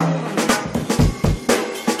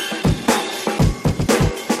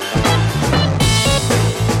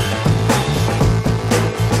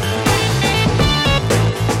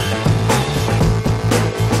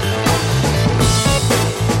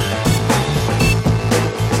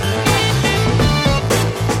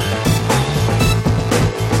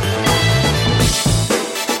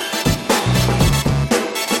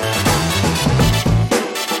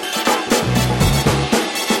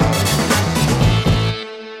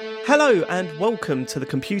Hello and welcome to the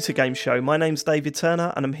Computer Game Show. My name's David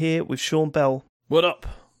Turner and I'm here with Sean Bell. What up?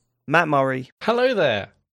 Matt Murray. Hello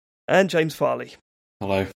there. And James Farley.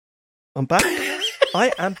 Hello. I'm back.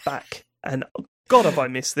 I am back. And God, have I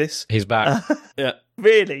missed this. He's back. Yeah.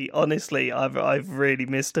 Really, honestly, I've really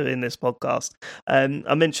missed doing this podcast.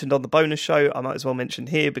 I mentioned on the bonus show, I might as well mention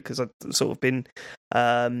here because I've sort of been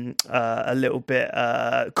a little bit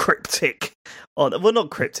cryptic well, not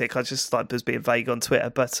cryptic, I just was being vague on Twitter,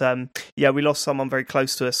 but yeah, we lost someone very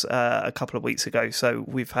close to us a couple of weeks ago, so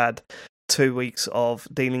we've had 2 weeks of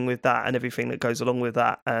dealing with that and everything that goes along with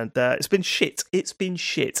that, and it's been shit.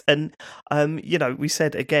 And you know, we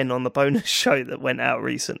said again on the bonus show that went out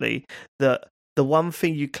recently that the one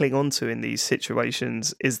thing you cling on to in these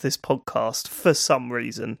situations is this podcast for some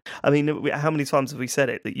reason. I mean, how many times have we said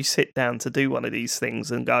it, that you sit down to do one of these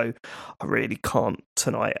things and go, I really can't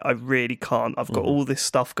tonight. I really can't. I've got all this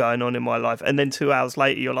stuff going on in my life. And then 2 hours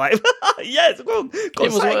later, you're like, yes, well, got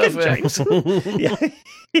to say again, James.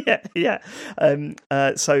 Yeah.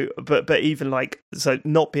 But even like, so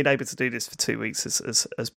not being able to do this for 2 weeks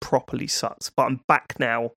has properly sucked. But I'm back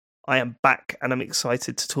now. I am back and I'm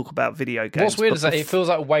excited to talk about video games. What's weird is that it feels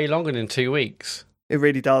like way longer than 2 weeks. It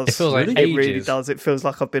really does. It feels like It ages. really does. It feels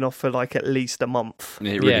like I've been off for like at least a month.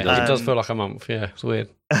 Yeah, it really does. It does feel like a month. Yeah, it's weird.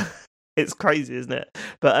 It's crazy, isn't it?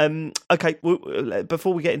 But okay,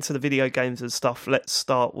 before we get into the video games and stuff, let's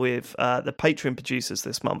start with the Patreon producers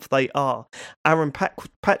this month. They are Aaron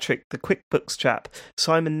Patrick, the QuickBooks chap,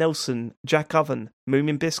 Simon Nelson, Jack Oven,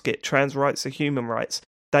 Moomin Biscuit, Trans Rights are Human Rights,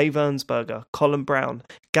 Dave Ernsberger, Colin Brown,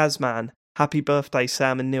 Gazman, Happy Birthday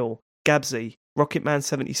Sam and Neil, Gabsy,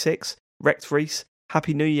 Rocketman76, Rex Reese,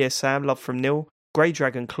 Happy New Year Sam, Love from Neil, Grey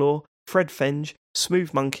Dragon Claw, Fred Fenge,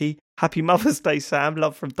 Smooth Monkey, Happy Mother's Day Sam,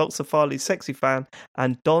 Love from Dr. Farley's Sexy Fan,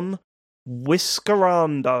 and Don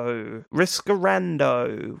Whiskerando.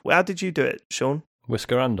 How did you do it, Sean?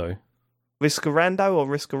 Whiskerando or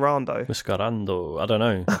Riscarando? Whiskerando. I don't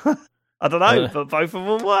know. I don't know, but both of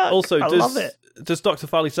them work. Also, I love it. Does Dr.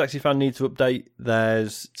 Farley's Sexy Fan need to update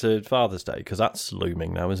theirs to Father's Day? Because that's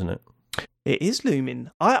looming now, isn't it? It is looming.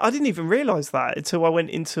 I didn't even realise that until I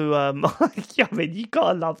went into... I mean, you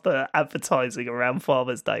gotta love the advertising around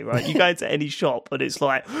Father's Day, right? You go into any shop and it's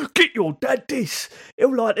like, get your dad this.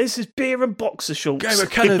 He'll like, this is beer and boxer shorts. Game a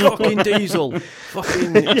can of fucking diesel.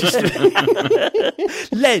 Fucking...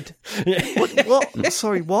 Lead. What?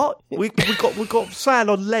 Sorry, what? We got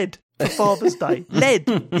sale on lead for Father's Day.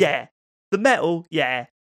 Lead, yeah. The metal, yeah.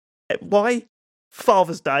 Why?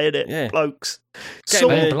 Father's Day, innit? Yeah. Blokes. Get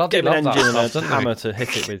an engine and a hammer to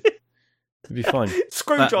hit it with. It'd be fine.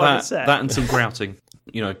 Screwdriver set. That and some grouting.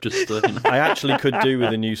 You know, just... I actually could do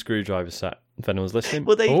with a new screwdriver set, if anyone's listening.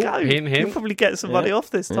 Well, there you go. Hint. You'll probably get some money off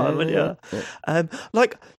this time, wouldn't you?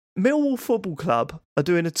 Like, Millwall Football Club are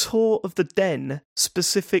doing a tour of the Den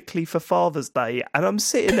specifically for Father's Day, and I'm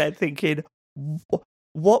sitting there thinking...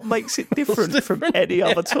 What makes it different from any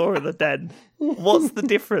other tour of the Den? What's the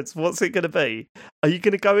difference? What's it going to be? Are you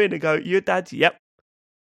going to go in and go, your dad? Yep.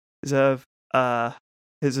 Here's a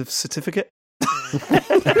certificate. You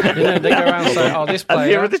know, they go around and say, "Oh, this player." And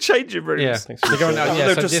here are the changing rooms. Yeah, they go around.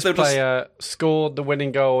 Yeah, so this they'll player scored the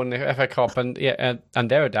winning goal in the FA Cup, and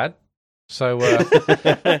and they're a dad. So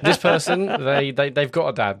this person, they've got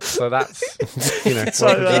a dad. So that's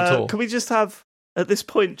So can we just have? At this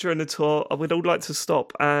point during the tour, I would all like to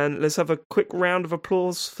stop and let's have a quick round of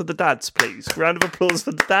applause for the dads, please. Round of applause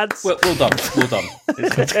for the dads. Well done.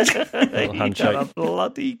 You've done a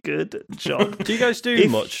bloody good job. Do you guys do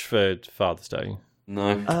much for Father's Day?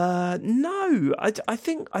 No. No. I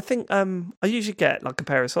think I usually get like a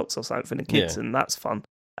pair of socks or something for the kids, and that's fun.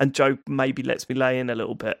 And Joe maybe lets me lay in a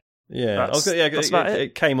little bit. Yeah, that's about it.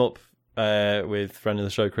 It came up with friend of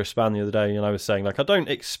the show Chris Spann the other day, and I was saying like I don't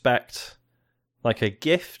expect like a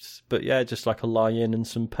gift, but yeah, just like a lie-in and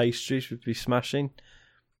some pastries would be smashing.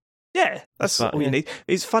 Yeah, that's all you need.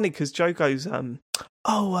 It's funny because Joe goes,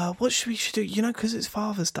 what should we do? You know, because it's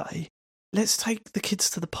Father's Day, let's take the kids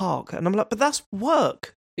to the park. And I'm like, but that's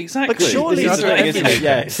work. Exactly. Like, surely,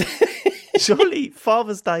 Yeah. surely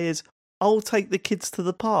Father's Day is, I'll take the kids to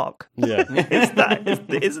the park. Yeah. Isn't that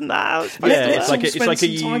how it's supposed to work? It's like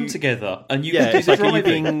some time together, and you it's like are you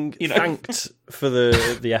driving, being thanked for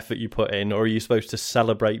the effort you put in, or are you supposed to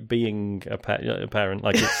celebrate being a parent?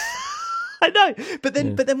 Like it's... I know, but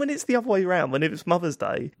then when it's the other way around, when it's Mother's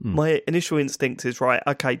Day, my initial instinct is right.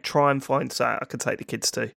 Okay, try and find something I can take the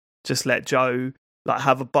kids to. Just let Joe like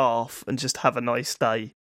have a bath and just have a nice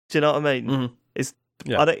day. Do you know what I mean? Mm-hmm. It's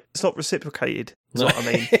not reciprocated. That's what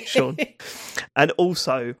I mean, Sean. And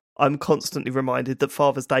also, I'm constantly reminded that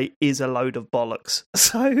Father's Day is a load of bollocks.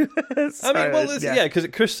 So, I mean, well, because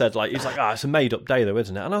Chris said, like, he's like, it's a made-up day, though,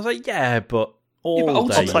 isn't it? And I was like, yeah, but all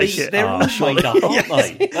days ultimately, they're all made up, aren't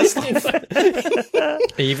they? That's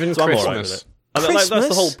the Even So I'm all right Christmas. with it. I mean, like, that's the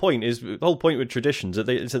Christmas? whole point. The whole point with traditions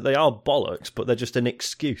is that they are bollocks, but they're just an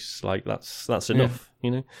excuse. Like that's enough, you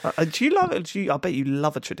know. Do you love it? I bet you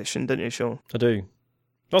love a tradition, don't you, Sean? I do.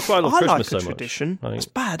 That's why I love Christmas like a so tradition. much. It's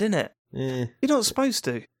bad, isn't it? Yeah. You're not supposed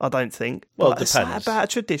to. I don't think. Well, But it it's depends. about a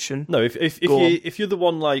tradition. No, if you're the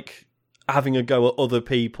one like having a go at other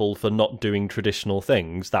people for not doing traditional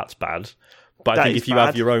things, that's bad. But I That think is if you bad.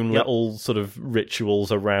 have your own Yep. little sort of rituals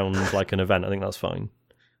around like an event, I think that's fine.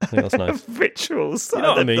 I think that's nice. Rituals. You know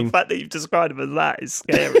what I mean? The fact that you've described them as that is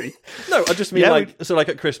scary. No, I just mean Yeah, like so like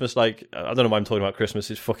at Christmas, like I don't know why I'm talking about Christmas.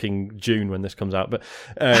 It's fucking June when this comes out, but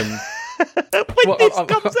when Well, this I-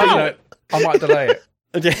 comes you out. know, I might delay it.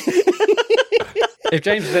 If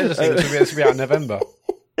James is editing, this will be out in November.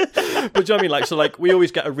 But do you know what I mean? Like, so, like, we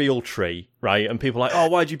always get a real tree, right? And people are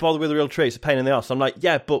like, why'd you bother with a real tree? It's a pain in the ass. I'm like,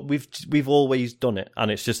 yeah, but we've always done it, and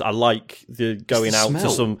it's just I like the going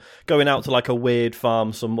out to like a weird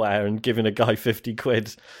farm somewhere and giving a guy 50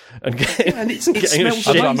 quid and getting, it getting a smells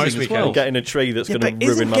shit amazing as as well. and getting a tree that's Yeah, going but to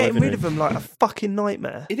ruin isn't my getting living rid of room. them like a fucking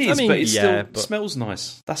nightmare? It is, I mean, but it yeah, still but- smells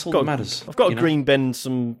nice. That's all that matters. I've got you a know? green bin,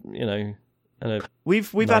 some, you know, and a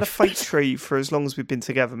We've had a Knife. fake tree for as long as we've been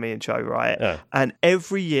together, me and Joe, right? Yeah. And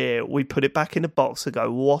every year we put it back in the box and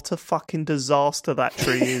go, what a fucking disaster that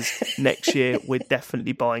tree is. Next year we're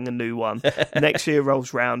definitely buying a new one. Next year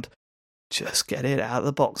rolls round, just get it out of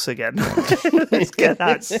the box again. Let's get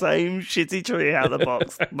that same shitty tree out of the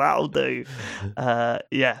box. That'll do.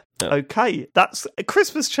 Yeah. Okay, that's a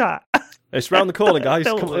Christmas chat. It's round the corner, guys.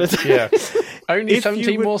 Don't Come on. worry. Yeah. Only If you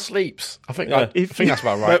 17 would- more sleeps. I think, Yeah. I think that's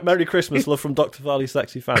about right. Merry Christmas, love from Dr. Farley's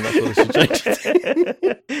Sexy Fan. That's what we should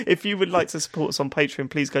change. If you would like to support us on Patreon,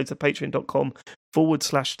 please go to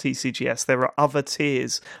patreon.com/TCGS. There are other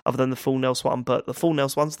tiers other than the Full Nels one, but the Full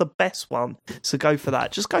Nels one's the best one. So go for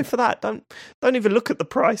that. Just go for that. Don't even look at the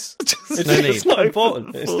price. Just No need. It's not go for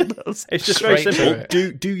important. the Full Nels. It's just very Straight to simple.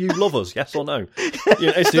 it. Do you love us? Yes or no? You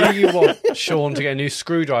know, it's Do you want Sean to get a new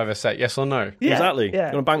screwdriver set? Yes or no? Yeah, exactly.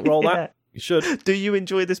 yeah. You want to bankroll Yeah. that? You should. Do you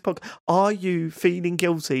enjoy this podcast? Are you feeling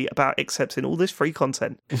guilty about accepting all this free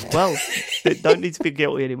content? Well, don't need to be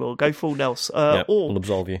guilty anymore. Go Full Nels. Yeah, Or we'll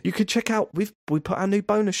absolve you. you could check out. We put our new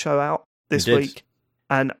bonus show out this We did. week,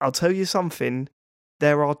 and I'll tell you something.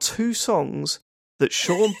 There are 2 songs that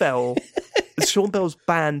Sean Bell's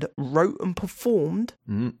band wrote and performed.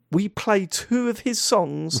 Mm. We play 2 of his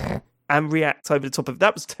songs and react over the top of it.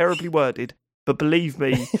 That was terribly worded, but believe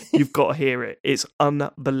me, you've got to hear it. It's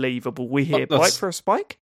unbelievable. We hear That's- Bike for a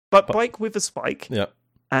Spike, but Bike with a Spike, Yeah.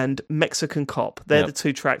 and Mexican Cop. They're Yep. the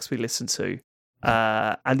 2 tracks we listen to.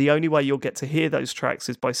 And the only way you'll get to hear those tracks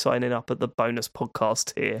is by signing up at the bonus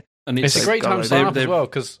podcast tier. And It's a great time to sign up they're- as well,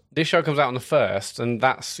 because this show comes out on the 1st, and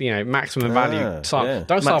that's, maximum value. Ah, Sign- yeah.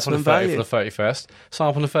 Don't sign up on the Maximum 30th value. for the 31st. Sign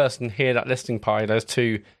up on the 1st and hear that listing pie. There's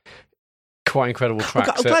 2 quite incredible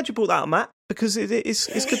tracks. I'm glad you brought that up, Matt, because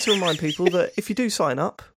it's good to remind people that if you do sign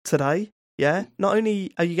up today, not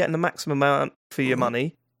only are you getting the maximum amount for your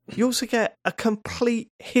money, you also get a complete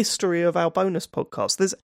history of our bonus podcast.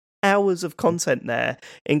 There's hours of content there,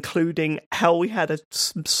 including how we had a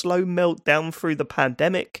slow meltdown through the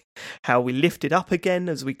pandemic, how we lifted up again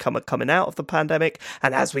as we coming out of the pandemic,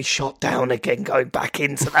 and as we shot down again, going back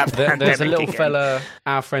into that pandemic. There's a little again. fella,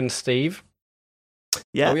 our friend Steve.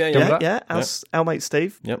 Yeah, Oh, yeah, yeah, yeah. Our mate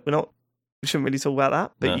Steve. Yep. We shouldn't really talk about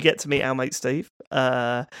that, but No. you get to meet our mate Steve.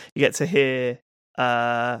 You get to hear.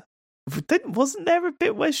 Wasn't there a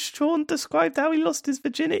bit where Sean described how he lost his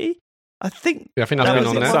virginity? I think. I think that's That been was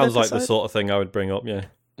on it. there. One Sounds like the episode? sort of thing I would bring up, yeah.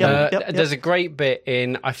 Yep. There's a great bit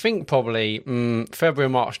in, I think probably February or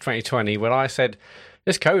March 2020, when I said,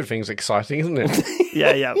 this COVID thing's exciting, isn't it?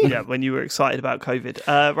 yeah. When you were excited about COVID,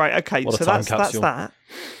 right? Okay, What a so time that's capsule. that.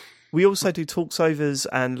 We also do talksovers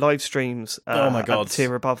and live streams. Oh my at God. the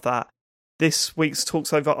tier above that. This week's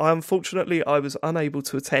talksover, unfortunately, I was unable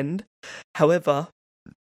to attend. However,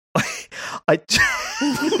 I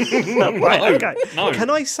right, okay. No. Can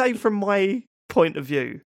I say from my point of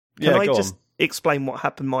view? Can Yeah, I go just on. explain what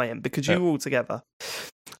happened my end? Because you Yeah. were all together.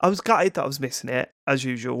 I was gutted that I was missing it, as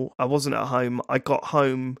usual. I wasn't at home. I got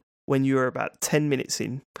home when you were about 10 minutes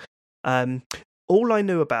in. All I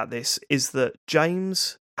knew about this is that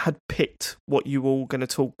James had picked what you were all going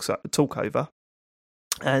to talk over.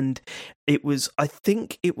 And I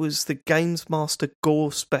think it was the Games Master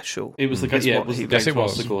Gore special. It was the Is yeah, what it was he the Yes, it Game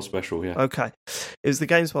was. Master Gore special. Yeah, Okay. It was the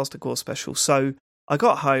Games Master Gore special. So I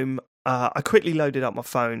got home, I quickly loaded up my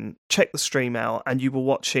phone, checked the stream out, and you were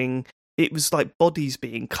watching. It was like bodies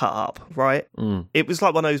being cut up, right? It was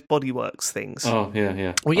like one of those Bodyworks things. Oh,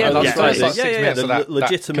 yeah. Well, yeah, that's like 6 minutes the of that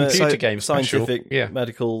legitimate computer game scientific special.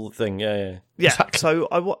 medical thing. Yeah. Exactly. So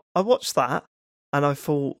I watched that, and I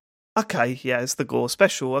thought, okay, yeah, it's the gore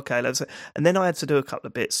special. Okay, and then I had to do a couple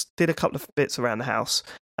of bits. Did a couple of bits around the house,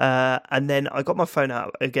 and then I got my phone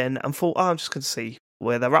out again and thought, I'm just going to see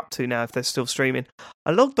where they're up to now if they're still streaming.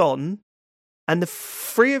 I logged on. And the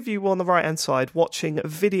three of you were on the right-hand side watching a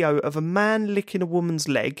video of a man licking a woman's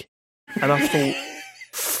leg. And I thought,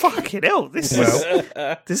 fucking hell, this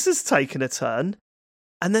has taken a turn.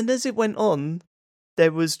 And then as it went on,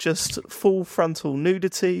 there was just full frontal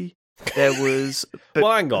nudity. There was...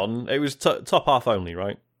 Well, hang on. It was top half only,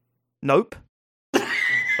 right? Nope.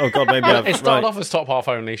 Oh, God, maybe I've... It started off as top half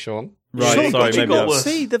only, Sean. Right, Sean, sorry, maybe I've...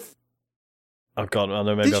 See the... Oh God! I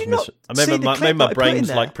know. Maybe Did I've you not maybe see my the brain's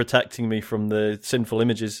there? like protecting me from the sinful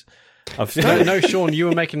images. No, Sean, you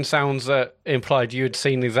were making sounds that implied you had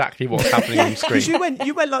seen exactly what's happening on screen. Because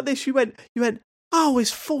you went like this. You went. Oh,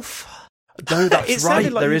 it's full. No, that's It right.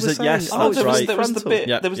 sounded like There you is were a saying, yes. oh, That's right. There was the bit.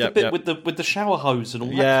 Yep, there was yep, the yep. bit with the shower hose and all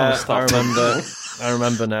that Yeah, kind of stuff. I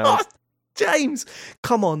remember now. Oh, James,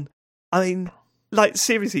 come on. I mean, like,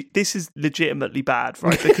 seriously, this is legitimately bad,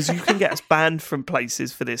 right? Because you can get us banned from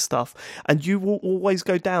places for this stuff, and you will always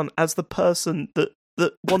go down as the person that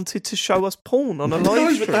wanted to show us porn on a live No,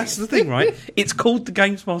 stream. but that's the thing, right? It's called the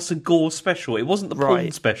Games Master Gore Special. It wasn't the porn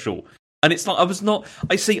Right. special. And it's like, I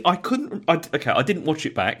didn't watch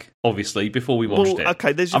it back, obviously, before we watched it.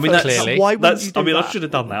 Okay, there's your I mean, first- that's, clearly. Why wouldn't that's, you do I mean, I that? should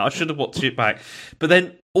have done that. I should have watched it back. But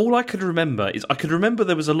then all I could remember is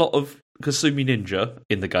there was a lot of Kasumi Ninja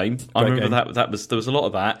in the game. I remember game. there was a lot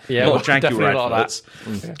of that. Yeah, a lot of definitely Jaguar a lot of adverts.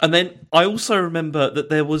 And then I also remember that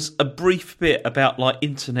there was a brief bit about like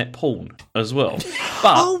internet porn as well.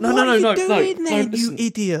 But Oh, no, what are you no, doing there, you listen.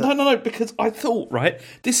 idiot? No, because I thought, right,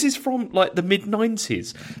 this is from like the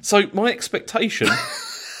mid-90s. So my expectation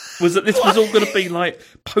was that this was all going to be like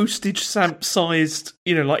postage stamp-sized,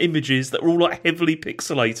 like images that were all like heavily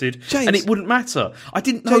pixelated, James. and it wouldn't matter. I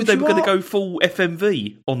didn't know James, they were you going to are- go full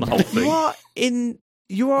FMV on the whole thing.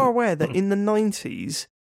 You are aware that in the 90s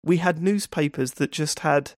we had newspapers that just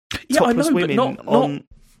had Yeah, I topless know, but women not on.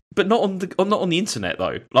 But not on the internet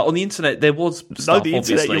though. Like on the internet, there was No, stuff. the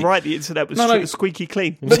internet. Obviously. You're right. The internet was No. squeaky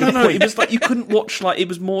clean. But no, it was like you couldn't watch like it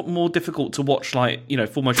was more difficult to watch like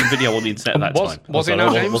full motion video on the internet at that time. Was it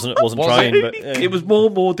now, James? Wasn't Was trying, it? but yeah. It was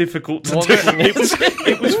more difficult to Was do. it?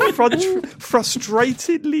 It was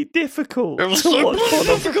frustratingly difficult. It was to so watch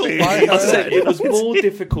difficult. pornography. I said it was more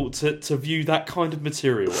difficult to view that kind of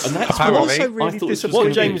material, and that's I'm what also I really thought this was What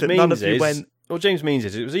going to be. James that none means of you is, went- what James means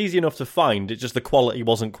is, it was easy enough to find. It just the quality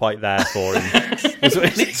wasn't quite there for him.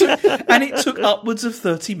 And it took upwards of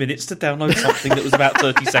 30 minutes to download something that was about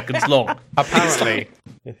 30 seconds long. Apparently.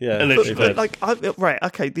 Yeah, But, right,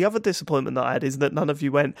 okay. The other disappointment that I had is that none of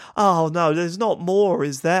you went, "Oh no, there's not more,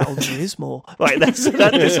 is there?" Oh, there is more. Right, that's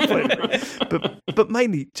that disappointment. But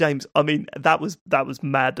mainly, James. I mean, that was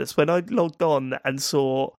madness when I logged on and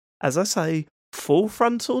saw, as I say, full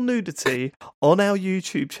frontal nudity on our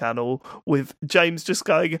YouTube channel with James just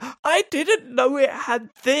going, "I didn't know it had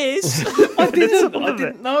this." I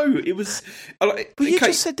didn't know. It was. But you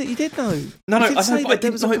just said that you did know. No, You I did know, say but that I there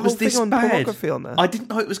didn't was a know it was whole thing this on bad. pornography on there. I didn't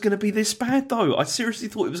know it was going to be this bad, though. I seriously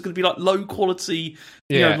thought it was going to be like low quality,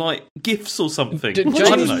 like GIFs or something. James do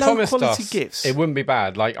you mean low promised quality us gifs? it wouldn't be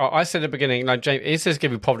bad. Like I said at the beginning, like James, it says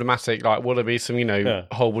going to be problematic. Like, will there be some,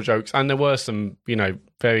 horrible jokes? And there were some,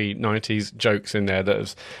 very 90s jokes in there that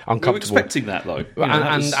was We were uncomfortable. expecting that, though.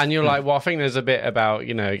 And you're like, well, I think there's a bit about,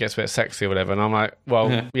 it gets a bit sexy or whatever. And I'm like,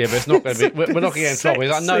 well, yeah, but it's not going to be, we're not going to get in trouble.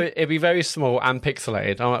 He's like, no, it'd be very small and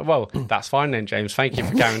pixelated. I'm like, well, that's fine then, James. Thank you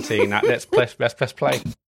for guaranteeing that. Let's press play.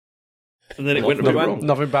 And then it went a bit wrong.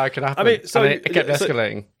 Nothing bad could happen. I mean, so- and it kept so-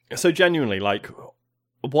 escalating. So genuinely, like,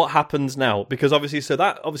 what happens now? Because obviously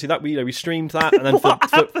we streamed that, and then for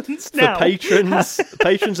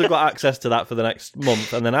patrons have got access to that for the next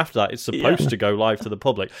month, and then after that, it's supposed to go live to the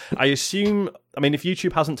public. I assume. I mean, if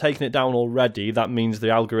YouTube hasn't taken it down already, that means the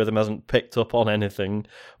algorithm hasn't picked up on anything.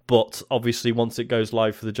 But obviously, once it goes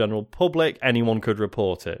live for the general public, anyone could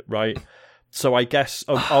report it, right? So I guess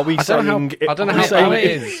are we saying? I don't know how it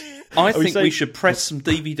is. I think we should press some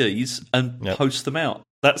DVDs and post them out.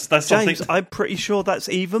 That's something. James, I'm pretty sure that's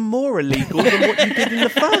even more illegal than what you did in the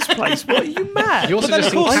first place. What are you mad? You're But then,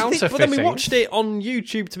 suggesting but then we counterfeiting. watched it on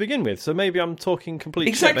YouTube to begin with, so maybe I'm talking complete shit.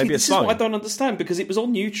 Exactly, Maybe this it's is fine. what I don't understand, because it was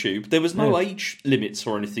on YouTube. There was no age limits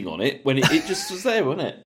or anything on it when it just was there, wasn't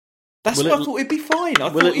it? That's Will what it- I thought it'd be fine. I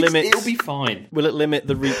will thought it limit- it'll be fine. Will it limit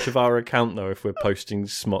the reach of our account though if we're posting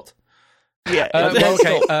smut? Yeah.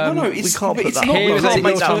 Okay. No, we can't put it's that. not. Here is a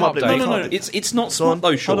make that YouTube public. update. No. It's not smart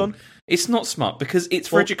though, Sean. Hold on. It's not smart because it's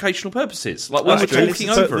for educational purposes. Like when we're Okay, talking listen,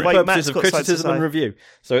 over so it. wait, purposes Matt's of got something to criticism and say. review,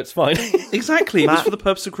 so it's fine. Exactly, it was Matt- for the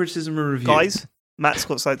purpose of criticism and review. Guys, Matt's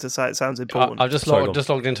got something to say. It sounds important. I've just Sorry,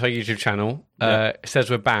 logged into our YouTube channel. It says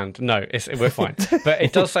we're banned. No, we're fine. But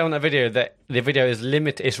it does say on that video that the video is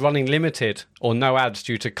limited. It's running limited or no ads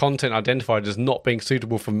due to content identified as not being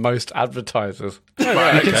suitable for most advertisers. You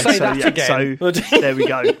can say that again. So there we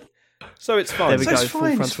go. So it's fine. There we go. it's Full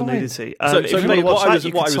fine, frontal it's fine. nudity. So If you wanna what watch I that,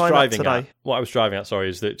 you was can sign up driving today. at, what I was driving at, sorry,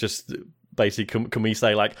 is that just basically can we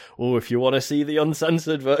say like, oh, if you want to see the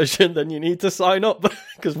uncensored version, then you need to sign up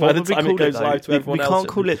because by What the would we time call it goes though? live to everyone we else, can't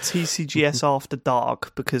call it TCGS After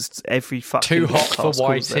Dark because every fucking Too hot for podcast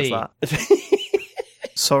calls YT. that.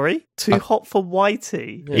 Sorry, too hot for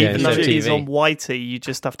Whitey. Yeah, Even though it is TV. on Whitey, you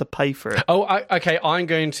just have to pay for it. Oh, okay. I'm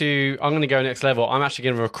going to go next level. I'm actually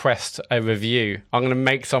going to request a review. I'm going to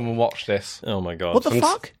make someone watch this. Oh my god! What the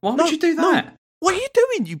fuck? Why would you do that? What are you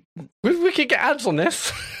doing? You We could get ads on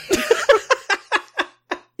this.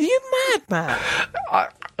 are you mad, man?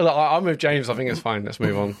 I'm with James. I think it's fine. Let's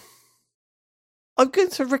move on. I'm going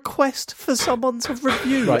to request for someone to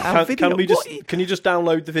review Right, our video. can we What just can you just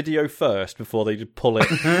download the video first before they just pull it?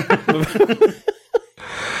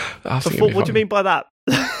 what do you mean by that,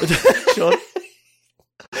 Sean?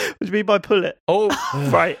 What do you mean by pull it? Oh,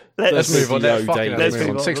 Right, let's move on. Let's Let's move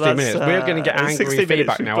on. 60 That's, minutes. We're going to get 60 angry minutes.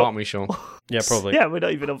 feedback We've now, got- aren't we, Sean? Yeah, probably. Yeah, we're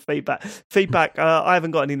not even on feedback. I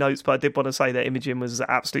haven't got any notes, but I did want to say that Imogen was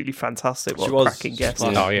absolutely fantastic. What She a was cracking guest.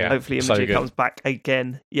 Oh, yeah. Hopefully So Imogen good. comes back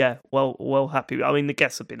again. Yeah, well happy. I mean, the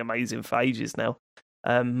guests have been amazing for ages now.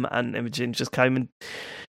 And Imogen just came and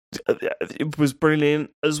it was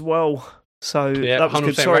brilliant as well. So Yeah, that was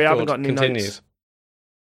good. 100% Sorry, I haven't record got any continues. notes.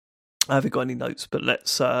 I haven't got any notes, but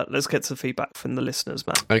let's get some feedback from the listeners,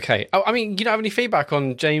 man. Okay. Oh, I mean, you don't have any feedback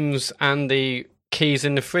on James and the keys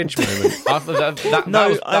in the fridge moment? that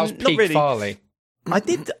was not peak really. Farley. I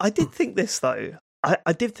did think this though.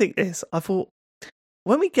 I did think this. I thought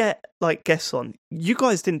when we get like guests on, you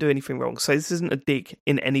guys didn't do anything wrong, so this isn't a dig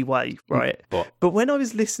in any way, right? But when I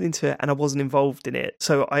was listening to it and I wasn't involved in it,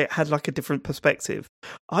 so I had like a different perspective.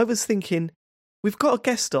 I was thinking, we've got a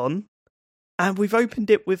guest on, and we've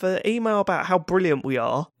opened it with an email about how brilliant we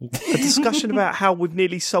are, a discussion about how we've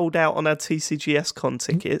nearly sold out on our TCGS Con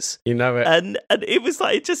tickets. You know it. And it was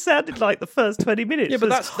like, it just sounded like the first 20 minutes. Yeah, but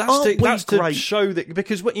was, that's to great? show that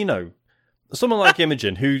because what someone like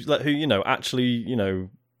Imogen who actually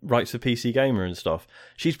writes for PC Gamer and stuff,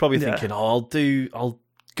 she's probably thinking, I'll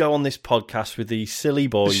go on this podcast with these silly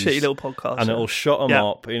boys, shitty little podcast, and it'll shut them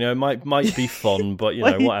up. It might be fun, but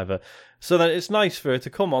whatever. So then it's nice for her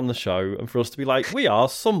to come on the show and for us to be like, we are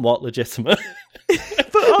somewhat legitimate. But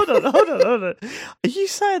hold on. Are you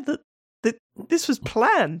saying that this was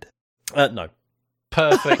planned? No.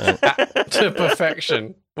 Perfect. To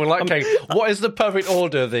perfection. Well, like, okay, what is the perfect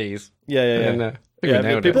order of these? Yeah. No. Yeah,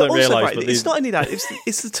 nailed people it. don't Also, realise, right, but it's not only that;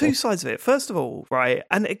 it's the two sides of it. First of all, right,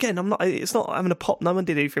 and again, it's not having a pop. No one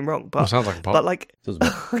did anything wrong, but sounds like a pop. But like, Doesn't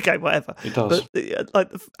okay, whatever. It does. But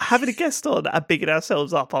like having a guest on and bigging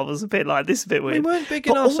ourselves up, I was a bit like, this is a bit we weird. weren't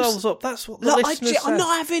bigging But ourselves up. That's what the listeners I'm said.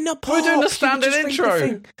 not having a pop. We're doing the You standard just read the intro.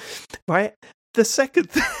 thing. Right. The second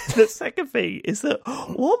thing is that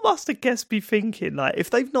what must a guest be thinking? Like, if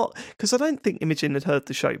they've not, because I don't think Imogen had heard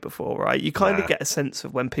the show before, right? You kind of get a sense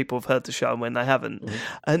of when people have heard the show and when they haven't.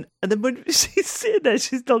 And then when she's sitting there,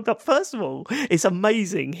 she's logged up. First of all, it's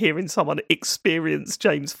amazing hearing someone experience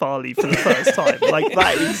James Farley for the first time. Like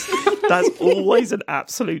that's always an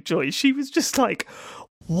absolute joy. She was just like,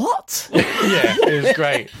 what? Yeah, it was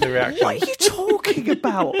great, the reaction. What are you talking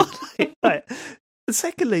about? Like,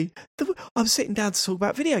 secondly, I'm sitting down to talk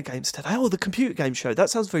about video games today. Oh, the computer game show. That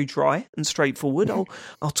sounds very dry and straightforward.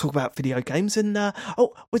 I'll talk about video games. And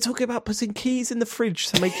we're talking about putting keys in the fridge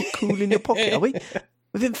to make it cool in your pocket, are we?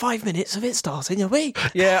 Within 5 minutes of it starting, are we?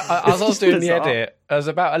 Yeah, as I was doing the Bizarre. edit, I was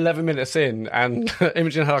about 11 minutes in, and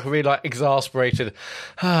Imogen had like a really exasperated.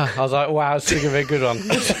 I was like, "Wow, it's going to be a good one."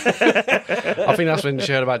 I think that's when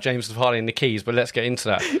she heard about James Farley and the keys. But let's get into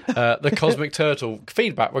that. The Cosmic Turtle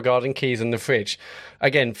feedback regarding keys in the fridge.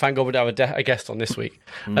 Again, thank God we don't have a guest on this week.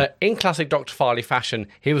 In classic Dr. Farley fashion,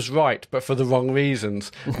 he was right, but for the wrong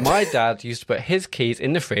reasons. My dad used to put his keys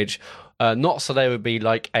in the fridge. Not so they would be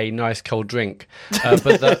like a nice cold drink,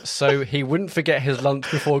 but so he wouldn't forget his lunch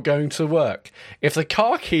before going to work. If the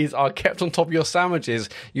car keys are kept on top of your sandwiches,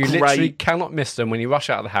 you literally cannot miss them when you rush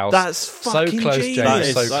out of the house. That's fucking so close, genius.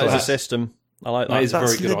 James. That So is a close. system. I like that. That is a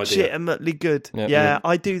That's very good idea. legitimately good. Yep. Yeah,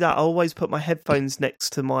 I do that. I always put my headphones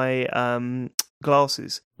next to my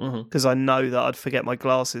glasses because I know that I'd forget my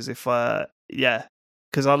glasses if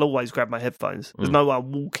because I'll always grab my headphones. There's no way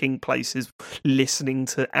I'm walking places listening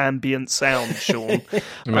to ambient sound, Sean.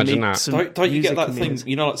 Imagine that. Don't you get that thing,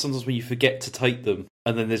 you know, like sometimes when you forget to take them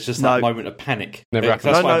and then there's just that moment of panic? Never happens.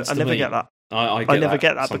 That's what No, happens I to never me. get that. I never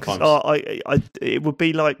get that sometimes. because it would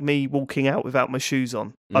be like me walking out without my shoes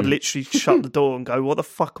on. I'd literally shut the door and go, "What the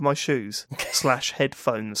fuck are my shoes?" /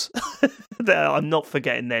 headphones. I'm not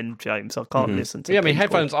forgetting them, James. I can't listen to. Yeah, I mean, people.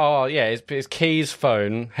 headphones are it's keys,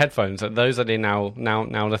 phone, headphones. Those are now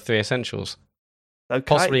the 3 essentials. Okay,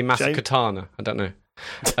 Possibly Master James. Katana. I don't know.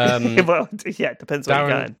 Well, yeah, it depends where you're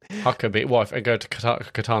Darren going. Huckabee. Wife, go to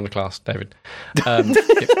Katana class, David. Can't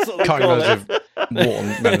imagine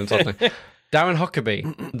watermelon suddenly. Darren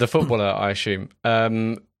Huckabee, the footballer, I assume.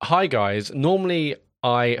 Hi guys. Normally,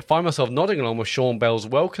 I find myself nodding along with Sean Bell's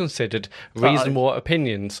well-considered, reasonable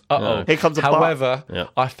opinions. Here comes a However,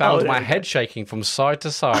 I found my there head shaking from side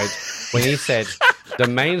to side when he said the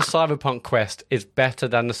main Cyberpunk quest is better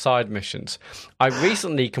than the side missions. I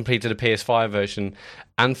recently completed a PS5 version,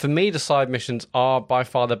 and for me, the side missions are by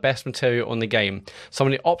far the best material on the game. Some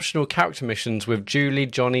of the optional character missions with Julie,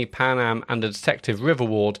 Johnny, Pan Am, and the detective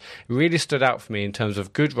Riverward really stood out for me in terms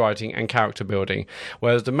of good writing and character building,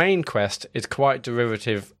 whereas the main quest is quite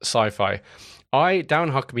derivative sci-fi. I,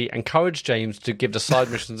 Darren Huckabee, encourage James to give the side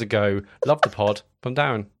missions a go. Love the pod. From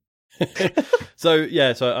Darren. So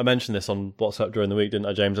I mentioned this on WhatsApp during the week, didn't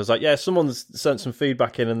I, James? I was like, someone's sent some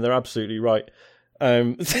feedback in and they're absolutely right.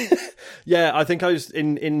 I think I was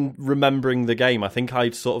in remembering the game. I think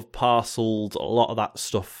I'd sort of parceled a lot of that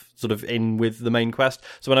stuff sort of in with the main quest.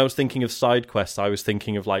 So when I was thinking of side quests, I was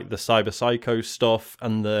thinking of like the Cyber Psycho stuff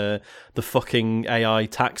and the fucking AI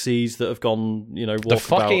taxis that have gone, walk The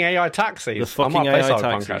fucking about. AI taxis. The fucking I might play AI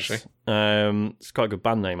Cyberpunk, taxis. actually. It's quite a good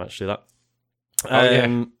band name, actually. That.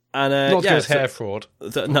 Yeah. And Not as good as hair fraud.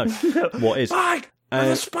 No, what is? Spike! I'm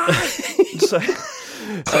a spy!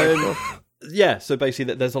 So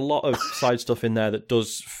basically there's a lot of side stuff in there that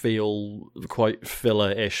does feel quite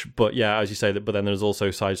filler-ish, but as you say, but then there's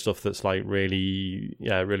also side stuff that's like really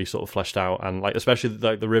sort of fleshed out, and like especially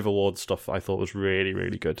the Riverward stuff I thought was really,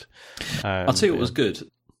 really good. I'll tell you what was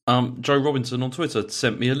good. Joe Robinson on Twitter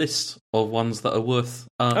sent me a list of ones that are worth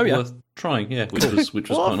trying, which was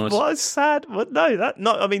quite nice. What is sad?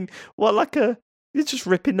 You're just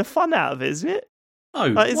ripping the fun out of it, isn't it? No,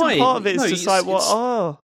 isn't why? part of it? It's No,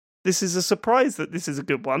 just this is a surprise that this is a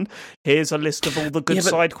good one. Here's a list of all the good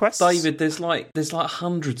side quests. David, there's like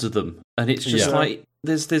hundreds of them, and it's just like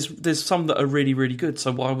there's some that are really, really good.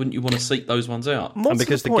 So why wouldn't you want to seek those ones out? And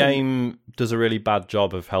because the game does a really bad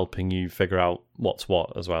job of helping you figure out what's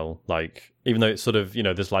what as well. Like, even though it's sort of,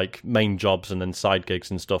 there's like main jobs and then side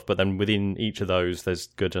gigs and stuff, but then within each of those, there's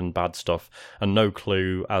good and bad stuff, and no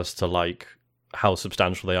clue as to like how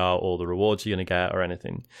substantial they are or the rewards you're going to get or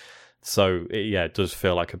anything. So it does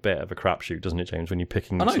feel like a bit of a crapshoot, doesn't it, James? When you're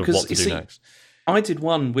picking sort of what to do next. I did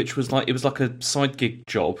one which was like a side gig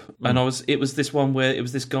job, and it was this one where it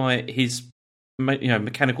was this guy, his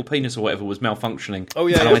mechanical penis or whatever was malfunctioning. Oh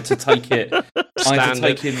yeah, and I had to take it. I had to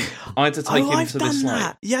take him to this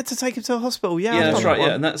that. You had to take him to a hospital. Yeah, that's right.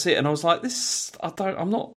 Yeah, and that's it. And I was like, this. I'm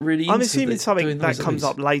not really. I'm assuming something that comes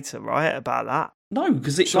up later, right? About that. No,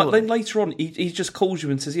 because then later on, he just calls you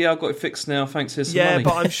and says, "Yeah, I've got it fixed now. Thanks, here's some money."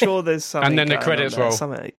 But I'm sure there's something. And then the credits roll.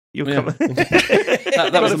 That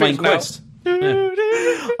was the main quest.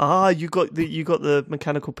 You got the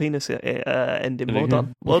mechanical penis ending. Well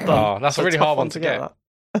done. Well done. Oh, that's a really hard one to get.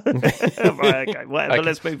 Right, okay, whatever. Okay.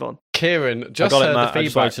 Let's move on. Kieran, just heard the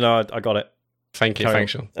feedback. I got it. Thank you,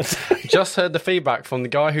 thanks, Sean. Just heard the feedback from the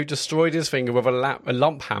guy who destroyed his finger with a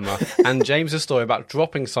lump hammer, and James's story about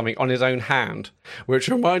dropping something on his own hand, which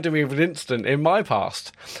reminded me of an incident in my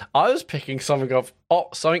past. I was picking something up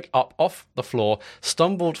off the floor,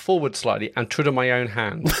 stumbled forward slightly, and trod on my own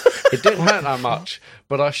hand. It didn't hurt that much,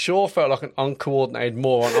 but I sure felt like an uncoordinated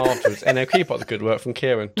moron afterwards. And keep up the good work from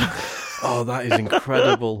Kieran. Oh, that is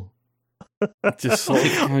incredible. Just sort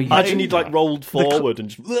of, imagine he'd like rolled forward and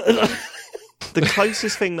just... The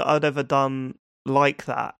closest thing that I'd ever done like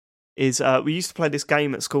that is we used to play this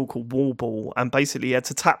game at school called Wall Ball, and basically you had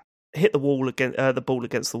to hit the ball the ball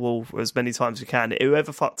against the wall as many times as you can.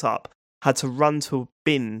 Whoever fucked up had to run to a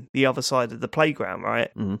bin the other side of the playground, right?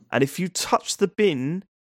 Mm. And if you touched the bin,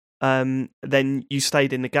 then you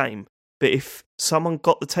stayed in the game. But if someone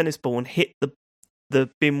got the tennis ball and hit the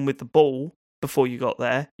bin with the ball before you got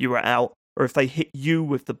there, you were out. Or if they hit you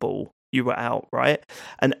with the ball, you were out, right?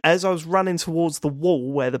 And as I was running towards the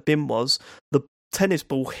wall where the bin was, the tennis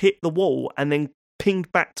ball hit the wall and then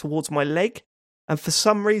pinged back towards my leg. And for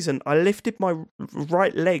some reason, I lifted my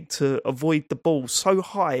right leg to avoid the ball so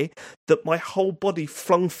high that my whole body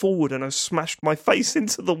flung forward and I smashed my face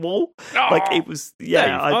into the wall. Like it was, yeah,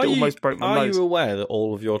 Dave, I almost broke my nose. Are you aware that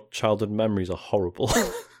all of your childhood memories are horrible?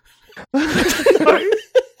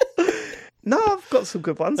 No, I've got some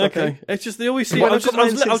good ones. Okay, it's just they always seem. When I I was got mine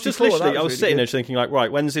in just 64, literally, that I was was sitting really there thinking like,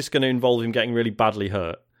 right, when's this going to involve him getting really badly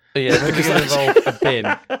hurt? Yeah, because it involved a bin.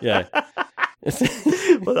 Yeah.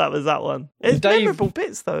 Well, that was that one. It's Dave- memorable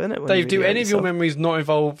bits, though, isn't it? when Dave, you do really any hate of your yourself? memories not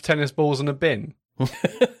involve tennis balls and a bin?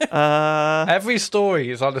 Every Every story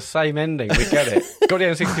is like the same ending. We get it. Got the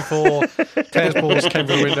N64, tennis balls came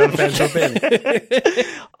through the window and fell into a bin.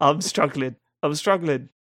 I'm struggling.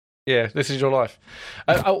 Yeah, this is your life.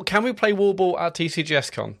 Can we play Warball at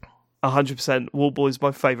TCGSCon? 100%. Warball is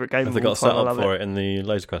my favourite game. Have they of all got set time. I up love for it in the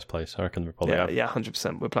Laser Quest place? I reckon they're probably Yeah, have. yeah,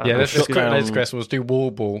 100%. We're playing. Yeah, that. let's just shut quit down- Laser Quest and let's do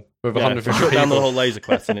Warball with Yeah, 150 shut down the people. whole Laser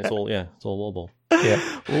Quest and it's all wobble. Yeah.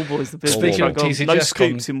 Warball is the best. Speaking of No TCGSCon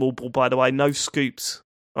scoops in Warball, by the way. No scoops.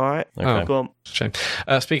 All right. Okay. Go on. Shame.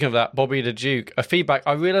 Speaking of that, Bobby the Duke, a feedback.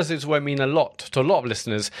 I realise this won't mean a lot to a lot of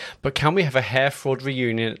listeners, but can we have a hair fraud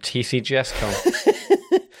reunion at TCGSCon?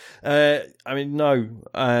 I mean, no,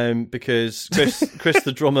 because Chris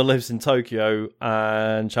the drummer lives in Tokyo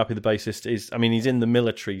and Chappie the bassist he's in the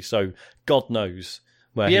military, so God knows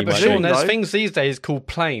where Yeah, he but might Sean, be. there's though. things these days called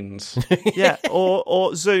planes. Yeah,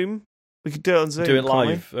 or Zoom. We could do it on Zoom. Do it can't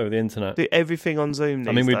we? live over the internet. Do everything on Zoom.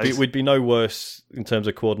 I mean, these days. we'd be no worse in terms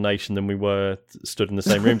of coordination than we were stood in the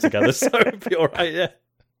same room together, so it'd be all right. Yeah.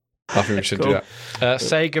 I think we should do that.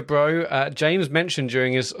 Sega Bro, James mentioned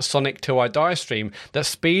during his Sonic Till I Die stream that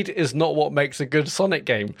speed is not what makes a good Sonic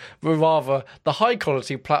game, but rather the high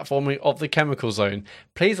quality platforming of the Chemical Zone.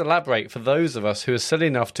 Please elaborate for those of us who are silly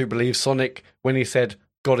enough to believe Sonic when he said,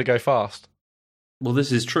 "Gotta go fast." Well,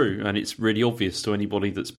 this is true, and it's really obvious to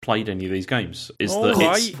anybody that's played any of these games. Is Oh, that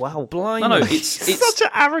right. Wow. Blind. no, it's Such an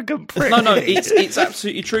arrogant prick. no, it's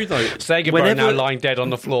absolutely true though. Sega Bro now lying dead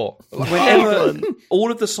on the floor. Whenever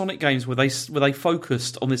all of the Sonic games where they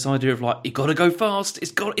focused on this idea of like you got to go fast,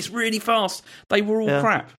 it's really fast. They were all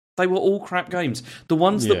crap. They were all crap games. The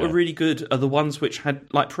ones that were really good are the ones which had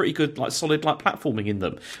like pretty good, like solid, like platforming in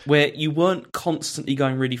them, where you weren't constantly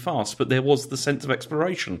going really fast, but there was the sense of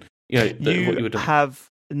exploration. You know, what you were doing. have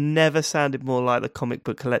never sounded more like the comic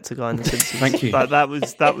book collector guy in The Simpsons. Thank you. Like, that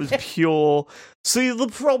was pure. See, the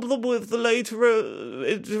problem with the later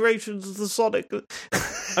iterations of the Sonic.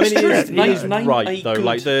 I mean, true. he is Name right a though. good-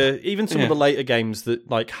 Like even some of the later games that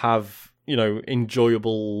like have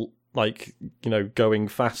enjoyable going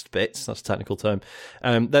fast bits. That's a technical term.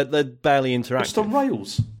 They're barely interactive. Just on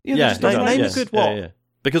rails. name a good what? Yeah.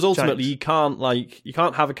 Because ultimately James. you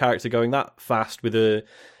can't have a character going that fast with the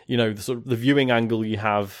sort of the viewing angle you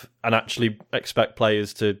have and actually expect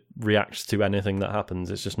players to react to anything that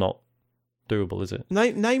happens. It's just not doable, is it?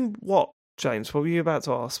 Name what, James? What were you about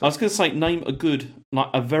to ask? I was going to say, name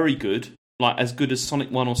a very good, like as good as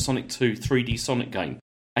Sonic 1 or Sonic 2 3D Sonic game.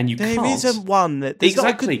 And you There can't. isn't one that there's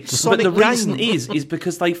Exactly. Not a good Sonic but the reason game. is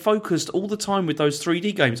because they focused all the time with those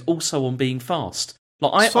 3D games also on being fast.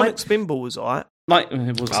 Like Sonic Spinball was alright.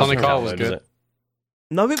 it was Sonic That's R not was download, good. is it?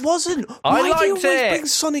 No, it wasn't. I Why do you liked always it. bring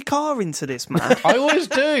Sonic R into this, man? I always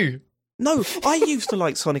do. No, I used to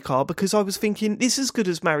like Sonic R because I was thinking this is as good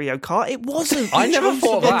as Mario Kart. It wasn't. I You never chose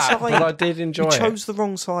thought the wrong that, side. but I did enjoy You it. chose the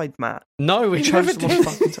wrong side, Matt. No, we chose never the wrong did.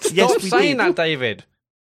 fucking side. Stop Yes, we saying did. that, David.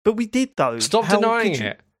 But we did though. Stop How denying could you-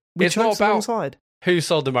 it. We It's chose not the wrong about side, who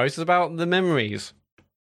sold the most. It's about the memories.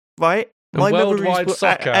 right? And My memories Worldwide were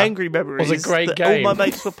Soccer angry memories. was a great that game. All my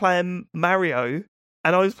mates were playing Mario,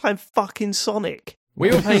 and I was playing fucking Sonic. We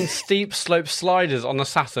were playing steep slope sliders on the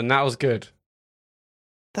Saturn. That was good.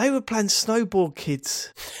 They were playing Snowboard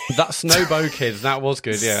Kids. That Snowbow Kids. That was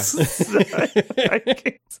good. Yeah.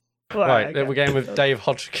 Right, then we're going with Dave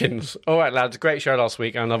Hodgkins. All right, lads, great show last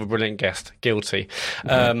week and another brilliant guest. Guilty.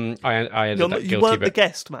 I ended that You guilty weren't the bit.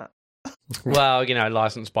 guest, Matt. Well,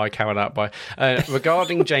 licensed by, carried out by.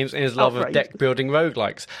 Regarding James and his love of Outrageous. deck building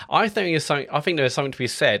roguelikes, I think there is something to be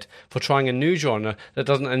said for trying a new genre that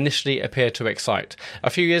doesn't initially appear to excite. A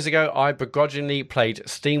few years ago, I begrudgingly played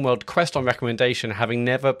SteamWorld Quest on recommendation, having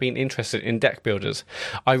never been interested in deck builders.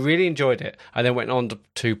 I really enjoyed it. I then went on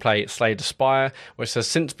to play Slay the Spire, which has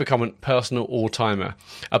since become a personal all-timer.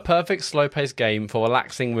 A perfect slow-paced game for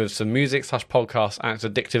relaxing with some music/podcasts, and it's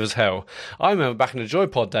addictive as hell. I remember back in the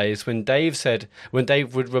Joypod days when Dave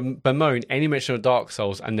Dave would bemoan any mention of Dark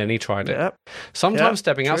Souls, and then he tried it. Yep. Sometimes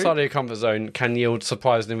stepping outside of your comfort zone can yield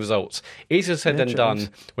surprising results. Easier said than done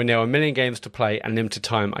when there are a million games to play and limited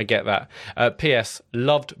time. I get that. P.S.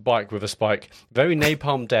 Loved Bike with a Spike. Very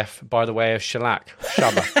napalm death by the way of shellac.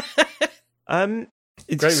 Shabba.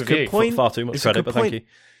 It's Great a review. good point. Far too much It's a credit, good but thank point. you.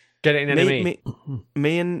 Get it in enemy.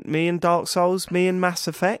 Me and Dark Souls, me and Mass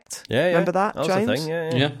Effect. Yeah. Remember that, was James? a thing.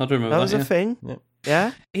 Yeah. Yeah, I do remember That was that. a thing. Yeah.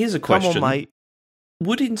 Yeah. Here's a Come question: on, mate.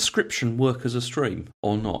 Would Inscription work as a stream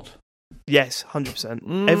or not? Yes,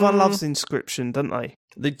 100%. Everyone loves Inscription, don't they?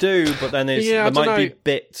 They do, but then Yeah, I there might dunno. be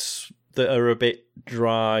bits that are a bit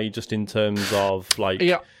dry, just in terms of like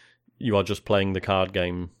you are just playing the card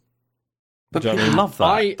game. But Do you know people what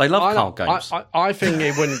I mean? love that. They love card games. I think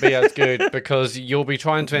it wouldn't be as good because you'll be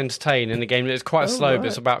trying to entertain in a game that is quite slow, but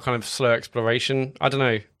it's about kind of slow exploration. I don't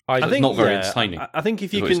know. I think not very entertaining. I think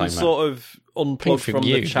if you is what can you're saying, sort of unplug for from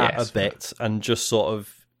you, the chat yes. a bit and just sort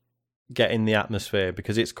of get in the atmosphere,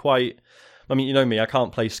 because it's quite. I mean, you know me, I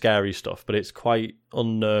can't play scary stuff, but it's quite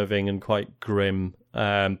unnerving and quite grim.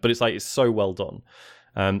 But it's so well done.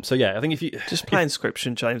 So yeah, I think if you Just play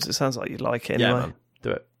Inscription, James. It sounds like you'd like it yeah, anyway. man, do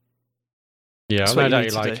it. Yeah, That's I what you don't need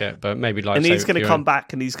to like do. it, but maybe like. And he's going to to come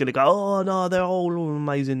back and he's going to go, oh, no, they're all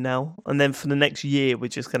amazing now. And then for the next year, we're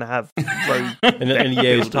just going to have Rogue. In a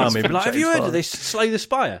year's time, he'd be From like, "Have you James heard Bond. of this Slay the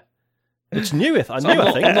Spire? It's new. I I'm think. not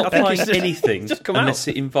I think playing it's just- anything just come out. unless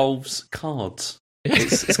it involves cards.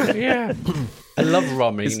 Yeah, I love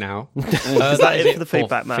Rummy now. Is that it for the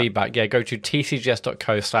feedback, Matt? Feedback, yeah. Go to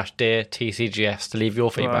tcgs.co/dear-tcgs to leave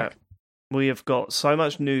your feedback. Right. We have got so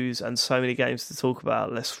much news and so many games to talk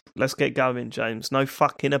about. Let's get going, James. No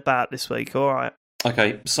fucking about this week, all right?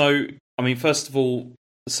 Okay, so, I mean, first of all,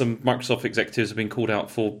 some Microsoft executives have been called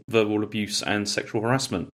out for verbal abuse and sexual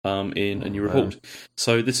harassment in a new report.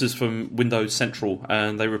 So this is from Windows Central,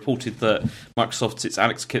 and they reported that Microsoft's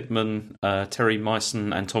Alex Kipman, Terry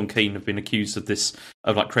Myson, and Tom Keane have been accused of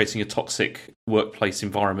creating a toxic workplace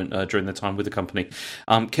environment during their time with the company.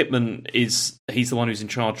 Kipman he's the one who's in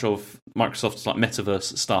charge of Microsoft's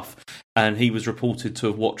metaverse stuff, and he was reported to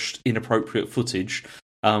have watched inappropriate footage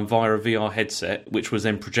via a VR headset, which was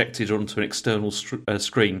then projected onto an external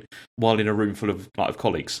screen while in a room full of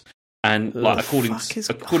colleagues. And according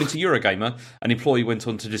to Eurogamer, an employee went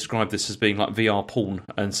on to describe this as being like VR porn,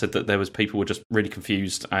 and said that people were just really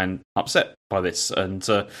confused and upset by this. And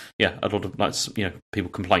a lot of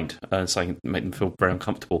people complained, saying it made them feel very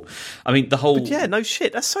uncomfortable. I mean, the whole But yeah, no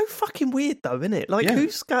shit. That's so fucking weird, though, isn't it? Like, Yeah. who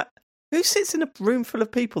sits in a room full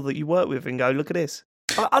of people that you work with and go, look at this?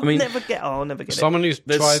 I'll never get it. Someone who's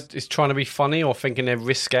is trying to be funny or thinking they're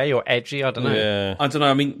risque or edgy. I don't know. Yeah. I don't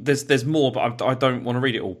know. I mean, there's more, but I don't want to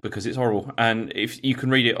read it all because it's horrible. And if you can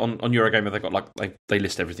read it on Eurogamer, they've got they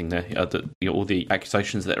list everything there, all the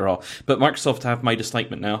accusations that there are. But Microsoft have made a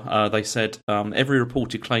statement now. They said every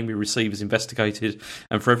reported claim we receive is investigated,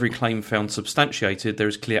 and for every claim found substantiated, there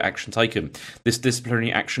is clear action taken. This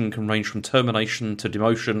disciplinary action can range from termination to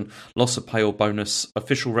demotion, loss of pay or bonus,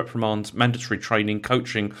 official reprimand, mandatory training, coaching,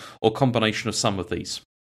 or combination of some of these.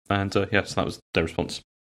 And yes, that was their response.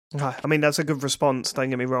 I mean, that's a good response. Don't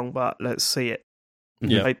get me wrong, but let's see it.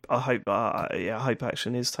 Yeah. I hope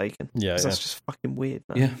action is taken. Yeah, 'Cause yeah. that's just fucking weird,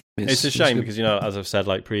 man. Yeah, It's a shame because, as I've said,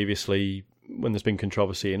 previously, when there's been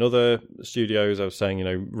controversy in other studios, I was saying,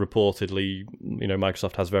 reportedly,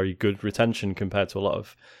 Microsoft has very good retention compared to a lot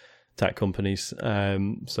of tech companies.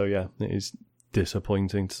 So yeah, it is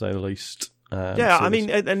disappointing to say the least. I mean,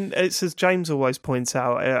 and it's as James always points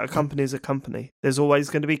out, a company is a company. There's always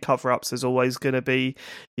going to be cover-ups. There's always going to be,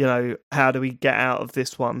 how do we get out of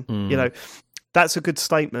this one? That's a good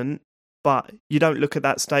statement, but you don't look at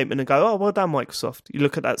that statement and go, oh, well done, Microsoft. You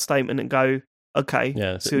look at that statement and go, okay,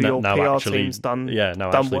 so your PR team's done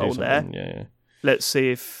well there. Yeah. Let's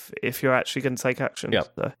see if you're actually going to take action.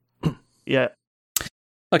 Yep. So, yeah.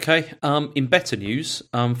 Okay, in better news,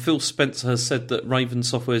 Phil Spencer has said that Raven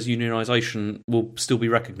Software's unionisation will still be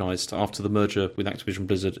recognised after the merger with Activision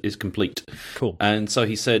Blizzard is complete. Cool. And so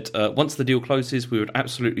he said, once the deal closes, we would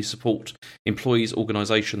absolutely support employees'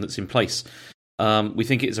 organisation that's in place. We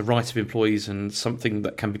think it is a right of employees and something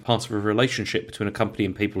that can be part of a relationship between a company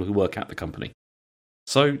and people who work at the company.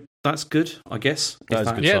 So that's good, I guess. That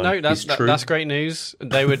is good. Yeah, sign. no, that's great news.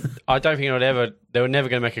 They would. I don't think they were never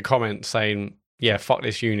going to make a comment saying, "Yeah, fuck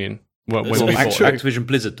this union." When That's what we bought it. Activision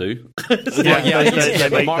Blizzard do. They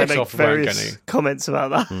make Microsoft weren't various gonna. comments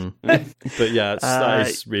about that. But yeah, that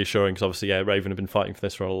is reassuring because obviously, Raven have been fighting for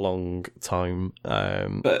this for a long time.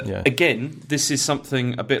 But yeah. again, this is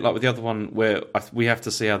something a bit like with the other one where we have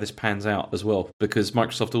to see how this pans out as well, because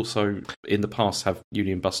Microsoft also in the past have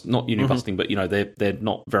not union busting, but they're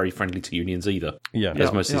not very friendly to unions either. Yeah,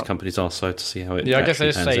 as most of these companies are. So to see how it I guess at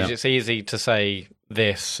this pans stage out. it's easy to say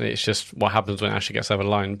this. It's just what happens when it actually gets over the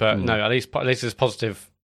line. But no, at least it's positive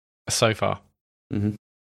so far.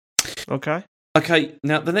 Okay. Okay,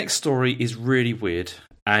 now the next story is really weird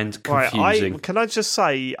and confusing. Can I just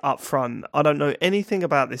say up front, I don't know anything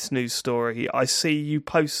about this news story. I see you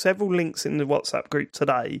post several links in the WhatsApp group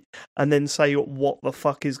today and then say what the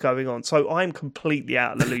fuck is going on. So I'm completely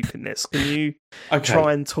out of the loop in this. Can you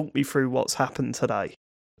try and talk me through what's happened today?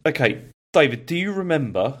 Okay, David, do you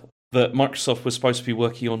remember that Microsoft was supposed to be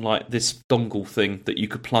working on like this dongle thing that you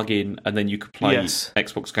could plug in and then you could play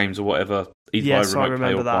Xbox games or whatever, either by remote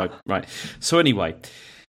play or by... Right. So anyway,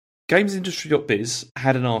 GamesIndustry.biz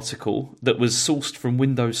had an article that was sourced from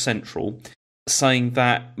Windows Central saying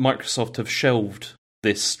that Microsoft have shelved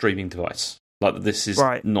this streaming device. Like, this is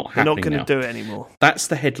not happening now. They're not going to do it anymore. That's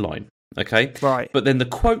the headline, okay? Right. But then the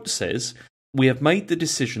quote says, "We have made the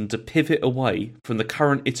decision to pivot away from the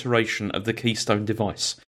current iteration of the Keystone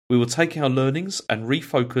device. We will take our learnings and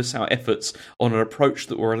refocus our efforts on an approach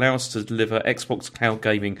that will allow us to deliver Xbox cloud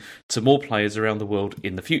gaming to more players around the world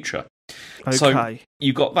in the future." Okay. So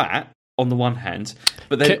you got that on the one hand,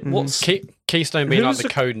 but then what's Keystone being like the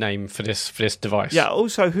code name for this device? Yeah.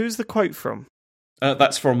 Also, who's the quote from?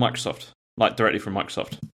 That's from Microsoft, like directly from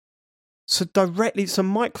Microsoft. So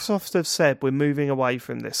Microsoft have said we're moving away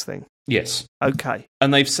from this thing. Yes. Okay.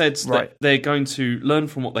 And they've said that they're going to learn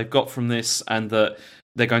from what they've got from this, and that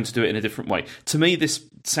they're going to do it in a different way. To me, this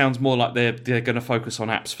sounds more like they're going to focus on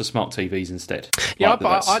apps for smart TVs instead. Yeah,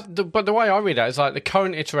 but the way I read that is like the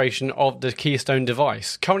current iteration of the Keystone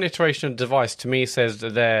device. Current iteration of the device to me says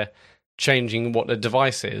that they're changing what the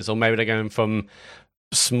device is, or maybe they're going from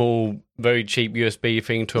small, very cheap USB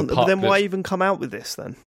thing to a port. Then why even come out with this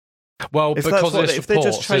then? Well, because of this report,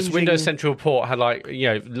 just changing... this Windows Central report had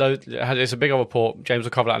it's a big old report. James will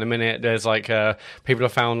cover that in a minute. There's people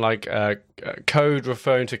have found code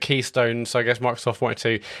referring to Keystone. So I guess Microsoft wanted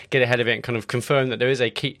to get ahead of it and kind of confirm that there is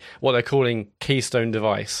what they're calling Keystone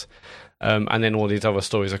device, and then all these other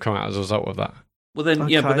stories have come out as a result of that. Well, then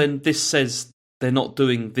but then this says they're not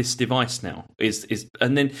doing this device now. But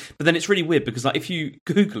then it's really weird because if you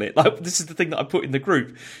Google it, this is the thing that I put in the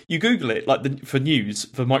group. You Google it for news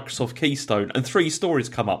for Microsoft Keystone, and 3 stories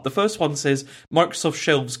come up. The first one says Microsoft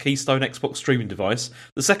shelves Keystone Xbox streaming device.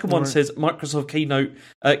 The second one says Microsoft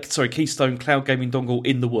Keystone cloud gaming dongle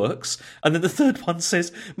in the works, and then the third one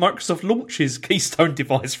says Microsoft launches Keystone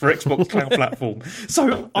device for Xbox cloud platform.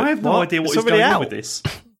 So I have no idea what is going on with this.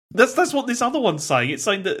 That's what this other one's saying. It's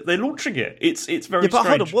saying that they're launching it. It's very strange.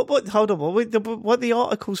 Hold on. What are the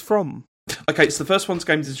articles from? Okay, so the first one's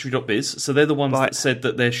GamesIndustry.biz. So they're the ones that said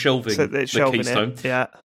that they're shelving the Keystone. It. Yeah.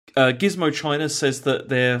 Gizmo China says that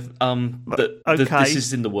they're that this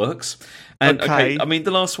is in the works. And I mean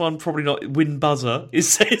the last one probably not. Win Buzzer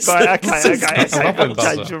says. Right,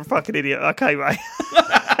 okay, you're a fucking idiot. Okay, right.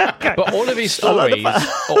 Okay. But all of these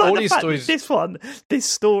stories, this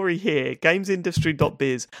story here,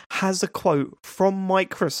 GamesIndustry.biz has a quote from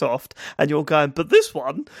Microsoft, and you're going, but this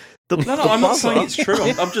one. I'm not saying it's true.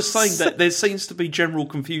 I'm just saying that there seems to be general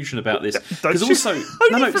confusion about this. Because also,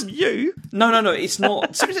 from you. No, it's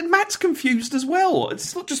not. So Matt's confused as well.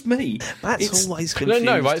 It's not just me. Matt's always confused.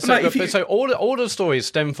 No, right. So all the stories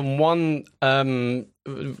stem from one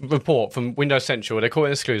report from Windows Central. They call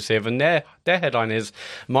it exclusive, and their headline is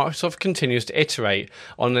Microsoft continues to iterate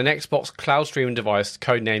on an Xbox cloud streaming device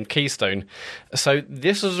codenamed Keystone. So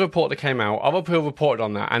this was a report that came out. Other people reported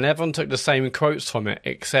on that, and everyone took the same quotes from it,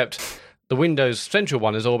 except the Windows Central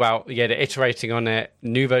one is all about they're iterating on it,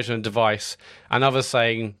 new version of the device, and others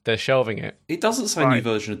saying they're shelving it. It doesn't say new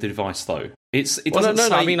version of the device though. It doesn't say...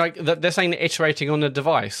 No. I mean, they're saying they're iterating on the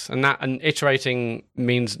device, and iterating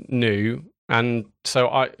means new. And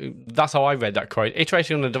so that's how I read that quote.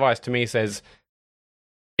 Iterating on the device to me says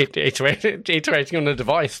iterating on the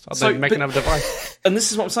device. Make another device. And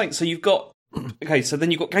this is what I'm saying. So you've got so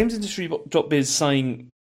then you've got GamesIndustry.biz saying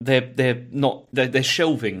they're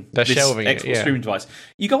shelving this Xbox streaming device.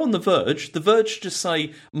 You go on The Verge just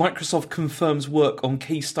say Microsoft confirms work on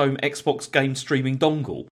Keystone Xbox game streaming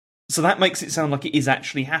dongle. So that makes it sound like it is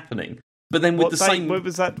actually happening. But then with same... When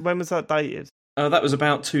was that dated? That was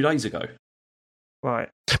about 2 days ago. Right.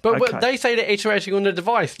 But they say they're iterating on the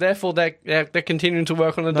device, therefore they're continuing to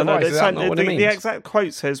work on the device. Is that not what it means? The exact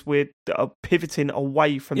quote says we're pivoting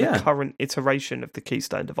away from the current iteration of the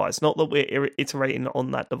Keystone device, not that we're iterating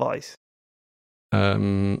on that device.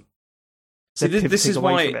 So this is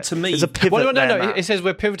why, to me... There's a pivot no. It says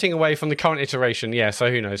we're pivoting away from the current iteration, yeah,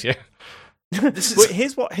 so who knows, yeah.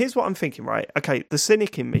 Here's what I'm thinking, right? Okay, the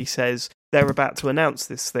cynic in me says they're about to announce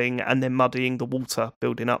this thing and they're muddying the water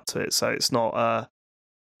building up to it, so it's not...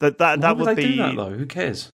 That would be... do that, though? Who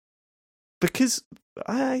cares? Because,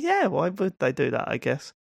 why would they do that, I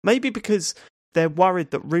guess? Maybe because they're worried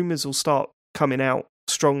that rumours will start coming out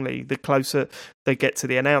strongly the closer they get to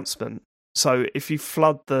the announcement. So if you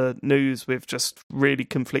flood the news with just really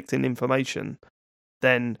conflicting information,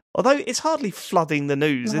 then... Although it's hardly flooding the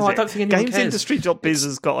news, is it? I don't think anyone cares. GamesIndustry.biz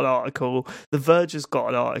has got an article, The Verge has got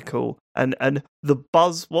an article, and the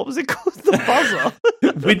Buzz... What was it called? The Buzzer?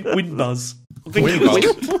 Win Buzz.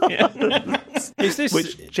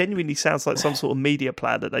 Which genuinely sounds like some sort of media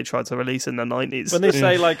plan that they tried to release in the 90s. When they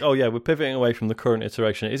say, like, oh yeah, we're pivoting away from the current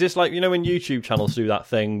iteration, is this like, when YouTube channels do that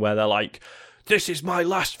thing where they're like, this is my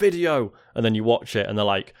last video, and then you watch it and they're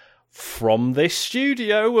like, from this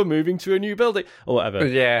studio we're moving to a new building or whatever.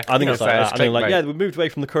 Yeah, I think it's like that. I think, like, yeah, we've moved away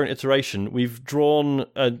from the current iteration, we've drawn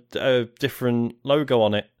a different logo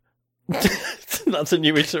on it. That's a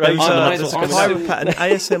new iteration. An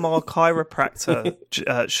ASMR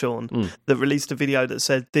chiropractor, Sean, that released a video that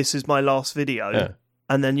said, this is my last video. Yeah.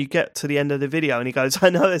 And then you get to the end of the video and he goes, I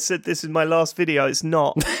know I said this is my last video, it's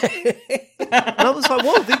not. And I was like,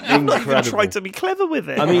 what? You've not even tried to be clever with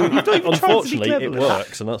it. I mean, unfortunately, it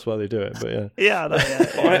works, and that's why they do it, but yeah.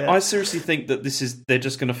 I seriously think that they're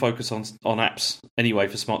just going to focus on apps anyway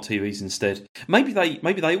for smart TVs instead. Maybe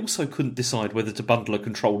they also couldn't decide whether to bundle a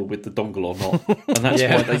controller with the dongle or not. And that's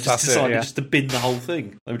why they just decided just to bin the whole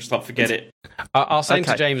thing. They were just like, forget it. I was saying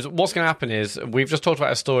to James, what's going to happen is, we've just talked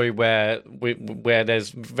about a story where there's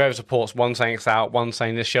various reports, one saying it's out, one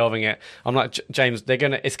saying they're shelving it. I'm like, James, it's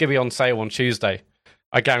going to be on sale on Tuesday.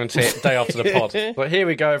 I guarantee it, day after the pod. But here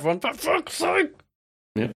we go, everyone. For fuck's sake!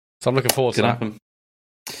 Yeah. So I'm looking forward to that. Happen.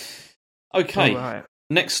 Okay,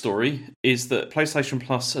 Next story is that PlayStation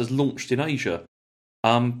Plus has launched in Asia,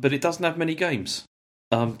 but it doesn't have many games.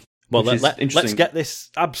 Well, let's get this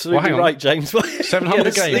absolutely right, James.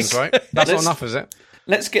 700 games, right? That's not enough, is it?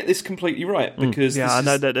 Let's get this completely right, because I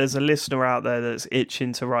know that there's a listener out there that's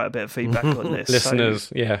itching to write a bit of feedback on this.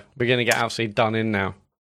 Listeners, we're going to get absolutely done in now.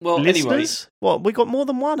 Well, listeners? What? We got more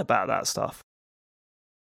than one about that stuff.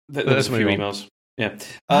 There's a few emails. Yeah.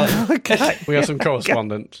 Okay. We got some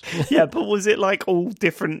correspondence. Yeah, but was it like all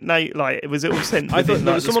different? Was it all sent? I thought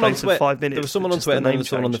there was someone on Twitter. 5 minutes. There was someone on Twitter, and then there was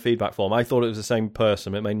someone on the feedback form. I thought it was the same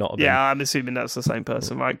person. It may not have been. Yeah, I'm assuming that's the same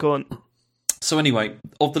person. Right, go on. So anyway,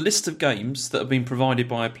 of the list of games that have been provided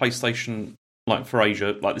by PlayStation, like for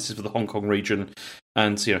Asia, like this is for the Hong Kong region,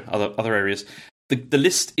 and other areas. The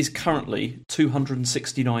list is currently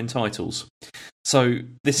 269 titles. So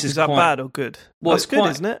this is that quite bad or good? Well, it's good,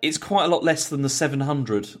 isn't it? It's quite a lot less than the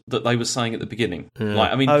 700 that they were saying at the beginning.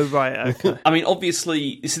 Yeah. Oh right, okay. I mean,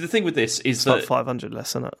 obviously, the thing with this is that like 500 less,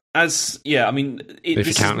 isn't it? This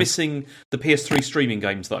is missing the PS3 streaming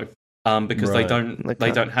games though, because they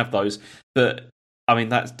don't have those. But I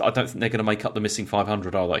mean, I don't think they're going to make up the missing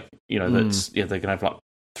 500, are they? They're going to have like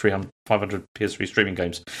 500 PS3 streaming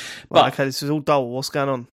games. But okay, this is all dull. What's going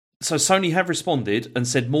on? So Sony have responded and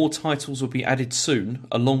said more titles will be added soon,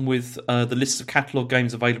 along with the list of catalogue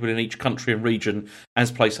games available in each country and region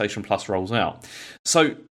as PlayStation Plus rolls out.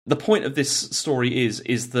 So the point of this story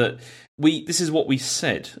is that this is what we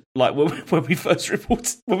said. Like when we first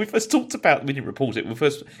talked about, we didn't report it. We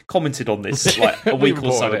first commented on this like a week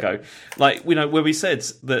or so ago. Like where we said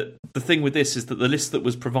that the thing with this is that the list that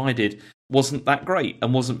was provided wasn't that great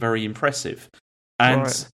and wasn't very impressive,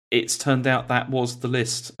 and it's turned out that was the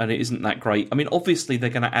list, and it isn't that great. I mean, obviously they're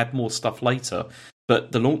going to add more stuff later,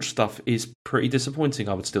 but the launch stuff is pretty disappointing,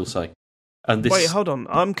 I would still say. And wait, hold on,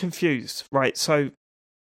 I'm confused. Right, so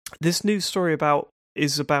this news story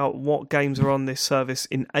is about what games are on this service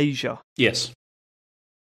in Asia. Yes.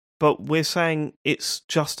 But we're saying it's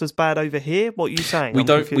just as bad over here? What are you saying?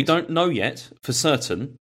 We don't know yet for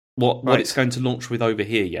certain what it's going to launch with over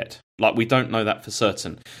here yet. Like, we don't know that for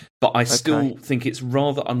certain. But I still think it's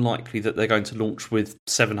rather unlikely that they're going to launch with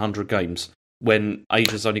 700 games when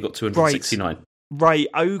Asia's only got 269. Right,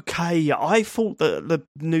 okay. I thought that the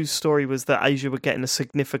news story was that Asia were getting a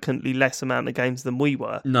significantly less amount of games than we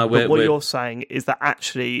were. No, but what you're saying is that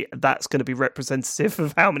actually that's going to be representative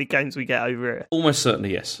of how many games we get over here. Almost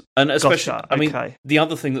certainly, yes. And especially, Gotcha, I mean, okay. the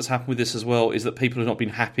other thing that's happened with this as well is that people have not been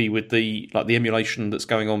happy with the emulation that's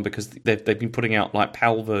going on because they've been putting out like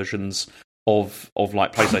PAL versions of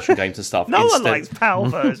like PlayStation games and stuff. No one likes PAL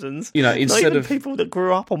versions. You know, Not instead even of people that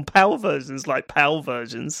grew up on PAL versions like PAL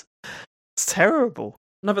versions. It's terrible.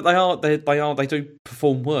 no, but they do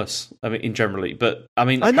perform worse. I mean, in generally, but I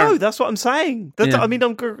mean, I know, that's what I'm saying. Yeah. I mean,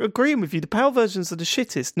 I'm agreeing with you. The PAL versions are the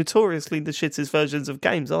shittest, notoriously the shittest versions of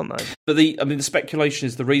games, aren't they? But the speculation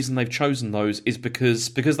is the reason they've chosen those is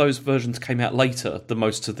because those versions came out later than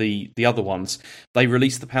most of the other ones. They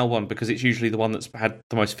released the PAL one because it's usually the one that's had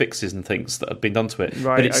the most fixes and things that have been done to it.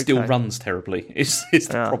 Right, but it still okay. runs terribly. It's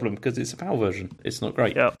the problem because it's a PAL version. It's not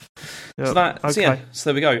great. Yep. So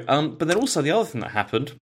there we go. But then also the other thing that happened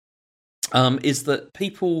is that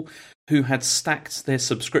people who had stacked their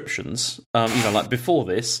subscriptions, like before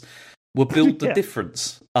this, were billed the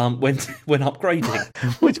difference when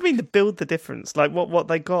upgrading. What do you mean to build the difference? Like what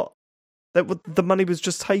they got? The money was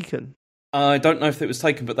just taken. I don't know if it was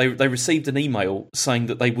taken, but they received an email saying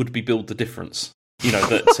that they would be billed the difference. For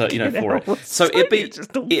it. So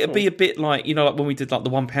it'd be a bit like like when we did like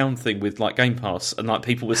the £1 thing with like Game Pass, and like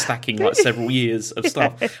people were stacking like several years of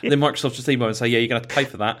stuff. And then Microsoft just email and say, you're going to have to pay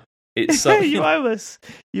for that. It's you owe us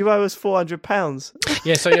 £400.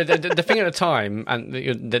 Yeah, so the thing at the time, and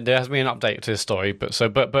there has been an update to this story,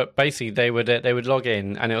 but basically they would log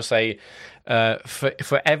in and it'll say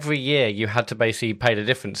for every year you had to basically pay the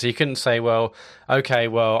difference. So you couldn't say, well, okay,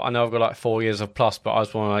 I know I've got like 4 years of plus, but I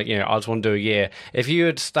just want to do a year. If you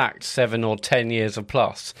had stacked 7 or 10 years of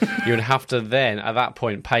plus, you would have to then at that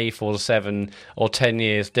point pay for the 7 or 10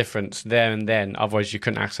 years difference there and then. Otherwise, you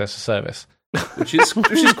couldn't access the service. which is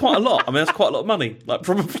quite a lot. I mean, that's quite a lot of money, like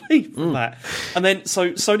probably from that. And then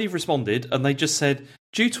so Sony responded, and they just said,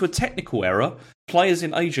 due to a technical error, players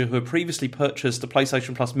in Asia who had previously purchased a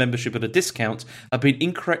PlayStation Plus membership at a discount have been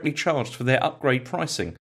incorrectly charged for their upgrade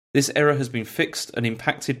pricing. This error has been fixed, and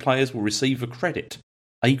impacted players will receive a credit.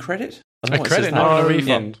 A credit? A credit, not a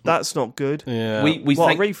refund. That's not good. Yeah.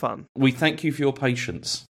 A refund? We thank you for your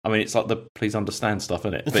patience. I mean, it's like the please understand stuff,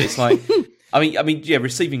 isn't it? But it's like, I mean,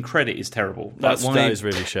 receiving credit is terrible. That is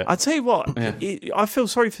really shit. I tell you what, I feel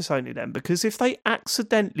sorry for Sony then, because if they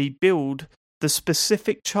accidentally build the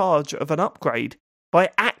specific charge of an upgrade by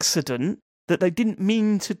accident, that they didn't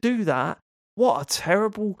mean to do that, what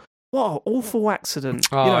an awful accident.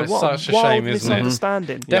 Oh, it's such a shame, isn't it?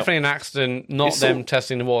 Misunderstanding. Definitely an accident, not them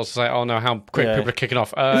testing the waters to say, oh no, how quick people are kicking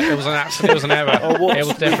off. It was an accident, it was an error. It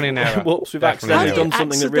was definitely an error. Whoops, we've accidentally done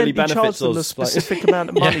something that really benefits them us. A specific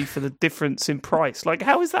amount of money for the difference in price. Like,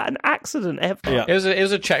 how is that an accident ever? Yeah. It was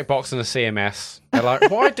a checkbox in the CMS. They're like,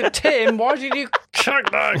 why did you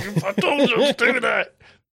check that? I told you to do that.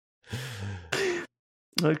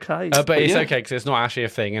 Okay, but it's okay because it's not actually a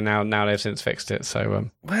thing, and now they've since fixed it.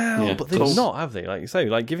 So, but they've not, have they? Like you say,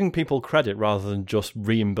 like giving people credit rather than just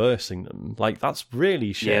reimbursing them. Like that's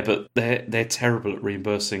really shit. Yeah, but they're terrible at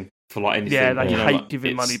reimbursing for like anything. Yeah, they hate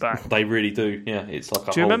giving money back. They really do. Yeah, it's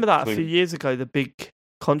like. Do you remember that a few years ago? The big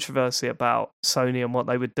controversy about Sony and what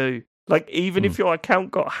they would do. Like, even if your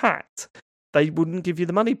account got hacked, they wouldn't give you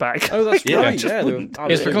the money back. Oh, that's right.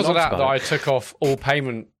 It's because of that I took off all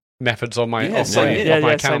payment methods on my account. It's a pain,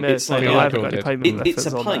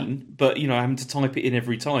 but having to type it in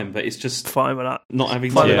every time. But it's just fine with that. Not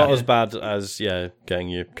having not as bad as getting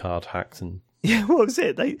your card hacked and what was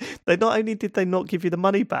it? They not only did they not give you the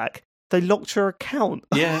money back, they locked your account.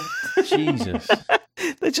 Yeah, Jesus.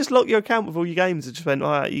 They just locked your account with all your games and just went,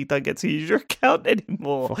 all right, you don't get to use your account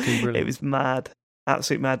anymore. Fucking brilliant. It was mad.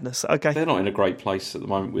 Absolute madness. Okay. They're not in a great place at the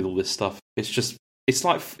moment with all this stuff. It's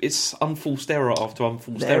like it's unforced error after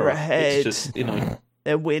unforced They're error. Ahead. It's just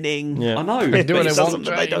they're winning. Yeah. I know. They're doing it doesn't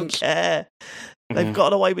mean they don't care. They've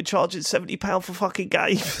got away with charging £70 for fucking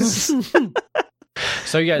games.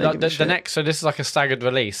 So the next. So this is like a staggered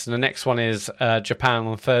release, and the next one is Japan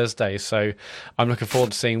on Thursday. So I'm looking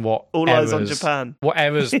forward to seeing what all eyes on Japan. What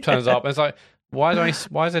errors turns up. And it's like, why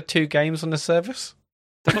is there 2 games on the service?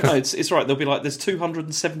 No, it's right. There'll be like there's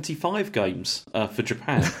 275 games for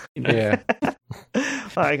Japan. Yeah.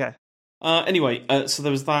 Okay. Anyway, so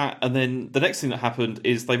there was that, and then the next thing that happened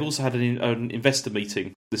is they've also had an investor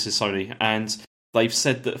meeting. This is Sony, and they've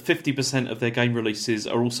said that 50% of their game releases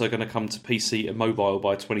are also going to come to PC and mobile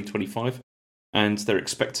by 2025. and they're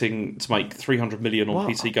expecting to make 300 million on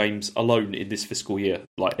PC games alone in this fiscal year,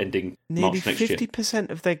 like ending March next year. Nearly 50%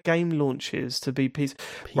 of their game launches to be PC.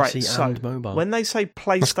 Right, and mobile. When they say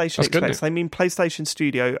PlayStation That's good, expects, they mean PlayStation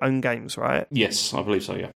Studio own games, right? Yes, I believe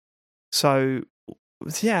so, yeah. So,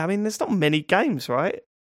 yeah, I mean, there's not many games, right?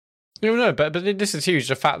 No, but this is huge.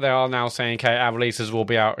 The fact they are now saying, okay, our releases will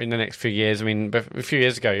be out in the next few years. I mean, a few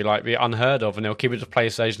years ago, like, be unheard of, and they'll keep it to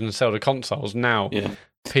PlayStation and sell the consoles. Now,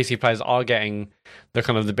 PC players are getting the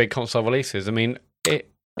kind of the big console releases. I mean,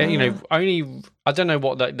 only I don't know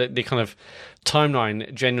what the kind of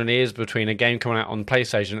timeline generally is between a game coming out on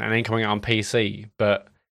PlayStation and then coming out on PC. But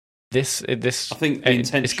this I think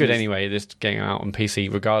it's good anyway. This getting out on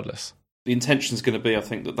PC regardless. The intention is going to be, I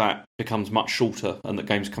think, that becomes much shorter and that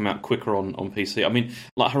games come out quicker on PC. I mean,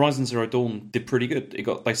 like Horizon Zero Dawn did pretty good.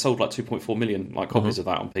 They sold like 2.4 million copies of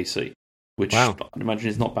that on PC, which I imagine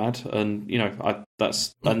is not bad. And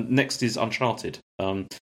and next is Uncharted.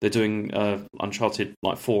 They're doing Uncharted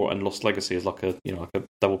 4 and Lost Legacy as like a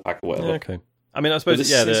double pack or whatever. Okay. I mean, I suppose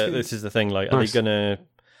this is the thing. Like, are they going to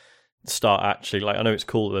start actually, like, I know it's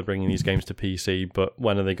cool that they're bringing these games to PC, but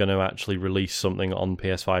when are they going to actually release something on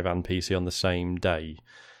PS5 and PC on the same day?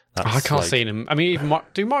 I can't see them. I mean, even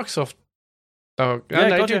do Microsoft? Oh,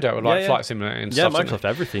 yeah, they do that with Flight Simulator and stuff. Yeah, Microsoft,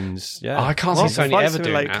 everything's. Yeah, I can't see Sony ever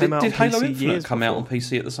doing that. Did Halo Infinite come out on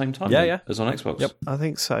PC at the same time? Yeah, as on Xbox. Yep, I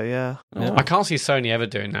think so. Yeah. I can't see Sony ever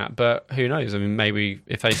doing that, but who knows? I mean, maybe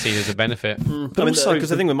if they see it as a benefit. But also, because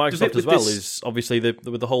the thing with Microsoft as well is obviously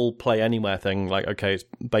with the whole Play Anywhere thing. Like, okay, it's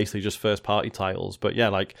basically just first party titles, but yeah,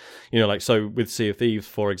 like so with Sea of Thieves,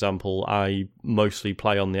 for example, I mostly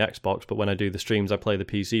play on the Xbox, but when I do the streams, I play the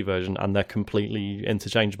PC version, and they're completely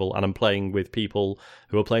interchangeable, and I'm playing with people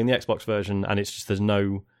who are playing the Xbox version, and it's just there's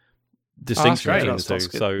no distinction between the two.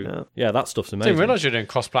 So that stuff's amazing. I didn't realise you're doing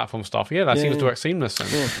cross-platform stuff. Yeah, that seems to work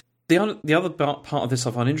seamlessly. The other part of this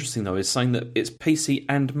I find interesting though is saying that it's PC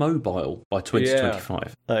and mobile by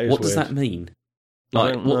 2025. What does that mean?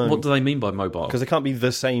 Like, what do they mean by mobile? Because they can't be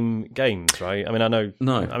the same games, right? I mean, I know.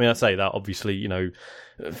 No. I mean, I say that obviously,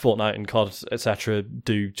 Fortnite and COD, etc.,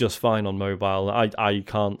 do just fine on mobile. I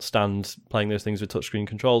can't stand playing those things with touchscreen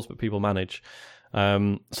controls, but people manage. So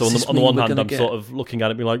on the one hand, I'm sort of looking at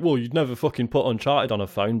it and being like, well, you'd never fucking put Uncharted on a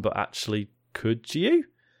phone, but actually, could you?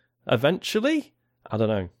 Eventually? I don't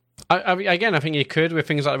know. I think you could with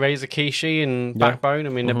things like Razer Kishi and Backbone. I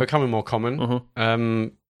mean, they're becoming more common.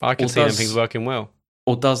 I can see them things working well.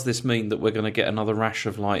 Or does this mean that we're going to get another rash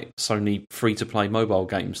of like Sony free-to-play mobile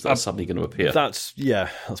games that are suddenly going to appear? That's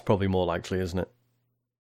probably more likely, isn't it?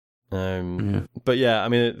 But yeah, I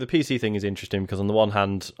mean, the PC thing is interesting because on the one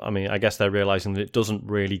hand, I mean, I guess they're realizing that it doesn't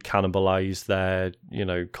really cannibalize their,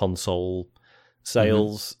 console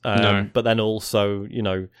sales. But then also,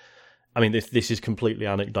 I mean, this is completely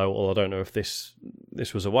anecdotal. I don't know if this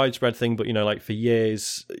was a widespread thing, but like for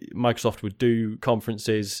years, Microsoft would do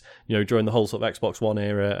conferences, during the whole sort of Xbox One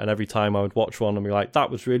era, and every time I would watch one and be like, that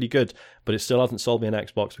was really good, but it still hasn't sold me an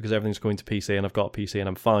Xbox because everything's going to PC and I've got a PC and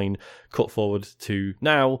I'm fine. Cut forward to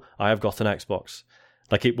now, I have got an Xbox.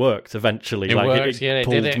 Like, it worked eventually. It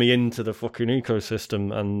pulled me into the fucking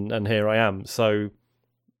ecosystem, and here I am. So,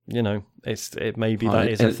 it maybe that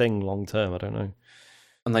is a thing long term. I don't know.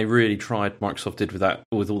 And they really tried. Microsoft did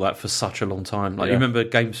with all that for such a long time. Like, you remember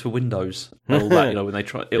games for Windows and all that. When they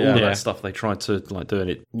tried all of that stuff, they tried to doing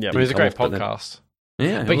it. Yeah, but it was a great podcast.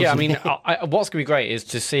 But I mean, what's going to be great is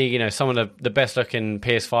to see some of the best looking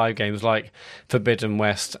PS5 games like Forbidden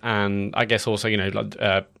West, and I guess also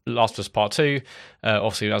Last of Us Part 2.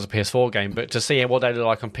 Obviously, that was a PS4 game, but to see what they look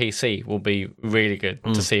like on PC will be really good.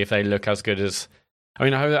 To see if they look as good as. I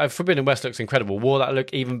mean, Forbidden West looks incredible. Will that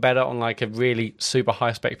look even better on like a really super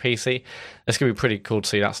high spec PC? It's going to be pretty cool to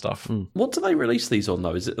see that stuff. What do they release these on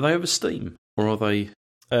though? Are they over Steam or are they?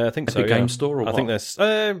 I think Epic Game Store. Or I think there's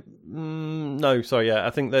no. Sorry, yeah.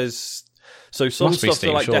 I think there's some stuff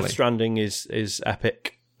Steam, like surely. Death Stranding is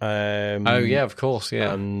Epic. Of course,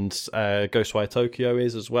 yeah. And Ghostwire Tokyo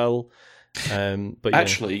is as well. But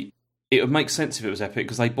actually, it would make sense if it was Epic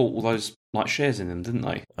because they bought all those like shares in them, didn't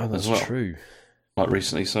they? Oh, that's true. Like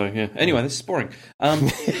recently, so yeah. Anyway, this is boring. The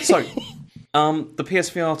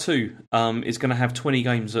PSVR 2 is going to have 20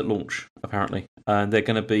 games at launch, apparently, and they're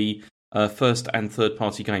going to be first and third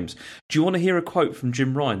party games. Do you want to hear a quote from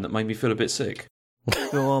Jim Ryan that made me feel a bit sick?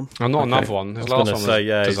 Go on. Not another one. His last one was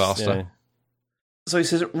a disaster. Yeah. So he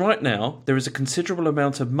says, right now, there is a considerable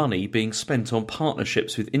amount of money being spent on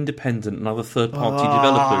partnerships with independent and other third-party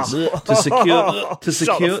developers to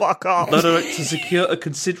secure a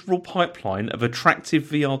considerable pipeline of attractive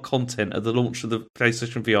VR content at the launch of the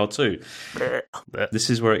PlayStation VR 2.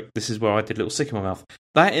 This is where I did a little sick in my mouth.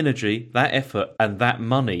 that energy, that effort, and that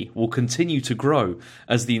money will continue to grow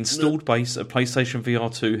as the installed base of PlayStation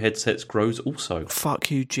VR 2 headsets grows also.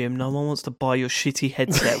 Fuck you, Jim. No one wants to buy your shitty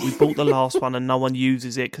headset. We bought the last one and no one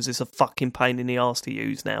uses it because it's a fucking pain in the arse to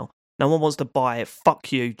use now. No one wants to buy it.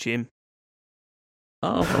 Fuck you, Jim.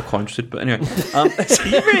 Oh, I'm not quite interested, but anyway.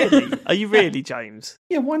 Are you really, James?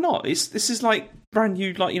 Yeah, why not? This is like brand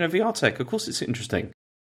new, like, VR tech. Of course it's interesting.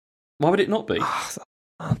 Why would it not be?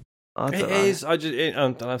 It is.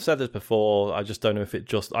 And I've said this before. I just don't know if it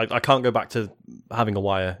just. I can't go back to having a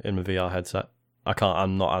wire in my VR headset. I can't.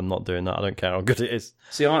 I'm not doing that. I don't care how good it is.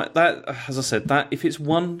 See, as I said, that if it's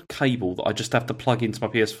one cable that I just have to plug into my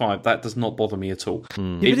PS5, that does not bother me at all. It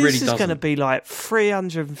really doesn't. This is going to be like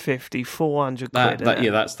 350, 400 quid.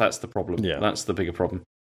 That's the problem. Yeah, that's the bigger problem.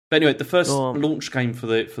 But anyway, the first launch game for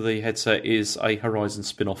the headset is a Horizon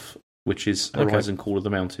spin-off, which is Horizon Call of the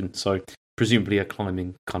Mountain. So presumably a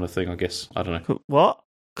climbing kind of thing, I guess. I don't know. What?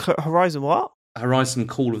 Horizon what? Horizon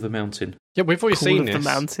Call of the Mountain. Yeah, we've already seen this. Call of the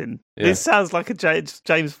Mountain. Yeah. This sounds like a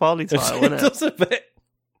James Farley title, doesn't it? It does a bit.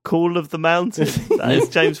 Call of the Mountain. That is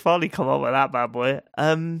James Farley come up with that bad boy.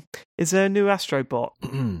 Is there a new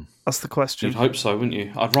Astrobot? That's the question. You'd hope so, wouldn't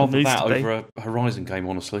you? I'd rather that over a Horizon game,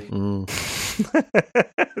 honestly.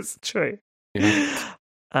 It's true. Yeah.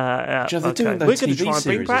 We're going to try and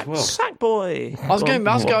bring back Sackboy. I was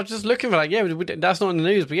just looking for that's not in the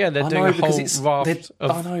news, but they're doing a whole raft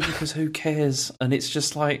of... I know, because who cares? And it's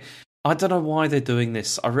just like, I don't know why they're doing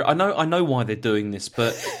this. I know why they're doing this,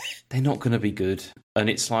 but they're not going to be good. And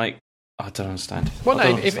it's like, I don't understand. Well,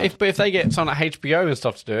 no, if they get someone like HBO and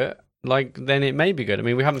stuff to do it, then it may be good. I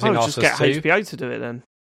mean, we haven't seen Last of Us 2. Just get HBO to do it then.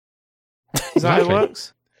 Is that how it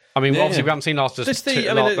works? I mean, obviously, we haven't seen the Last of Us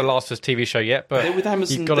TV show yet, but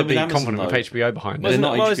you've got to be confident with HBO behind it.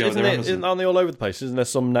 Aren't they all over the place? Isn't there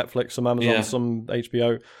some Netflix, some Amazon, some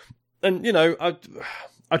HBO? And,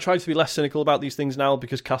 I try to be less cynical about these things now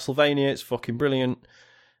because Castlevania, it's fucking brilliant.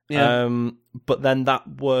 Yeah. But then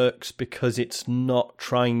that works because it's not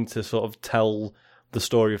trying to sort of tell the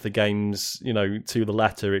story of the games, to the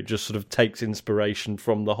letter. It just sort of takes inspiration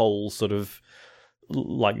from the whole sort of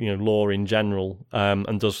lore in general,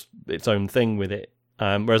 and does its own thing with it.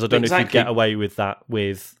 Whereas I don't know if you'd get away with that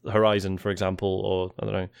with Horizon, for example, or I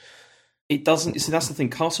don't know. It doesn't. See, that's the thing.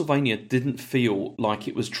 Castlevania didn't feel like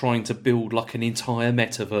it was trying to build like an entire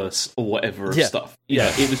metaverse or whatever of stuff.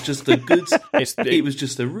 It was just a good. It was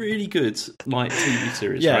just a really good TV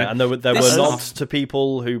series. Yeah, right? and there were nods to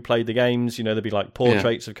people who played the games. There'd be like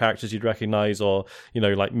portraits of characters you'd recognise, or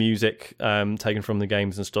like music taken from the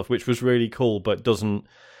games and stuff, which was really cool. But doesn't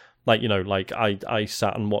I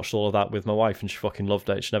sat and watched all of that with my wife, and she fucking loved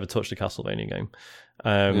it. She never touched a Castlevania game.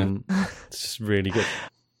 It's just really good.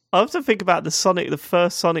 I have to think about the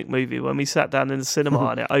first Sonic movie when we sat down in the cinema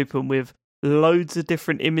and it opened with loads of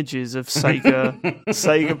different images of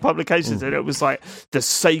Sega publications, and it was like the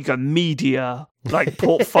Sega Media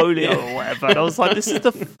portfolio or whatever. And I was like, this is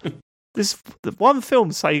the one film,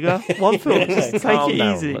 Sega. One film. Just take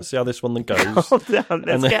it easy. Let's see how this one goes. Calm down.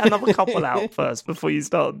 Let's get another couple out first before you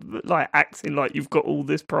start acting like you've got all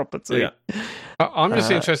this property. Yeah. I'm just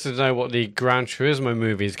interested to know what the Gran Turismo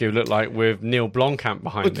movie is going to look like with Neil Blomkamp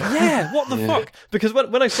behind it. Yeah, what the fuck? Because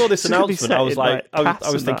when I saw this announcement, I was like,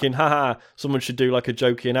 I was thinking, haha, someone should do like a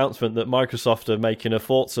jokey announcement that Microsoft are making a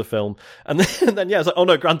Forza film. And then I was like, oh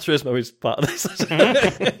no, Gran Turismo is part of this.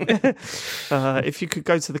 If you could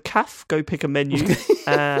go to the CAF, go pick a menu,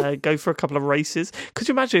 go for a couple of races. Could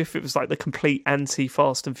you imagine if it was like the complete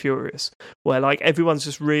anti-Fast and Furious, where everyone's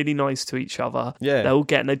just really nice to each other? Yeah.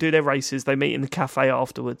 They do their races, they meet in the cafe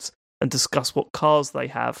afterwards and discuss what cars they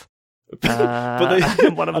have.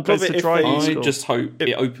 But one of them goes to driving school. I just hope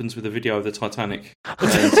it opens with a video of the Titanic.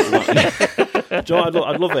 John,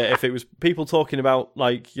 I'd love it if it was people talking about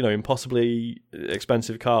impossibly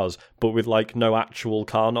expensive cars, but with no actual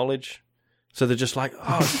car knowledge. So they're just like,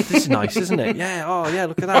 oh, this is nice, isn't it? Yeah, oh yeah,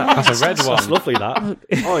 look at that. That's a red one. That's lovely, that.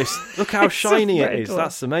 Oh, look how shiny it is. One.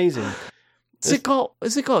 That's amazing. Has it got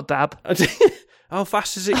a dab? How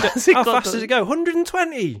fast does it go? How fast does it go?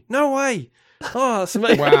 120? No way. Oh, that's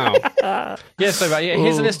amazing. Wow. Here's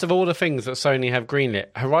a list of all the things that Sony have greenlit.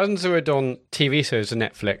 Horizon Zero Dawn TV series on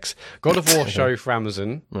Netflix. God of War show for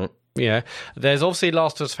Amazon. Right. Yeah. There's obviously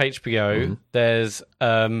Last of Us for HBO. Mm-hmm. There's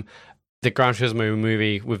the Gran Turismo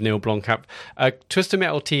movie with Neil Blomkamp. A Twisted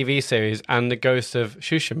Metal TV series and the Ghost of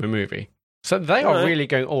Tsushima movie. So they are really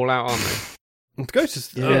going all out, aren't they? Ghost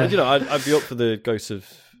is... I'd be up for the Ghost of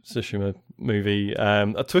Tsushima movie.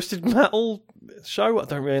 A Twisted Metal show, I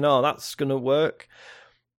don't really know. That's going to work.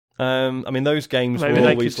 I mean, those games Maybe were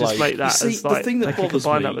they always could just like. make that You see, as the like thing that they could bothers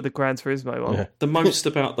combine me- that with the Gran Turismo one. Yeah. The most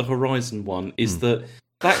about the Horizon one is that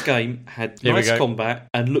game had Here we nice go. combat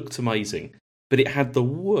and looked amazing, but it had the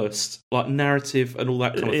worst like narrative and all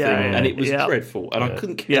that kind of Yeah, thing, yeah, and it was yeah. dreadful. And I Yeah.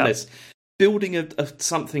 couldn't care Yeah. less. Building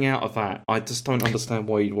something out of that, I just don't understand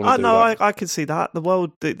why you'd want to I do know, that. I could see that. The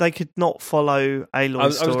world, they could not follow Aloy's I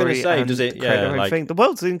was story. gonna say, and does it- create their yeah, own like- thing. The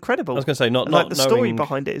world's incredible. I was going to say, not like the story knowing-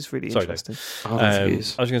 behind it is really Sorry, Dave. interesting. I don't think it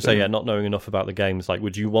is. I was going to say, not knowing enough about the games. Like,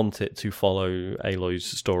 would you want it to follow Aloy's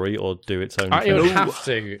story or do its own It thing? would have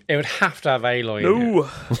to. It would have to have Aloy. In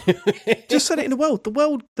it. No, just set it in the world.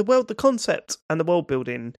 The concept and the world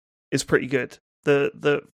building is pretty good.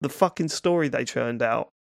 The fucking story they churned out.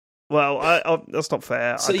 Well, that's not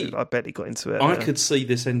fair. See, I barely got into it. I could see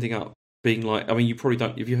this ending up being like. I mean, you probably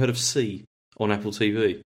don't. Have you heard of C on Apple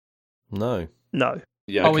TV? No. No.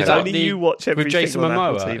 Yeah, Oh, is that Only the- you watch With everything Jason on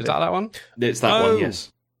Apple Momoa. TV. Is that one? it's that Oh. one.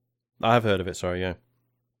 Yes. I have heard of it, sorry, yeah.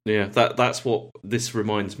 Yeah, that's what this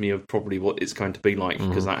reminds me of. Probably what it's going to be like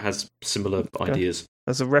because that has similar ideas.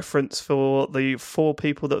 As a reference for the 4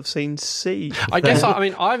 people that have seen C. I guess. I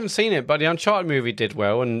mean, I haven't seen it, but the Uncharted movie did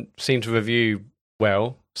well and seemed to review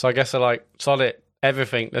well. So I guess they're like, solid,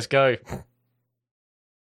 everything, let's go.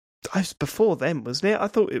 It was before then, wasn't it? I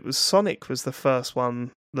thought it was Sonic was the first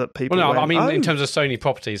one that people. Well, no, went, I mean, oh. in terms of Sony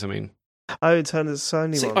properties, I mean. Oh, in terms of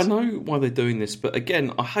Sony See, ones. I know why they're doing this, but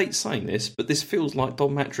again, I hate saying this, but this feels like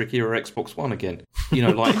Don Matrick era Xbox One again. You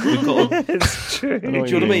know, like we've got. It's true. Do you know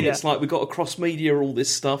what I mean? Yeah. It's like we've got a cross media, all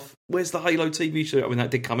this stuff. Where's the Halo TV show? I mean,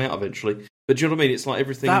 that did come out eventually, but do you know what I mean? It's like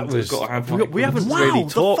everything That that's was- got to have. we- Like, we haven't Wow, really the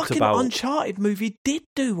talked fucking about- Uncharted movie did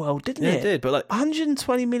do well, didn't Yeah, it? it did, but like,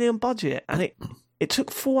 120 million budget, and it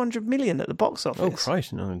took 400 million at the box office. oh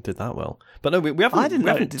Christ, no, it did that well. But no, we haven't, I didn't we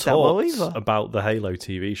know haven't it did that well talked either. about the Halo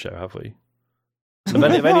TV show, have we? Have No,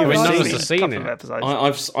 any of you I've seen never it? seen a couple it. of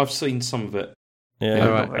episodes. I've seen some of it. Yeah, Yeah,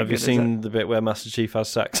 right. have you Is seen it? the bit where Master Chief has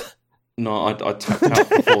sex? No, I tapped out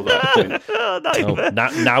before that point. No, Oh, but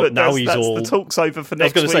now that's- he's that's all. the talk's over for I was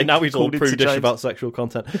next going to say week, now he's all according to prudish James. about sexual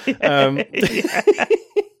content.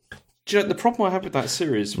 Do you know, the problem I had with that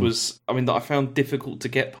series was, I mean, that I found difficult to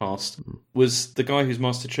get past was the guy who's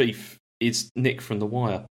Master Chief is Nick from The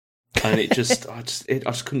Wire, and it just, I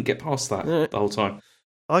just couldn't get past that the whole time.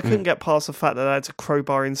 I couldn't get past the fact that I had to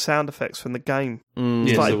crowbar in sound effects from the game. Mm.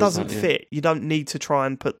 It's Yeah, like, there it was doesn't that, yeah. fit. You don't need to try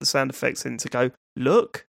and put the sound effects in to go,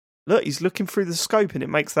 look, he's looking through the scope and it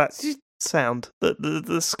makes that sound that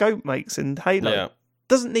the scope makes in Halo. Yeah.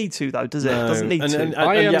 Doesn't need to, though, does it? No. Doesn't need and, to. And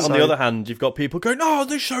yet, on So- the other hand, you've got people going, "Oh,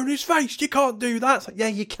 they've shown his face. You can't do that." It's like, yeah,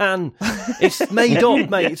 you can. It's made up,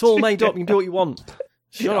 mate. It's all made up. You can do what you want.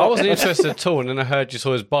 Shut I up. wasn't interested at all, and then I heard you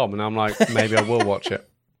saw his bomb, and I'm like, maybe I will watch it.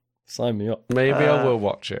 Sign me up. Maybe I will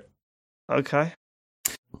watch it. Okay.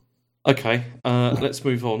 Okay, let's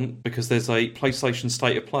move on because there's a PlayStation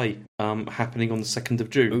State of Play happening on the 2nd of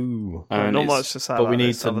June. Ooh. And Not it's- much to say But about we need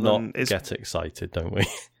this to other not than it's- get excited, don't we?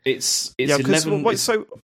 It's Yeah, because 11. wait, it's- so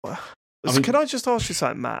I mean- can I just ask you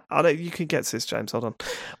something, Matt? I don't. You can get to this, James. Hold on.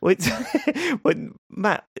 Wait,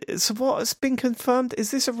 Matt. So what has been confirmed? Is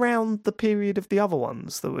this around the period of the other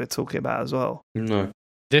ones that we're talking about as well? No.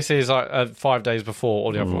 This is like 5 days before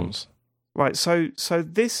all the other ones. Right. So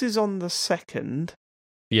this is on the 2nd.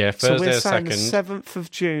 Yeah, So Thursday we're the saying 2nd. the 7th of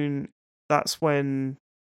June. That's when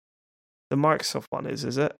the Microsoft one is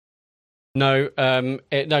it? No,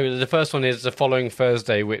 the first one is the following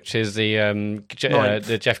Thursday, which is the Ninth.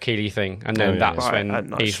 the Jeff Keighley thing, and then Oh, yeah. that's Right, when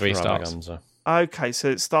nice. E3 starts. Extravaganza. Okay, so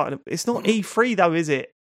it's starting. It's not E3 though, is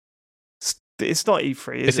it? It's not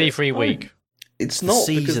E3. Is It's it? E3 week. It's the not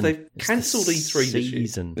because season. they've It's the cancelled E3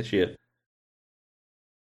 season. this year.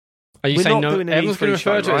 Are you We're saying not no? doing an Everyone's going to E3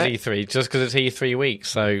 refer show, to right? it as E3 just because it's E3 week.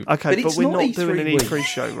 So Okay, But but it's we're not not doing an E3 E3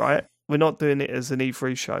 show, right? We're not doing it as an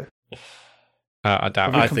E3 show. I doubt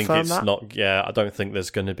Have we I it. think confirmed it's that? not. Yeah, I don't think there's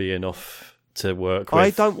going to be enough to work with. I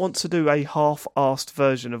don't want to do a half-assed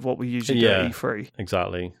version of what we usually do Yeah. at E3.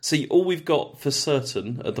 Exactly. See, all we've got for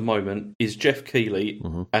certain at the moment is Jeff Keighley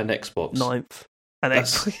Mhm. and Xbox. 9th. And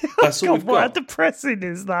That's- actually, that's all God, we've how got. depressing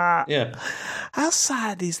is that? Yeah. How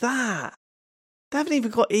sad is that? They haven't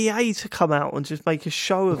even got EA to come out and just make a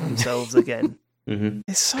show of themselves again. Mm-hmm.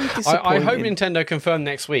 It's so I disappointing. hope Nintendo confirm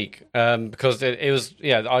next week because it was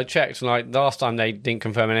I checked and like last time they didn't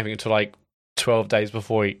confirm anything until like 12 days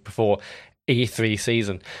before E3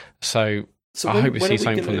 season. So I hope we see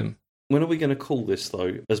something from them. When are we going to call this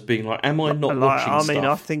though? As being like, am I not Like, watching I mean,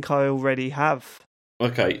 I stuff? think I already have.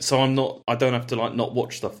 Okay, so I'm not. I don't have to like not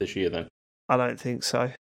watch stuff this year then. I don't think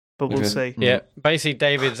so, but we'll Okay. see. Yeah, basically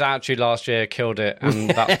David's attitude last year killed it, and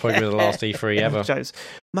that's probably the last E3 ever. James,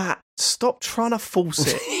 Matt, Stop trying to force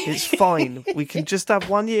it. It's fine. We can just have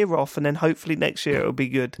 1 year off, and then hopefully next year it'll be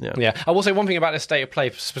good. Yeah. I will say one thing about the state of play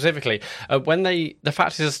specifically. When the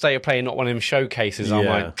fact is a state of play and not one of them showcases, I'm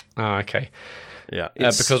like, okay. Yeah,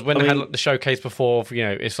 because when they had the showcase before,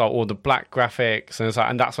 it's like all the black graphics,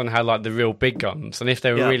 and that's when they had like the real big guns. And if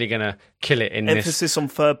they were really going to kill it in emphasis on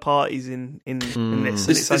third parties in this.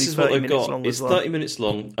 This is what they've got. It's 30 minutes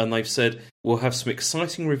long, and they've said we'll have some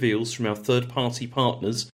exciting reveals from our third-party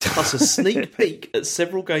partners, plus a sneak peek at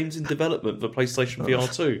several games in development for PlayStation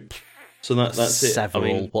VR 2. So that's it.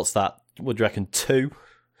 Several. What's that? What do you reckon? 2?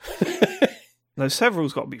 No,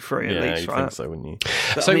 several's got to be free at least, right? Think so, wouldn't you?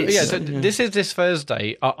 So this is this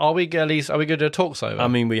Thursday. Are we going to do a talks over? I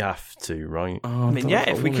mean, we have to, right?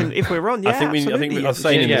 If we're on, I think I was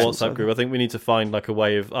saying in the WhatsApp group, I think we need to find like a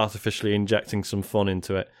way of artificially injecting some fun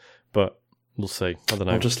into it, but we'll see. I don't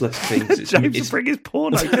know. Just less things. James will bring his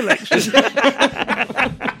porno collection.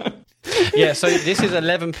 Yeah, so this is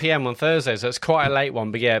 11 p.m. on Thursday, so it's quite a late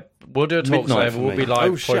one. But yeah, we'll do a talk over. We'll be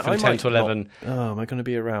live from 10 to 11. Am I going to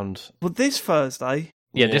be around? Well, this Thursday.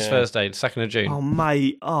 Yeah, this Thursday, the 2nd of June. Oh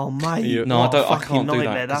mate. No, I can't do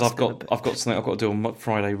that because I've got something I've got to do on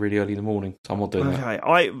Friday really early in the morning, so I'm not doing that.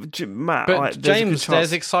 Okay, Matt. But James,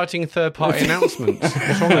 there's exciting third-party announcements.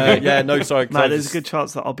 What's wrong with you? Yeah, no, sorry, Matt. There's a good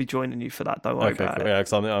chance that I'll be joining you for that. Don't worry about it. Yeah,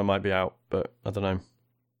 because I might be out, but I don't know.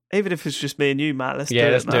 Even if it's just me and you, Matt, let's do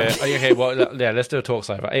it, Okay, well, let's do a talks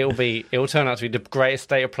over. It'll turn out to be the greatest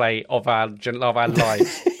state of play of our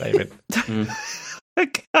lives, David.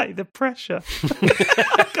 Okay, the pressure.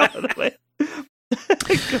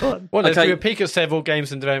 Go on. Well, there's a peek at several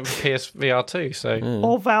games in development for PSVR 2. So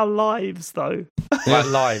of our lives, though. Like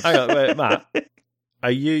lives. Hang on, wait, Matt.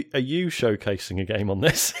 Are you showcasing a game on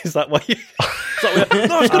this? Is that why you?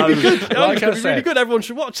 No, it's going to be good. Like it's going to be really good. Everyone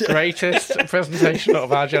should watch it. Greatest presentation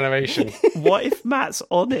of our generation. What if Matt's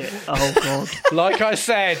on it? Oh God! Like I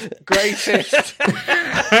said, greatest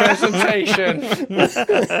presentation.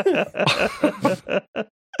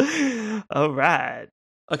 All right.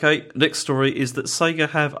 Okay, next story is that Sega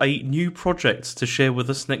have a new project to share with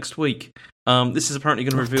us next week. This is apparently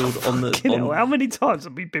going to be revealed on the... How many times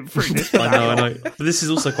have we been through this? I know. But this is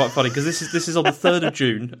also quite funny because this is on the 3rd of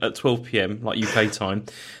June at 12 p.m, like UK time.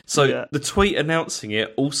 So the tweet announcing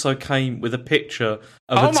it also came with a picture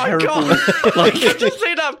of a terrible... Oh my God! Did you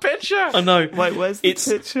see that picture? I know. Wait, where's the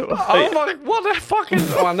picture? Oh my... What the fucking...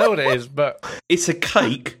 Oh, I know what it is, but... It's a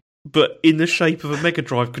cake, but in the shape of a Mega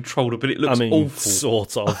Drive controller, but it looks awful.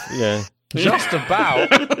 Sort of, yeah. Just about.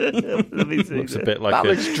 Let me see. Looks a bit like that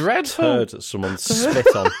looks dreadful. Turd that someone spit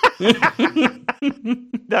on.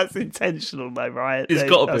 That's intentional, though, right? It's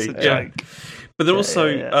got to be. That's a joke. But then also,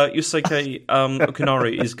 Yusuke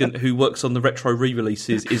Okunari, who works on the retro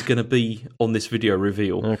re-releases, is going to be on this video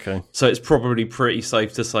reveal. Okay. So it's probably pretty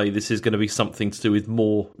safe to say this is going to be something to do with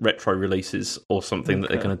more retro releases or something that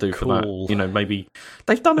they're going to do for that. Maybe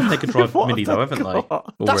they've done a Mega Drive Mini though, haven't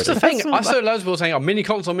they? That's the thing. I saw loads of people saying, mini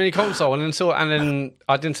console, and then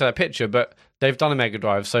I didn't see that picture, but they've done a Mega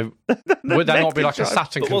Drive, so would that not be like a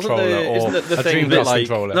Saturn controller or a Dreamcast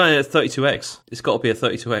controller? No, it's 32X. It's got to be a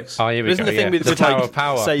 32X. Oh, here we Isn't go. the thing with Tower of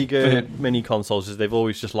Power. Sega mini consoles is they've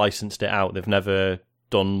always just licensed it out. They've never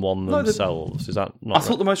done one themselves. Is that not? I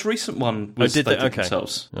thought the most recent one was they did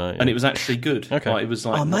themselves, and it was actually good. Okay, it was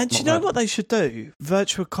like. Oh man, do you know what they should do?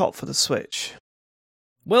 Virtua Cop for the Switch.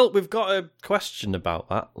 Well, we've got a question about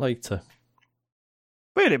that later.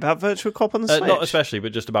 Really, about Virtua Cop on the Switch? Not especially,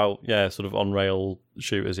 but just about sort of on-rail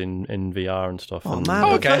shooters in VR and stuff. Oh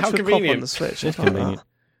man, okay, how convenient Cop on the Switch. It's convenient.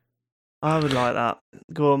 I would like that.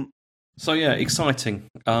 Go on. So yeah, exciting.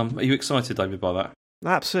 Are you excited, David, by that?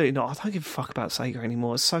 Absolutely not. I don't give a fuck about Sega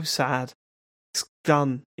anymore. It's so sad. It's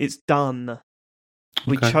done. It's done.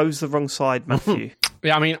 We chose the wrong side, Matthew.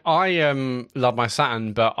 Yeah, I mean, I love my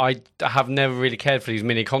Saturn, but I have never really cared for these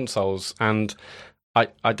mini consoles, and I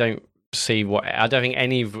don't see I don't think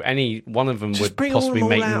any one of them would possibly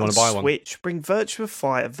make me want to buy one. Switch, bring Virtua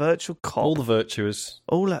Fighter, Virtual Cop, all the Virtuas,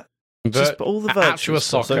 all the Virtuas.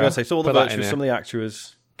 Soccer. So I'm going to say, all the Virtuas, some of the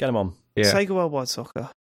Actuas, get them on. Yeah. Sega Worldwide Soccer.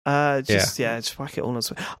 Just whack it all on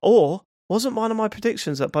Switch. Or wasn't one of my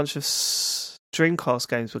predictions that a bunch of Dreamcast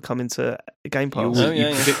games would come into Game Pass?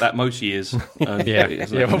 You predict that most years. Well,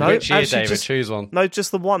 which year, David? Choose one. No,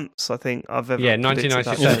 just the once I think I've ever. Yeah,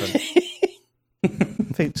 1997.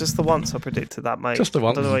 I think just the once I predicted that, mate. Just the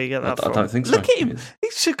once. I don't know where you get that from. I don't think so. Look at him.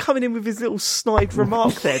 He's just coming in with his little snide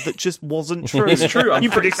remark there that just wasn't true. It's true. You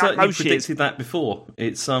predicted that before.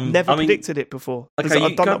 It's never predicted it before. Okay,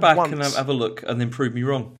 you go back and have a look and then prove me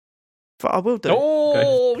wrong. But I will do.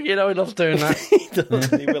 Oh, he loves doing that.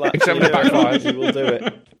 He will actually backfires. He will do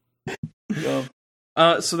it.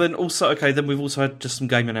 So then also, then we've also had just some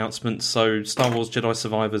game announcements. So Star Wars Jedi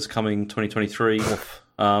Survivors coming 2023.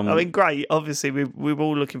 I mean, great. Obviously, we were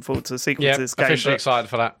all looking forward to the sequel to this game. Officially excited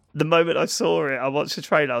for that. The moment I saw it, I watched the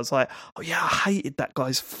trailer, I was like, oh yeah, I hated that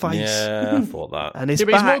guy's face. Yeah, I thought that. And but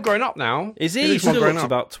he's more grown up now. Is he? He still looks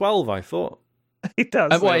about 12, I thought. He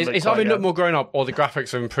does. It's either look more grown up or the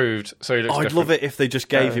graphics have improved, so he looks I'd different. love it if they just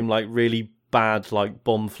gave him like really bad like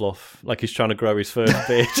bum fluff, like he's trying to grow his first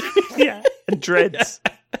beard. Yeah, and dreads.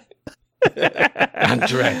 And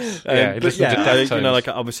dreads. Like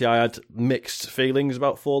obviously I had mixed feelings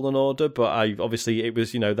about Fallen Order, but it was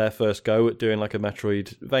their first go at doing like a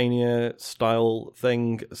Metroidvania style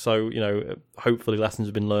thing. So hopefully lessons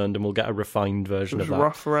have been learned, and we'll get a refined version of that.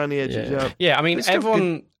 Rough around the edges. Yeah, I mean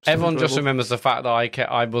everyone just remembers the fact that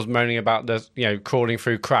I was moaning about the crawling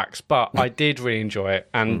through cracks, but I did really enjoy it,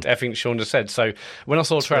 and everything Sean just said. So when I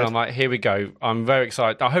saw the trailer, I'm like, here we go. I'm very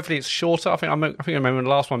excited. Hopefully it's shorter. I think I remember the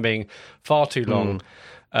last one being far too long,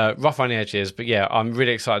 rough on the edges. But yeah, I'm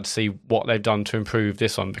really excited to see what they've done to improve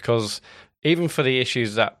this one, because even for the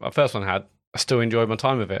issues that my first one had, I still enjoyed my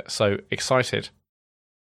time with it. So excited.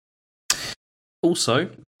 Also,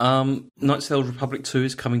 Knights of the Old Republic 2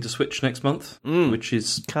 is coming to Switch next month, which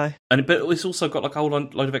is okay. But it's also got like a whole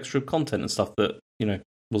load of extra content and stuff that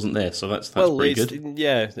wasn't there, so that's pretty good.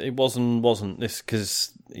 Yeah, it wasn't this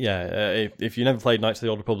because if you never played Knights of the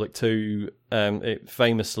Old Republic 2, it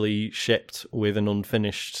famously shipped with an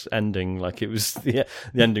unfinished ending. Like it was the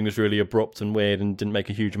ending was really abrupt and weird and didn't make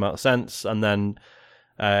a huge amount of sense. And then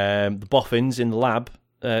the boffins in the lab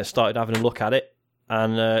started having a look at it.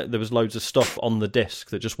 And there was loads of stuff on the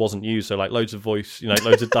disc that just wasn't used. So, like, loads of voice,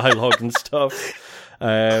 loads of dialogue and stuff.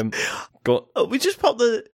 We just popped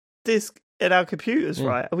the disc in our computers,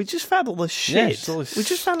 right? And we just found all the shit. We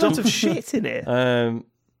just found loads of shit in it.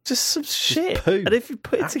 Just some shit. Poo. And if you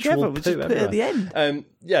put it together, we just put it at the end.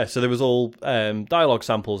 So there was all dialogue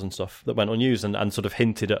samples and stuff that went unused and sort of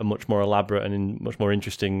hinted at a much more elaborate and much more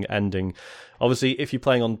interesting ending. Obviously, if you're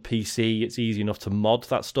playing on PC, it's easy enough to mod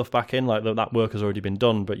that stuff back in. Like that work has already been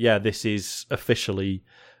done. But yeah, this is officially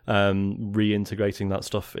reintegrating that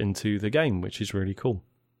stuff into the game, which is really cool.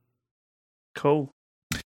 Cool.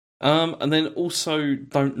 And then also,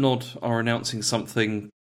 Don't Nod are announcing something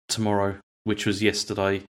tomorrow, which was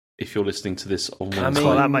yesterday. If you're listening to this on Wednesday.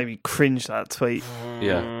 That made me cringe, that tweet.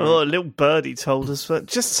 Yeah. Oh, little birdie told us.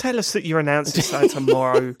 Just tell us that you're announcing something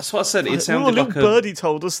tomorrow. That's what I said. It sounded like little birdie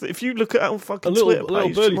told us that if you look at our fucking Twitter page little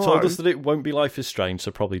birdie tomorrow, told us that it won't be Life is Strange,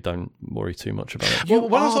 so probably don't worry too much about it. Well,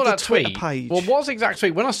 when I saw that tweet, page. what was the exact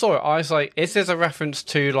tweet? When I saw it, I was like, is this a reference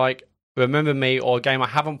to like Remember Me or a game I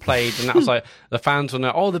haven't played? And that was like the fans will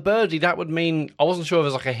know. The birdie. That would mean I wasn't sure if it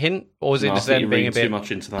was like a hint or was it just them being a bit too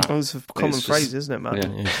much into that. It was a common phrase, isn't it,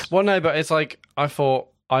 man? Yeah. Well, no, but it's like I thought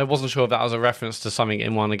I wasn't sure if that was a reference to something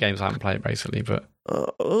in one of the games I haven't played, basically. But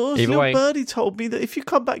either way, birdie told me that if you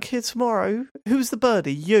come back here tomorrow, who's the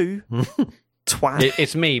birdie? You, twat.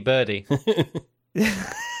 It's me, birdie.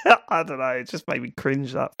 I don't know. It just made me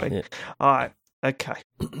cringe, that thing. Yeah. All right. Okay.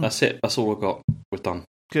 That's it. That's all I've got. We're done.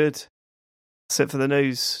 Good. That's it for the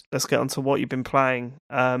news. Let's get on to what you've been playing.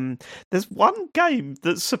 There's one game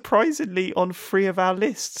that's surprisingly on 3 of our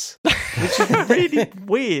lists, which is really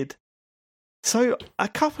weird. So a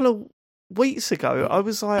couple of weeks ago, I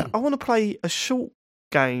was like, I want to play a short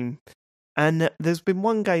game. And there's been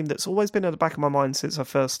one game that's always been at the back of my mind since I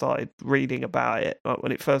first started reading about it, like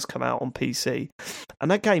when it first came out on PC. And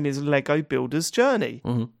that game is Lego Builder's Journey.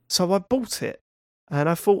 Mm-hmm. So I bought it. And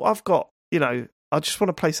I thought, I've got, I just want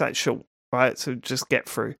to play something short, right? So just get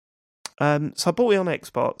through. So I bought it on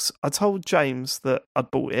Xbox. I told James that I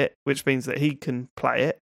bought it, which means that he can play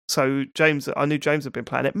it. So I knew James had been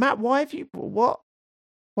playing it. Matt, why have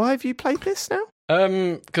you played this now?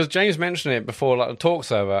 Because James mentioned it before, like the talk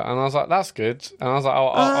server, and I was like, "That's good." And I was like,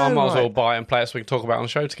 I might as well buy it and play it so we can talk about it on the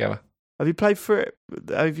show together. Have you played through it?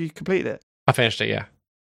 Have you completed it? I finished it, yeah.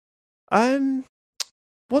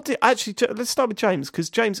 Let's start with James, because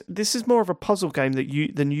James, this is more of a puzzle game than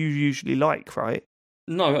you usually like, right?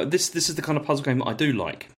 No, this is the kind of puzzle game that I do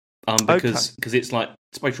like, because it's like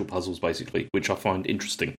spatial puzzles basically, which I find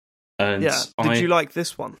interesting. And did you like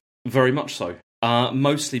this one? Very much so.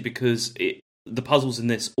 Mostly because the puzzles in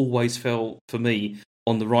this always fell for me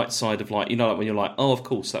on the right side of like when you're like, oh, of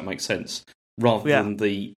course that makes sense, rather than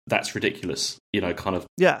the that's ridiculous, kind of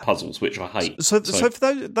puzzles, which I hate. So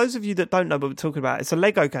for those of you that don't know what we're talking about, it's a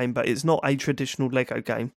Lego game, but it's not a traditional Lego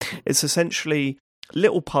game. It's essentially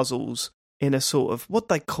little puzzles in a sort of, what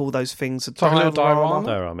they call those things? A diorama?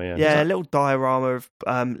 Diorama, yeah. A little diorama of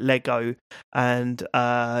Lego. And,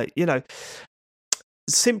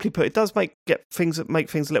 simply put, it does make things a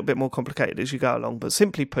little bit more complicated as you go along. But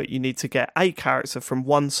simply put, you need to get a character from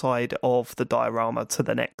one side of the diorama to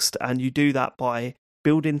the next, and you do that by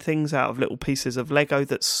building things out of little pieces of Lego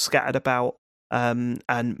that's scattered about,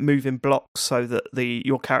 and moving blocks so that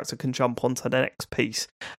your character can jump onto the next piece,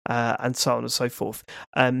 and so on and so forth.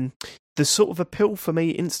 The sort of appeal for me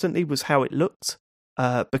instantly was how it looked.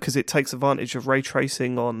 Because it takes advantage of ray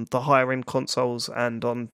tracing on the higher end consoles and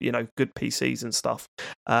on good PCs and stuff,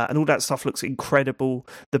 and all that stuff looks incredible.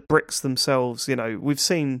 The bricks themselves, we've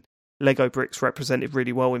seen Lego bricks represented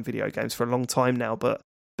really well in video games for a long time now, but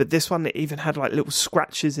this one, it even had like little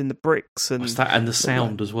scratches in the bricks and the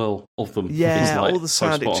sound as well of them. Yeah, all the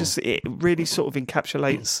sound. It really sort of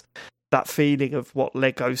encapsulates that feeling of what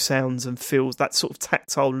Lego sounds and feels. That sort of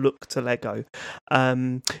tactile look to Lego.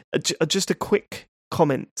 Just a quick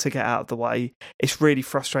comment to get out of the way. It's really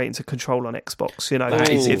frustrating to control on Xbox.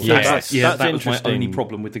 That was my only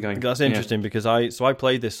problem with the game. That's interesting because I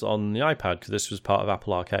played this on the iPad because this was part of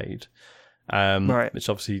Apple Arcade, which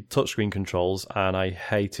obviously touchscreen controls, and I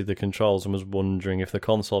hated the controls and was wondering if the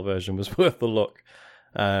console version was worth the look.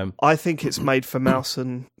 I think it's made for mouse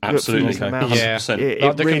and absolutely, mouse. Yeah.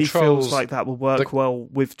 It really feels like that will work well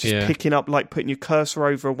with just picking up, like putting your cursor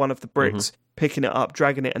over one of the bricks, picking it up,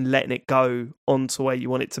 dragging it, and letting it go onto where you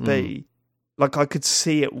want it to be. Like, I could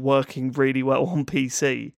see it working really well on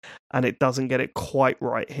PC, and it doesn't get it quite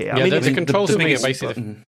right here. Yeah, the controls for me are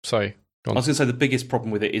basically. Sorry. I was going to say the biggest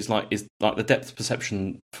problem with it is the depth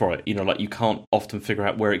perception for it. Like you can't often figure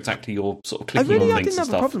out where exactly you're sort of clicking on things and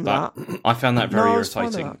stuff. I didn't have a problem with that. I found that very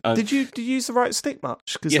irritating. Did you use the right stick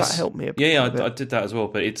much? Because that helped me a bit. Yeah, I did that as well.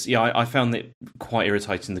 But I found it quite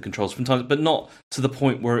irritating, the controls sometimes, but not to the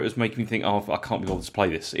point where it was making me think, oh, I can't be bothered to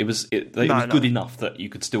play this. It was good enough that you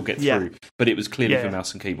could still get through, but it was clearly for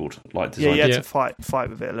mouse and keyboard. You had to fight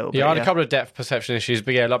with it a little bit. Yeah, I had a couple of depth perception issues,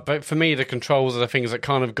 but but for me, the controls are the things that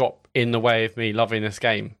kind of got in the way of me loving this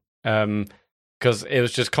game, because it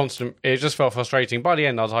was just constant. It just felt frustrating. By the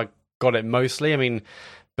end, I got it mostly. I mean,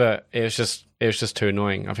 but it was just too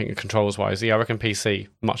annoying. I think controls wise, I reckon PC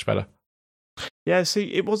much better. Yeah,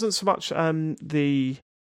 see, it wasn't so much the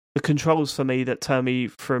controls for me that turned me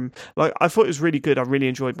from, like, I thought it was really good. I really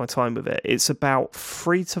enjoyed my time with it. It's about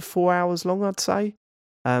 3 to 4 hours long, I'd say.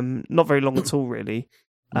 Not very long at all, really.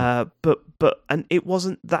 But it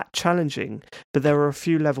wasn't that challenging. But there were a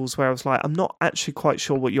few levels where I was like, I'm not actually quite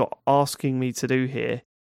sure what you're asking me to do here,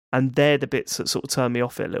 and they're the bits that sort of turn me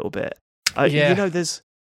off it a little bit. There's,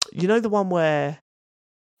 the one where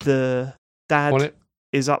the dad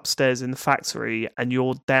is upstairs in the factory and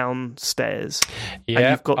you're downstairs. Yeah, and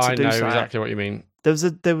you've got to do I know something. exactly what you mean. There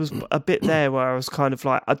was a bit there where I was kind of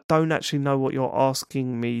like, I don't actually know what you're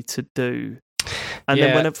asking me to do. And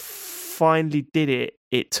then when I finally did it,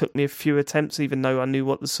 it took me a few attempts, even though I knew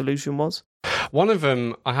what the solution was. One of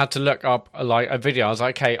them, I had to look up like a video. I was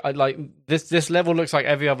like, okay, this level looks like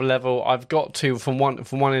every other level. I've got to from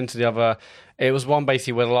one end to the other. It was one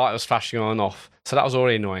basically where the light was flashing on and off, so that was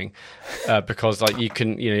already annoying because like you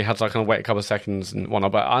had to like kind of wait a couple of seconds and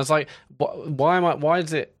whatnot. But I was like, why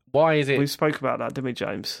is it? We spoke about that, didn't we,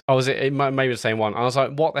 James? Oh, was it maybe the same one? I was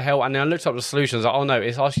like, what the hell? And then I looked up the solution. I was like, oh no,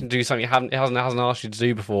 it's asking you to do something it hasn't asked you to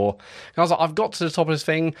do before. And I was like, I've got to the top of this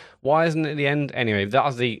thing. Why isn't it the end? Anyway,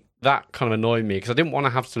 that kind of annoyed me because I didn't want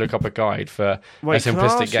to have to look up a guide for a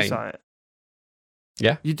simplistic game.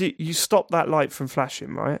 Yeah, you stop that light from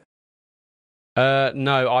flashing, right?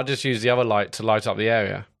 No, I just use the other light to light up the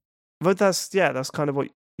area. But that's kind of what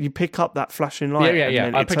you pick up, that flashing light. Yeah.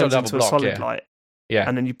 And then it turns into a solid light. Yeah,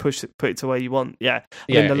 and then you put it to where you want. Yeah,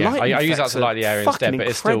 I use that to light the area instead, but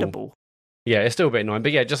it's incredible. Still. Yeah, it's still a bit annoying.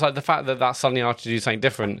 But yeah, just like the fact that suddenly I had to do something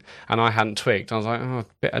different and I hadn't twigged, I was like, oh,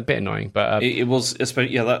 a bit annoying. But it was,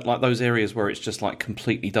 especially like those areas where it's just like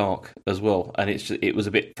completely dark as well, and it was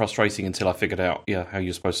a bit frustrating until I figured out how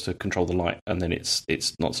you're supposed to control the light, and then it's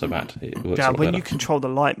not so bad. It works when better. You control the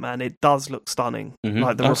light, man, it does look stunning. Mm-hmm.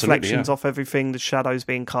 Like the reflections off everything, the shadows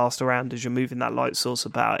being cast around as you're moving that light source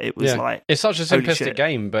about. It was like, it's such a simplistic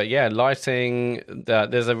game, but lighting.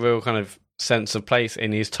 There's a real kind of sense of place in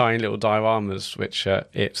these tiny little dioramas, which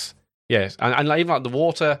it's and like, even like the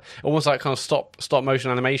water, almost like kind of stop motion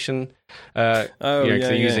animation.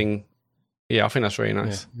 Using I think that's really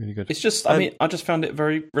nice, really good. It's just, I just found it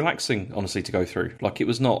very relaxing, honestly, to go through. Like it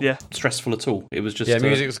was not stressful at all. It was just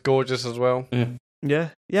music's gorgeous as well. Yeah.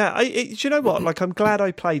 Do you know what? Like, I'm glad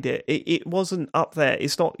I played it. It wasn't up there.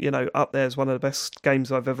 It's not up there as one of the best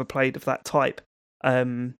games I've ever played of that type.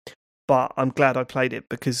 But I'm glad I played it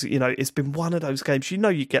because, it's been one of those games.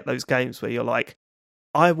 You get those games where you're like,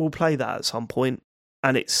 I will play that at some point,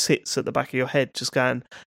 and it sits at the back of your head just going,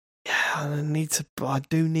 I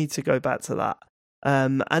do need to go back to that.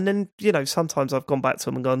 And then, sometimes I've gone back to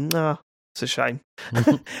them and gone, nah, it's a shame.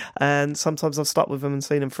 And sometimes I've stuck with them and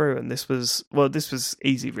seen them through. And this was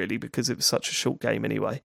easy, really, because it was such a short game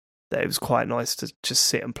anyway, that it was quite nice to just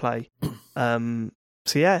sit and play.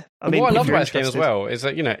 So yeah, what I love about this game as well is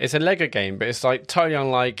that it's a Lego game, but it's like totally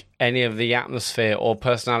unlike any of the atmosphere or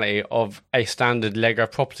personality of a standard Lego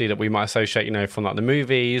property that we might associate, from like the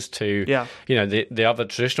movies to the other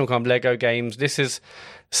traditional kind of Lego games. This is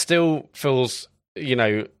still feels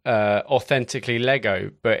authentically Lego,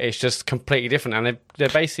 but it's just completely different. And they're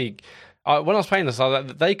basically when I was playing this, I was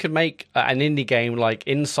like, they could make an indie game like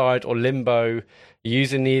Inside or Limbo,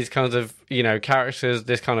 using these kinds of characters,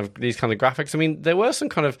 these kind of graphics. I mean, there were some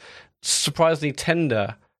kind of surprisingly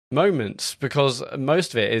tender moments, because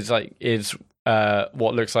most of it is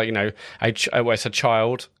what looks like it's a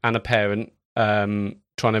child and a parent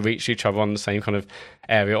trying to reach each other on the same kind of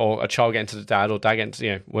area, or a child getting to the dad, or dad getting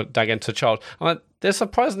to the child. They're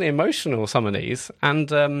surprisingly emotional, some of these, and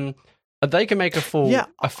they can make a full game.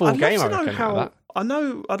 I'd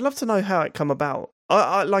love to know how it come about.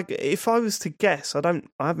 I like, if I was to guess, I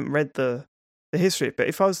haven't read the history, but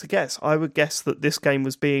if I was to guess, I would guess that this game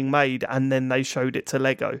was being made and then they showed it to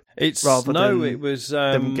Lego. It was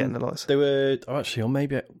them getting the license. They were or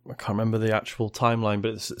maybe I can't remember the actual timeline,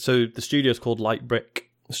 but so the studio's called Lightbrick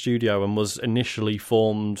Studio and was initially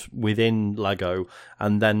formed within Lego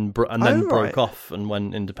and then broke off and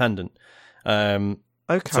went independent. Okay,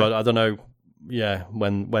 so I don't know. Yeah,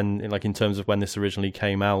 when like in terms of when this originally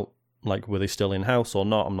came out. Like, were they still in house or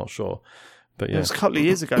not? I'm not sure, but yeah, it was a couple of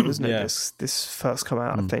years ago, wasn't it? This first come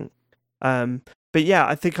out, I think. But yeah,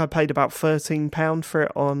 I think I paid about £13 for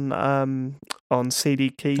it on CD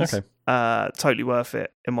keys. Okay, totally worth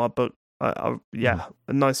it in my book. A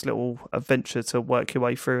nice little adventure to work your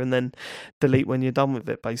way through and then delete when you're done with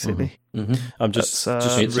it, basically. Mm-hmm. I'm just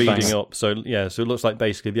reading up. So it looks like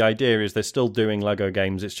basically the idea is they're still doing Lego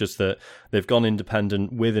games. It's just that they've gone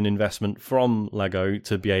independent with an investment from Lego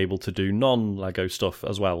to be able to do non-Lego stuff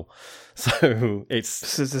as well. So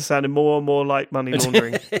this is sounding more and more like money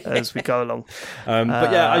laundering as we go along.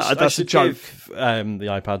 But yeah, I should give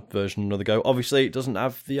the iPad version another go. Obviously, it doesn't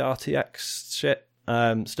have the RTX shit.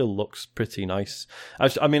 Still looks pretty nice.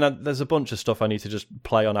 I mean, there's a bunch of stuff I need to just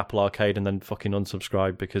play on Apple Arcade and then fucking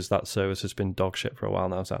unsubscribe because that service has been dog shit for a while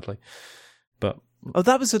now, sadly. But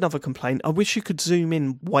that was another complaint. I wish you could zoom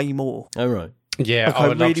in way more. Oh, right. Yeah, I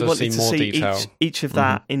would love to see more detail. Each of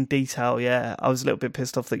that in detail, yeah. I was a little bit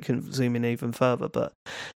pissed off that you couldn't zoom in even further, but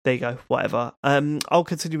there you go, whatever. I'll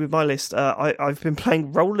continue with my list. I've been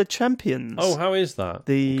playing Roller Champions. Oh, how is that?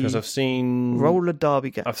 Because I've seen... Roller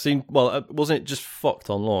Derby game. I've seen... Well, wasn't it just fucked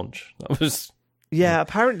on launch? That was... Yeah,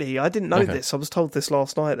 apparently. I didn't know this. I was told this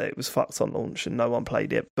last night that it was fucked on launch and no one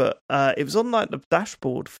played it, but it was on like the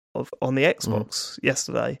dashboard on the Xbox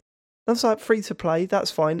yesterday. I was like, free to play,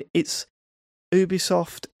 that's fine. It's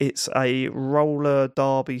Ubisoft. It's a roller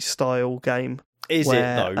derby style game. Is it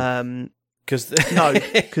though?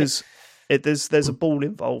 Because there's a ball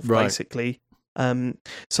involved, right, basically.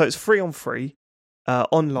 So it's 3-on-3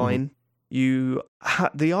 online.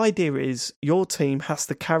 The idea is your team has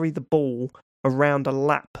to carry the ball around a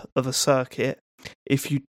lap of a circuit. If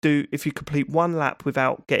you complete one lap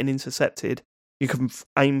without getting intercepted, you can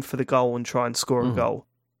aim for the goal and try and score a goal.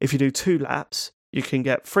 If you do 2 laps, you can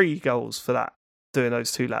get 3 goals for that, doing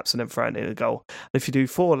those 2 laps and then throwing in a goal. And if you do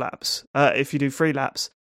 3 laps,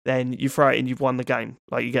 then you throw it in, you've won the game.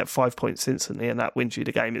 Like, you get 5 points instantly, and that wins you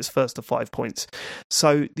the game. It's first to 5 points.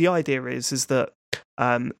 So the idea is that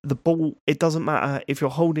the ball, it doesn't matter if you're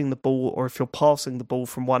holding the ball or if you're passing the ball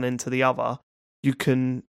from one end to the other. You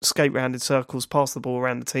can skate round in circles, pass the ball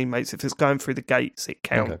around the teammates. If it's going through the gates, it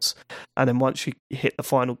counts. Okay. And then once you hit the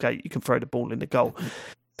final gate, you can throw the ball in the goal.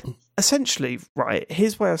 Essentially, right,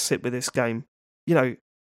 here's where I sit with this game. I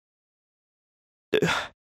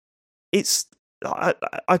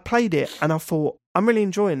played it and I thought, I'm really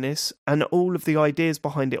enjoying this, and all of the ideas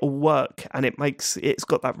behind it all work, and it's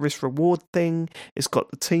got that risk reward thing, it's got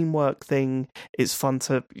the teamwork thing, it's fun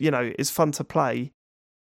to play,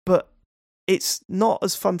 but it's not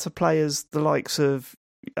as fun to play as the likes of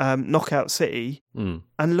Knockout City, and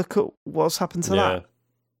look at what's happened to that.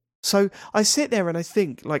 So I sit there and I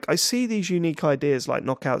think, like, I see these unique ideas like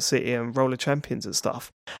Knockout City and Roller Champions and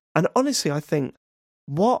stuff, and honestly I think,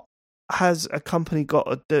 what has a company got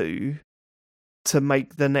to do to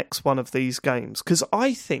make the next one of these games? Because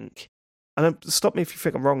I think, and stop me if you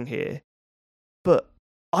think I'm wrong here, but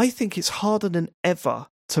I think it's harder than ever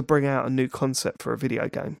to bring out a new concept for a video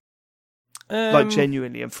game. Like,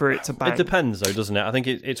 genuinely, and for it to bang. It depends, though, doesn't it? I think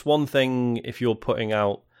it's one thing if you're putting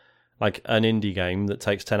out like an indie game that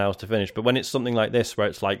takes 10 hours to finish. But when it's something like this, where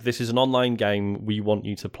it's like, this is an online game, we want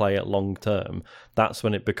you to play it long term, that's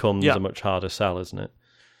when it becomes a much harder sell, isn't it?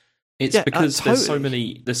 It's because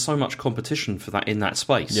there's so much competition for that in that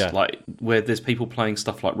space. Yeah. Like where there's people playing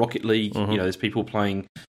stuff like Rocket League, there's people playing,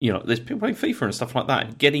 there's people playing FIFA and stuff like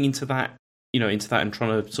that. Getting into that, and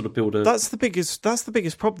trying to sort of build a. That's the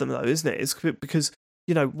biggest problem, though, isn't it? It's because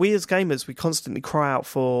we as gamers, we constantly cry out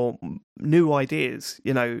for new ideas,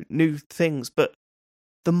 new things, but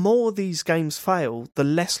the more these games fail, the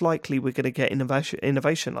less likely we're going to get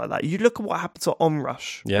innovation like that. You look at what happened to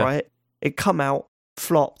Onrush, right? It come out,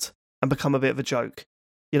 flopped, and become a bit of a joke.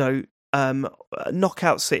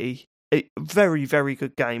 Knockout City, a very, very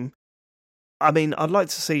good game. I mean, I'd like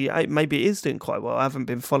to see, maybe it is doing quite well. I haven't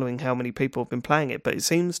been following how many people have been playing it, but it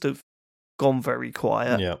seems to have gone very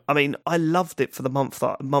quiet. Yeah. I mean, I loved it for the month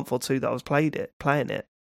or two that I was playing it,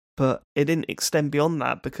 but it didn't extend beyond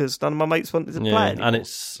that because none of my mates wanted to play it anymore. And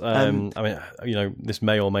it's, this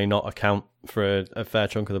may or may not account for a fair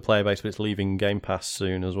chunk of the player base, but it's leaving Game Pass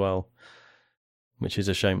soon as well. Which is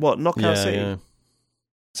a shame. What, Knockout City? Yeah.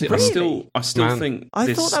 See, Really? I still think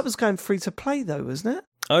I thought that was going free to play though, wasn't it?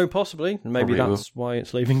 Oh, possibly. Maybe that's why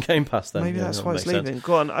it's leaving Game Pass then. Maybe that's why it's leaving.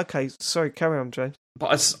 Go on. Okay, sorry, carry on, James.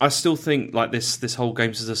 But I still think like this whole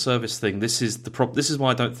games as a service thing. This is the problem. This is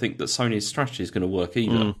why I don't think that Sony's strategy is going to work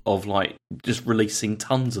either. Of like just releasing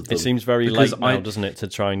tons of them. It seems very late now, doesn't it, to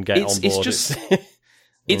try and get on board? It's just.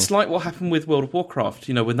 It's like what happened with World of Warcraft,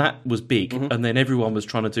 when that was big, and then everyone was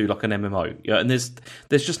trying to do like an MMO, and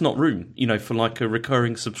there's just not room, for like a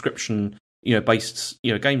recurring subscription, based,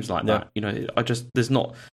 games like that. There's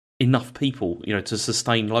not enough people, to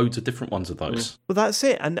sustain loads of different ones of those. Well, that's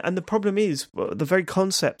it, and the problem is the very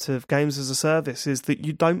concept of games as a service is that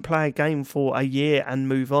you don't play a game for a year and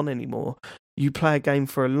move on anymore. You play a game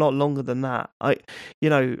for a lot longer than that.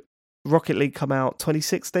 Rocket League come out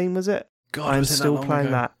 2016, was it? God, I'm still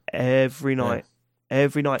playing that every night. Yeah.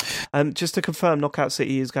 Every night. Just to confirm, Knockout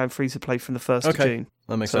City is going free to play from the 1st of June.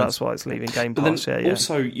 That makes sense. That's why it's leaving Game Pass. But then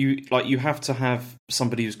also, you have to have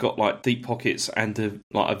somebody who's got like deep pockets and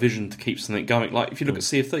a vision to keep something going. Like if you look at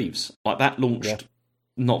Sea of Thieves, like that launched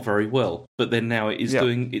not very well, but then now it's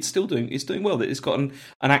still doing well. It's got an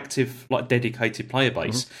active, like dedicated player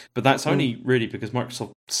base, but that's only really because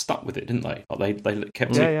Microsoft stuck with it, didn't they? Like they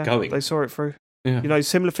kept it going. They saw it through. Yeah.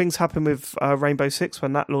 Similar things happened with Rainbow Six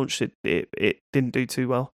when that launched. It didn't do too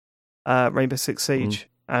well. Rainbow Six Siege,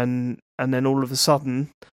 and then all of a sudden,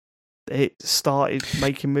 it started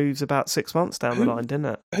making moves about 6 months down the line, didn't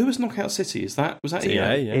it? Who was Knockout City? Was that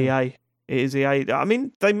EA? EA. It is EA. I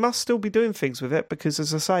mean, they must still be doing things with it because,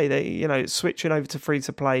 as I say, it's switching over to free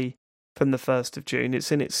to play from the 1st of June.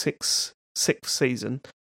 It's in its sixth season.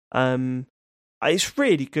 It's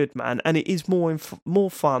really good, man, and it is more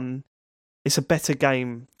fun. It's a better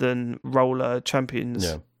game than Roller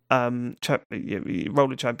Champions. Roller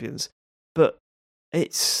Champions, but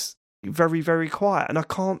it's very, very quiet, and I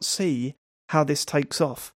can't see how this takes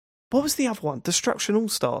off. What was the other one? Destruction All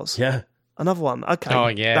Stars. Yeah, another one.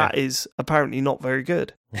 Okay, that is apparently not very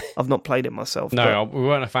good. I've not played it myself. No, we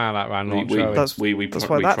weren't a fan of that round. That's why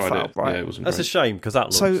that failed, it. right? Yeah, it wasn't that's great. A shame because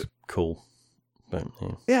that looks cool. But,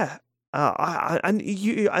 yeah. And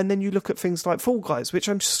then you look at things like Fall Guys, which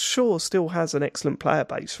I'm sure still has an excellent player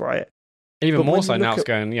base, right? Even more so now, it's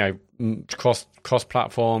going cross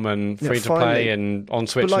platform and free to play and on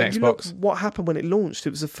Switch and Xbox. You look what happened when it launched? It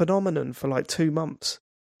was a phenomenon for like 2 months,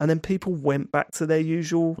 and then people went back to their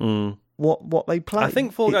usual what they play. I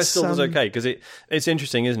think Fall Guys still does okay because it's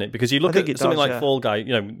interesting, isn't it? Because you look at something like Fall Guys,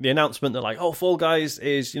 the announcement that Fall Guys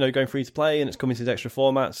is going free to play and it's coming to these extra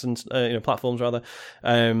formats and platforms rather.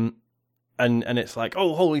 And it's like,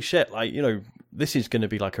 oh, holy shit, this is going to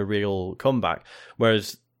be like a real comeback.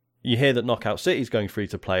 Whereas you hear that Knockout City is going free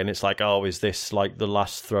to play, and it's like, oh, is this like the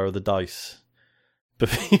last throw of the dice? But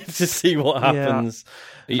to see what happens.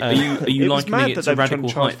 Yeah. Are you likening it to Radical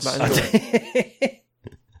Heights?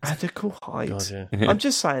 Radical Heights. God, yeah. I'm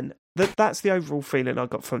just saying that's the overall feeling I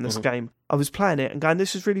got from this game. I was playing it and going,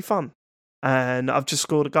 this is really fun. And I've just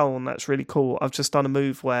scored a goal, and that's really cool. I've just done a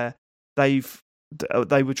move where they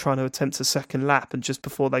were trying to attempt a second lap, and just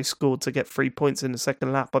before they scored to get 3 points in the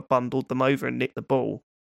second lap, I bundled them over and nicked the ball,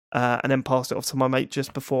 and then passed it off to my mate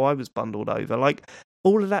just before I was bundled over. Like,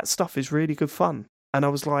 all of that stuff is really good fun, and I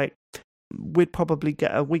was like, we'd probably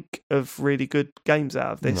get a week of really good games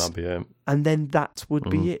out of this, that'd be it. And then that would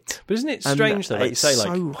be it. But isn't it strange though, like you say,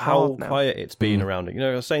 like how quiet it's been around it?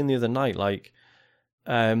 I was saying the other night, like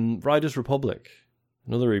Riders Republic,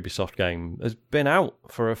 another Ubisoft game, has been out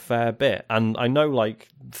for a fair bit, and I know like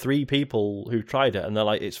 3 people who tried it and they're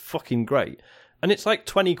like, it's fucking great, and it's like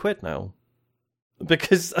 20 quid now.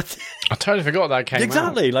 Because I totally forgot that came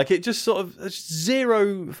exactly out. like it just sort of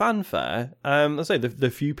zero fanfare. I say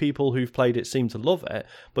the few people who've played it seem to love it,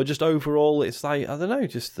 but just overall it's like I don't know,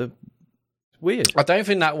 just weird. I don't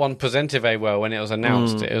think that one presented very well when it was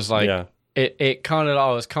announced. It was like it kind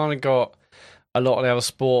of it's kind of got a lot of the other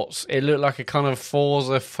sports. It looked like a kind of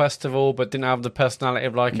Forza festival, but didn't have the personality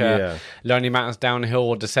of like a Lonely Mountains Downhill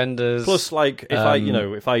or Descenders. Plus, like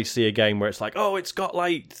if I see a game where it's like, oh, it's got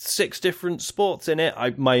like 6 different sports in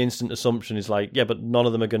it, my instant assumption is like, yeah, but none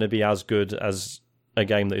of them are going to be as good as a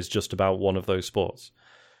game that is just about one of those sports,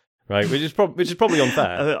 right? Which is probably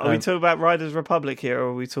unfair. Are we talking about Riders Republic here,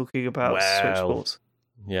 or are we talking about Switch Sports?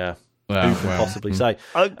 Yeah. Who can possibly say?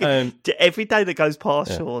 Every day that goes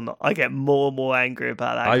past, Sean, I get more and more angry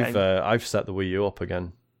about that game. I've set the Wii U up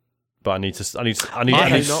again, but I need to sort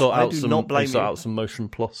out some Motion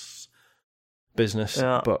Plus business.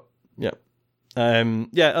 Yeah. But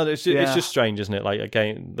it's just strange, isn't it? Like a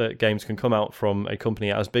game that games can come out from a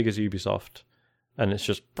company as big as Ubisoft, and it's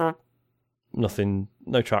just nothing,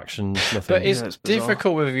 no traction, nothing. But it's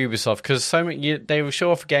difficult with Ubisoft because they will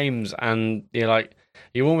show off games, and you're like.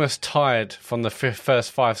 You're almost tired from the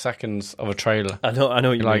first 5 seconds of a trailer. I know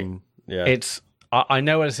what you mean. Yeah, I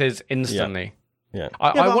know what it is instantly. Yeah.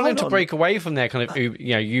 I want them to break away from their kind of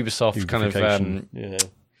Ubisoft kind of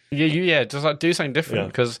just like do something different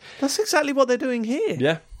because that's exactly what they're doing here.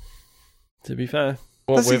 Yeah, to be fair,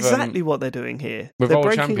 that's exactly what they're doing here. They're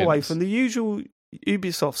breaking away from the usual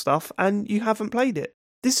Ubisoft stuff, and you haven't played it.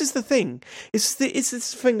 This is the thing. It's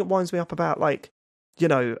this thing that winds me up about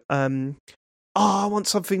I want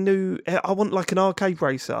something new. I want like an arcade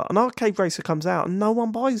racer. An arcade racer comes out and no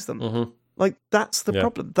one buys them. Mm-hmm. Like that's the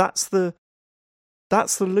problem. That's the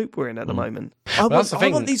loop we're in at the moment. I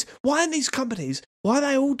want these. Why aren't these companies? Why are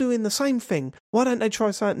they all doing the same thing? Why don't they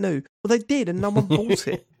try something new? Well, they did, and no one bought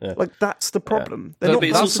it. Like that's the problem. But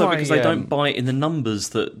it's also because they don't buy it in the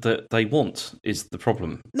numbers that they want. Is the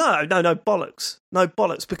problem? No, bollocks. No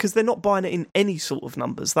bollocks, because they're not buying it in any sort of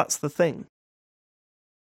numbers. That's the thing.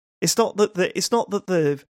 It's not that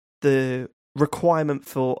the requirement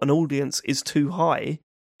for an audience is too high.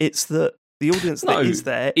 It's that the audience that is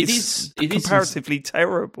there is comparatively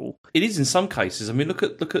terrible. It is in some cases. I mean, look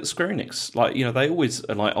at Square Enix. Like they always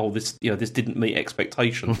are like, oh, this this didn't meet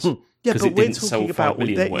expectations. Yeah, but we're talking about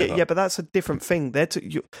but that's a different thing.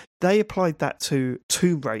 They applied that to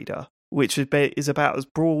Tomb Raider, which is about as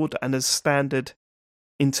broad and as standard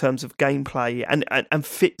in terms of gameplay and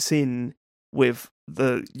fits in with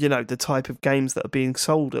the type of games that are being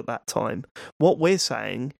sold at that time. What we're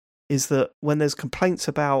saying is that when there's complaints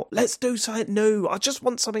about let's do something new, I just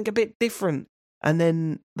want something a bit different, and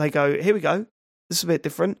then they go, here we go, this is a bit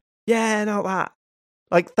different, not that.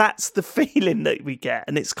 Like that's the feeling that we get,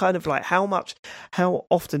 and it's kind of like how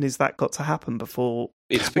often is that got to happen before?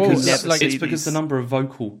 It's because the number of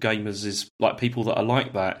vocal gamers is like people that are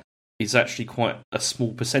like that is actually quite a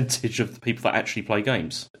small percentage of the people that actually play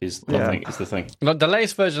games. Is the thing. Like the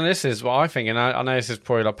latest version of this is what I think, and I know this is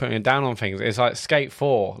probably like putting it down on things. It's like Skate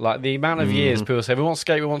 4. Like the amount of years people say we want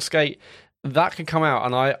Skate. That could come out,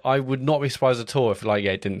 and I would not be surprised at all if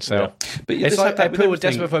it didn't sell. Yeah. But it's like people were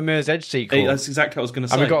desperate for a Mirror's Edge sequel. That's exactly what I was going to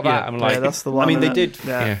say. And we got that. I'm like, that's the one. I mean, they did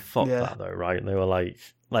fuck that though, right? They were like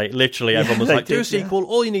literally everyone was like, do a sequel.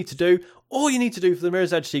 All you need to do for the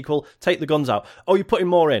Mirror's Edge sequel, take the guns out. Oh, you're putting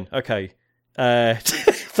more in. Okay.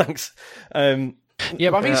 Thanks. But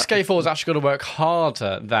I think Skate 4 is actually going to work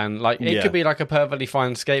harder than it could be like a perfectly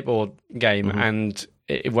fine skateboard game and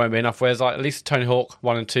it won't be enough. Whereas at least Tony Hawk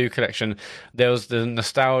 1 and 2 collection, there was the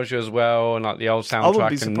nostalgia as well and the old soundtrack. I wouldn't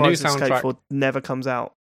be surprised if Skate 4 never comes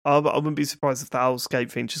out. I wouldn't be surprised if that old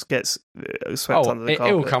skate thing just gets swept under the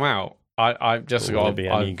carpet. It will come out. I've just got.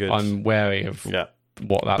 I'm wary of. Yeah.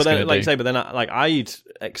 What that's going to do. But then I'd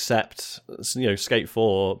accept Skate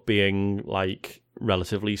 4 being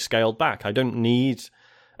relatively scaled back. I don't need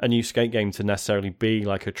a new skate game to necessarily be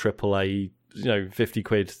like a AAA 50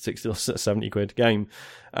 quid, 60 or 70 quid game.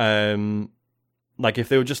 If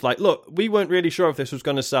they were just like, look, we weren't really sure if this was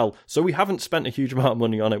going to sell, so we haven't spent a huge amount of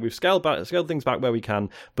money on it. We've scaled things back where we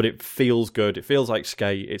can, but it feels good. It feels like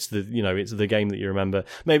Skate. It's the game that you remember.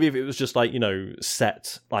 Maybe if it was just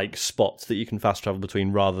set spots that you can fast travel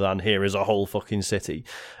between rather than here is a whole fucking city.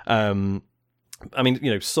 I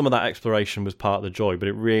mean, some of that exploration was part of the joy, but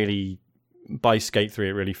it really, by Skate 3,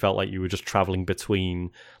 it really felt like you were just traveling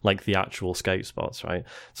between the actual skate spots, right?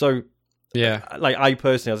 So. Yeah, I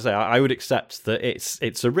personally, as I say, I would accept that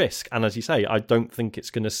it's a risk, and as you say, I don't think it's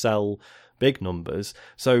going to sell big numbers.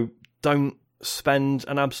 So don't spend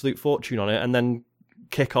an absolute fortune on it and then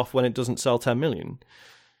kick off when it doesn't sell 10 million.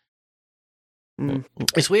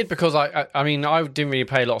 It's weird because I mean, I didn't really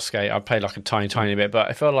play a lot of Skate. I played like a tiny bit, but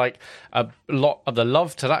I feel like a lot of the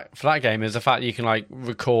love for that game is the fact that you can like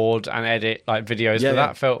record and edit like videos.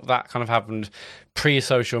 That kind of happened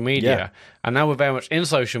pre-social media, and now we're very much in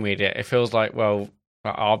social media. It feels like, well,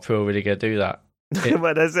 are people really going to do that?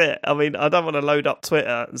 Well, that's it. I mean, I don't want to load up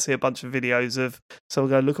Twitter and see a bunch of videos of someone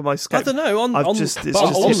go, look at my Skate. I don't know. It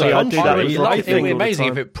would be amazing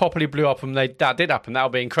if it properly blew up and that did happen. That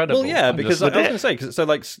would be incredible. Well, yeah, because I was going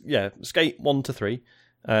to say, Skate 1 to 3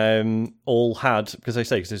 all had, because they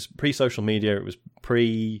say, because it's pre-social media, it was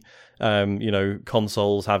pre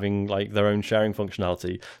consoles having like their own sharing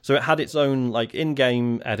functionality, so it had its own like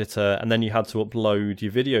in-game editor, and then you had to upload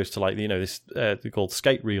your videos to like this called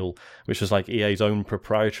Skate Reel, which was like EA's own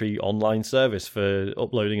proprietary online service for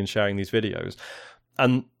uploading and sharing these videos,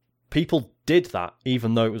 and people did that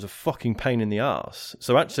even though it was a fucking pain in the arse.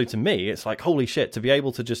 So actually, to me, it's like, holy shit, to be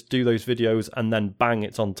able to just do those videos and then bang,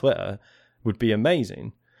 it's on Twitter would be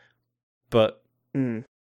amazing. But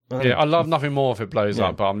I love nothing more if it blows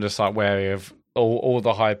up, but I'm just like wary of all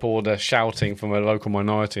the hype, all the shouting from a local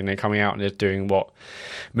minority, and then coming out and just doing what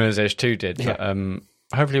Mirror's Edge 2 did. Yeah.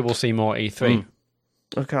 But, hopefully we'll see more E3.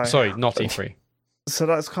 Okay. Sorry, not E3. So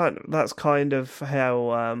that's kind of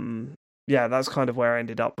how that's kind of where I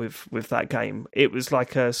ended up with that game. It was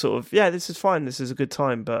like a sort of, this is fine, this is a good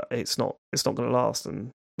time, but it's not going to last,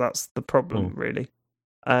 and that's the problem really.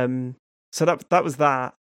 So that was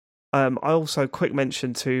that. I also quick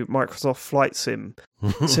mention to Microsoft Flight Sim,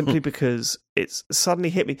 simply because it's suddenly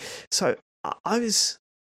hit me. So I was,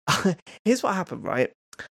 here's what happened, right?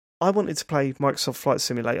 I wanted to play Microsoft Flight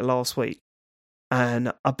Simulator last week,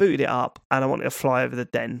 and I booted it up, and I wanted to fly over the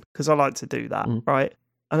den, because I like to do that, right?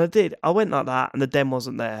 And I did. I went like that, and the den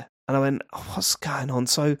wasn't there. And I went, what's going on?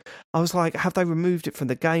 So I was like, have they removed it from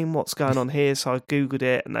the game? What's going on here? So I Googled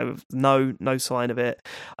it, and there was no sign of it.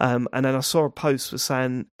 And then I saw a post was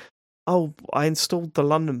saying, I installed the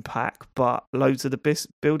London pack, but loads of the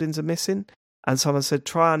buildings are missing. And someone said,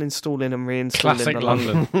 try uninstalling and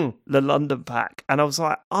reinstalling the London pack. And I was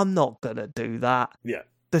like, I'm not going to do that. Yeah.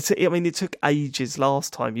 I mean, it took ages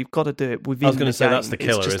last time. You've got to do it within the game. I was going to say, that's the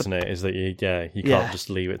killer, isn't it? Is that you can't just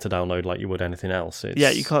leave it to download like you would anything else.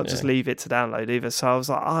 You can't just leave it to download either. So I was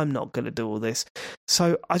like, I'm not going to do all this.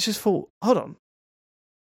 So I just thought, hold on.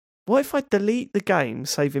 What if I delete the game,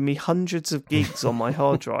 saving me hundreds of gigs on my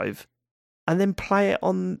hard drive, and then play it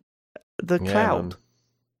on the cloud? Man.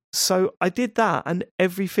 So I did that, and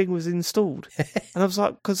everything was installed. And I was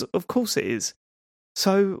like, because of course it is.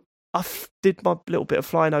 So I did my little bit of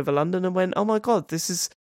flying over London and went, oh my God,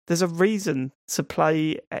 there's a reason to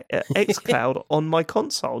play xCloud on my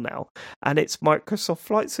console now. And it's Microsoft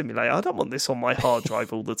Flight Simulator. I don't want this on my hard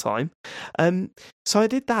drive all the time. So I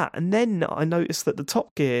did that. And then I noticed that the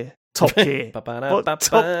Top Gun. You said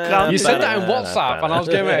that in WhatsApp, and I was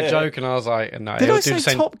giving it a joke, and I was like, no. Did I say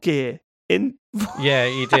Top Gear? Yeah,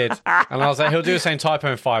 you did. And I was like, he'll do the same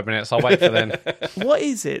typo in 5 minutes. I'll wait for then. What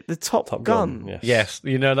is it? The Top Gun? Yes,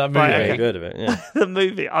 you know that movie. I've heard of it, yeah. The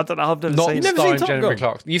movie. I don't know. I've never seen it. You've never seen Jennifer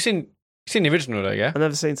Clark. You've seen the original, though, yeah? I've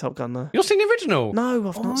never seen Top Gun, though. You've seen the original? No,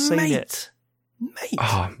 I've not seen it. Mate.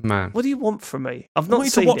 Oh, man. What do you want from me? I've not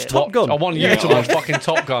seen it. Top Gun. I want you to watch fucking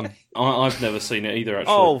Top Gun. I've never seen it either,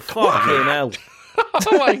 actually. Oh, fucking hell.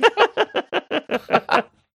 Oh, my God.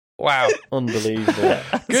 Wow. Unbelievable.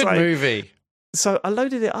 Good movie. So I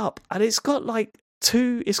loaded it up, and it's got like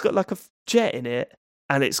a jet in it,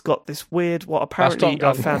 and it's got this weird, what apparently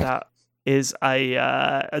I found out is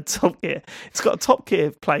a Top Gear. It's got a Top Gear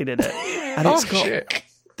plane in it, and it's got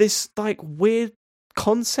this like weird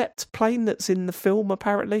concept plane that's in the film,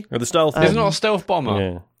 apparently. The stealth. It's not a stealth bomber.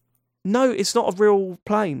 Yeah. No, it's not a real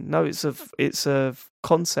plane. No, it's a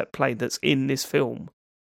concept plane that's in this film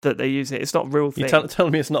that they use it. It's not a real thing. You're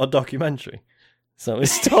telling me it's not a documentary? So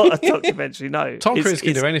it's not a documentary, no. Tom Cruise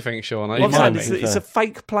can do anything, Sean. It's a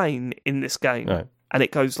fake plane in this game, right. And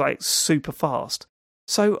it goes like super fast.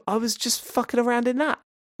 So I was just fucking around in that.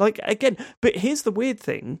 Like, again, but here's the weird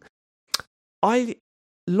thing. I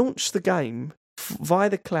launched the game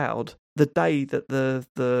via the cloud the day that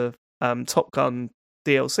the Top Gun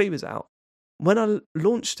DLC was out. When I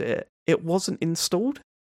launched it, it wasn't installed.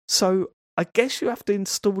 So I guess you have to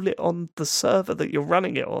install it on the server that you're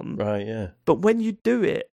running it on. Right, yeah. But when you do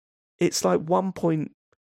it, it's like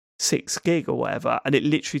 1.6 gig or whatever, and it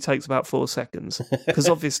literally takes about 4 seconds. Because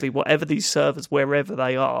obviously, whatever these servers, wherever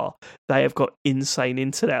they are, they have got insane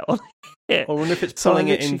internet on it. I wonder if it's pulling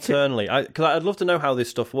it internally. Because I'd love to know how this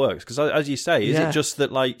stuff works. Because as you say, is it just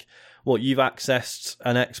that, like, you've accessed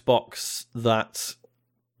an Xbox that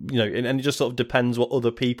and it just sort of depends what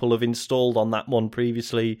other people have installed on that one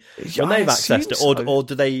previously when I they've accessed it, assume so. or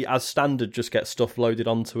do they, as standard, just get stuff loaded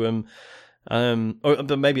onto them?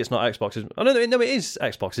 But maybe it's not Xboxes. I don't know. No, it is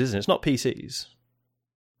Xboxes, isn't it? It's not PCs.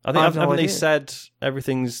 I think haven't they said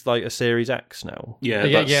everything's like a Series X now? Yeah,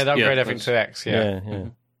 they upgrade everything to X. Yeah.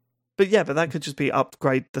 But that could just be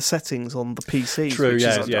upgrade the settings on the PC. True,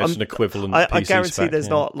 it's an equivalent PC I guarantee spec, there's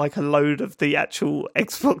not like a load of the actual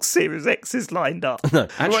Xbox Series X's lined up. No.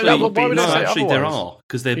 Actually, there are,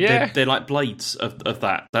 because they're like blades of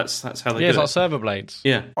that. That's how they do it. Yeah, it's like server blades.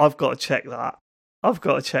 Yeah. I've got to check that.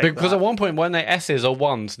 Because at one point, when they S's or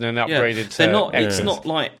ones, and then they upgraded to... They're not, X's. it's not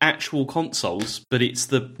like actual consoles, but it's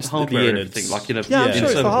the hardware and everything. Like I'm sure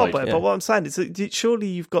it's the hardware, but what I'm saying is that surely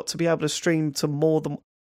you've got to be able to stream to more than...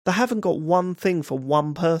 They haven't got one thing for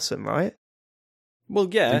one person, right? Well,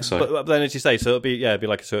 yeah, I think so. But then as you say, it'd be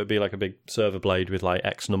like a big server blade with like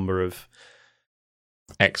X number of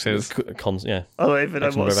X's. I don't even know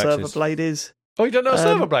what a server blade is. Oh, you don't know a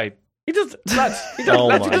server blade? He does, lads. He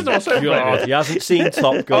doesn't know a server blade is. He hasn't seen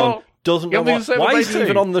Top Gun. Doesn't know what. Why is he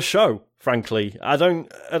even on the show? Frankly, I don't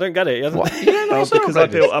get it. Because I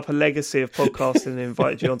built up a legacy of podcasting and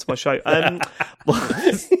invited you onto my show.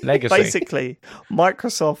 Legacy. Basically,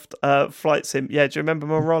 Microsoft Flight Sim. Yeah, do you remember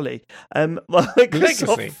Morolli?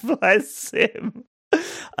 Microsoft Flight Sim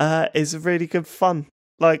is really good fun.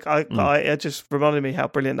 Like, it just reminded me how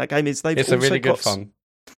brilliant that game is. It's a really good fun.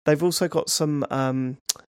 They've also got some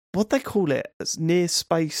what they call it? It's near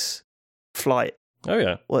space flight. Oh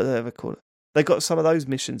yeah, what do they ever call it? They got some of those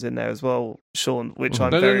missions in there as well, Sean, which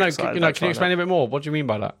I'm very excited about. Can you explain a bit more? What do you mean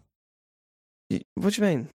by that? What do you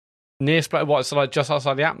mean? Near space? What? So like just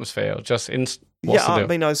outside the atmosphere, or just in? I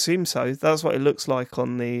mean, I assume so. That's what it looks like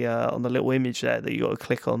on the little image there that you got to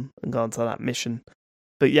click on and go onto that mission.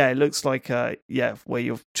 But yeah, it looks like where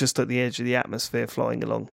you're just at the edge of the atmosphere flying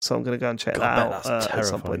along. So I'm going to go and check that out at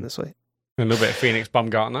some point this week. A little bit of Phoenix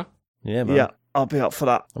Baumgartner. Yeah, man. Yeah, I'll be up for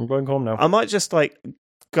that. I'm going home now. I might just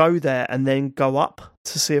go there and then go up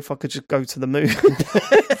to see if I could just go to the moon.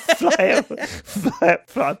 fly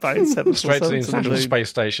Boeing 747 straight to the International Space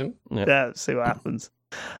Station. Yeah, see what happens.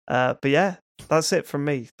 But yeah, that's it from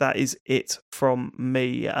me. That is it from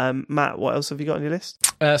me. Matt, what else have you got on your list?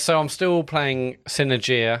 So I'm still playing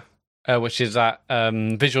Synergia, which is that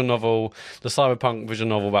visual novel, the cyberpunk visual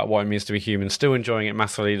novel about what it means to be human. Still enjoying it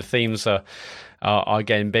massively. The themes are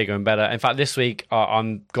getting bigger and better. In fact, this week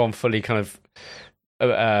I'm gone fully kind of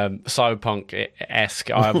cyberpunk-esque.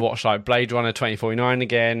 I've watched like Blade Runner 2049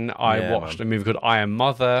 again. I watched a movie called I Am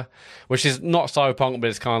Mother, which is not cyberpunk, but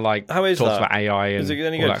it's kind of like talks about AI and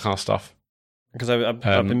all that kind of stuff. Because I've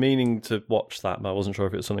been meaning to watch that, but I wasn't sure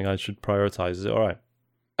if it was something I should prioritize. Is it all right?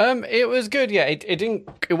 It was good. Yeah, it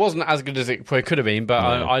wasn't as good as it could have been, but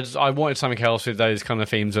I wanted something else with those kind of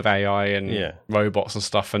themes of AI and robots and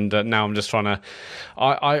stuff. And now I'm just trying to,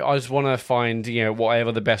 I just want to find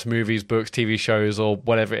whatever the best movies, books, TV shows, or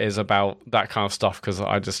whatever it is about that kind of stuff, because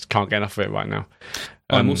I just can't get enough of it right now.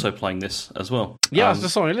 I'm also playing this as well. Yeah, it's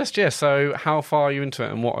just on your list. Yeah. So how far are you into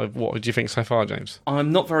it, and what do you think so far, James?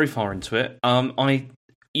 I'm not very far into it.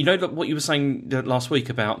 What you were saying last week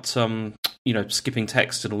about skipping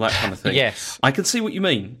text and all that kind of thing. Yes. I can see what you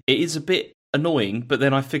mean. It is a bit annoying, but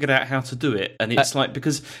then I figured out how to do it, and it's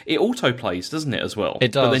because it autoplays, doesn't it, as well?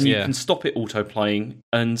 It does, but then you can stop it autoplaying,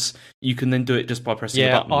 and you can then do it just by pressing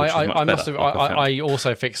the button, which is much better, I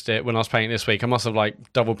also fixed it when I was playing it this week. I must have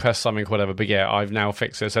double pressed something or whatever, but yeah, I've now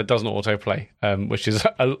fixed it, so it doesn't autoplay, which is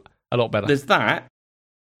a lot better. There's that,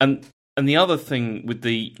 and the other thing with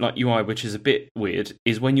the UI, which is a bit weird,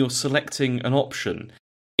 is when you're selecting an option,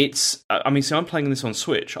 it's... I'm playing this on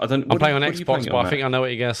Switch. I'm playing on Xbox, but I think I know what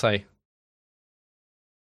you're going to say.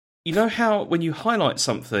 You know how when you highlight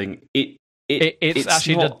something, it's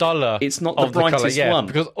actually not, the duller. It's not the brightest one,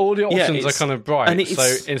 because all the options are kind of bright.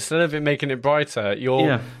 So instead of it making it brighter, it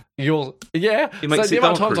makes it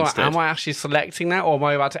darker instead. Am I actually selecting that, or am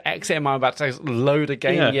I about to exit? Am I about to load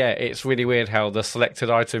again? Yeah, it's really weird how the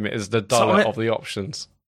selected item is the duller of the options.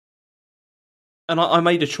 And I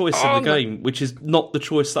made a choice in the game, which is not the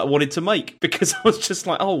choice that I wanted to make, because I was just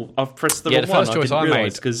like, I've pressed the wrong one. The first choice I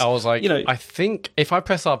made, I was like, I think if I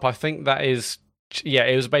press up, I think that is... Yeah,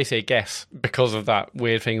 it was basically a guess because of that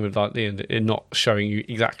weird thing with it not showing you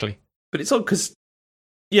exactly. But it's odd because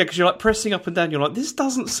you're pressing up and down. You're like, this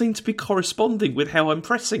doesn't seem to be corresponding with how I'm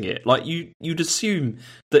pressing it. Like you'd assume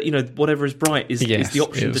that whatever is bright is the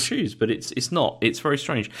option to choose, but it's not. It's very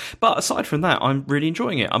strange. But aside from that, I'm really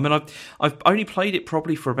enjoying it. I mean, I've only played it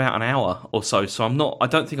probably for about an hour or so, so I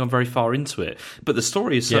don't think I'm very far into it. But the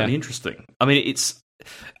story is certainly interesting. I mean,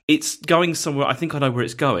 it's going somewhere. I think I know where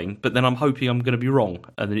it's going, but then I'm hoping I'm going to be wrong,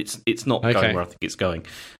 and then it's not going where I think it's going.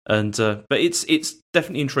 And but it's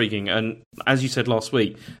definitely intriguing. And as you said last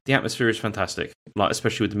week, the atmosphere is fantastic. Like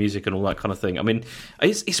especially with the music and all that kind of thing. I mean,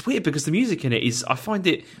 it's weird because the music in it is. I find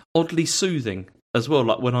it oddly soothing as well.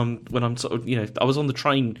 Like when I'm sort of I was on the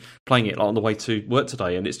train playing it on the way to work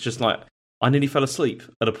today, and it's just like. I nearly fell asleep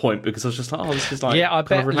at a point because I was just like, oh, this is like... Yeah, I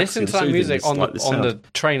bet listening to that music on like the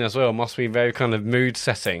train as well must be very kind of mood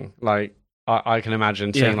setting. Like, I can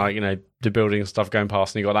imagine seeing, the building stuff going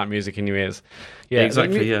past and you got that music in your ears. Yeah,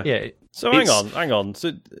 exactly, yeah. So hang on.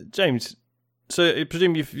 So, James, I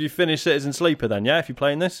presume you finished Citizen Sleeper then, yeah, if you're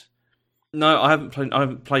playing this? No, I haven't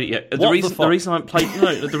played it yet. The reason I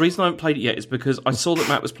haven't played it yet is because I saw that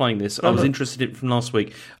Matt was playing this. I was interested in it from last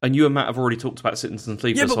week, and you and Matt have already talked about Citizen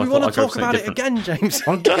Sleeper. Yeah, but so we want to talk about it again, James.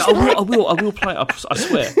 I will play it. I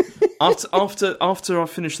swear. After I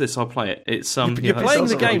finish this, I'll play it. It's You're playing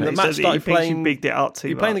the game that Matt started playing. You bigged it up too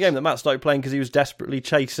You're playing the game that Matt started playing because he was desperately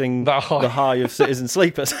chasing the high of Citizen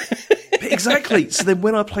Sleeper. Exactly. So then,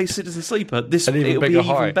 when I play Citizen Sleeper, it'll be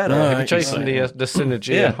even better. Right, chasing the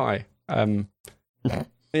synergy high.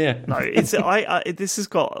 Yeah, no, it's this has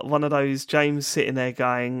got one of those James sitting there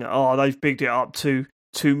going, "Oh, they've bigged it up too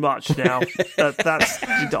much now." That's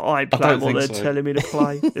I play what they're telling me to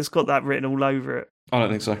play. It's got that written all over it. I don't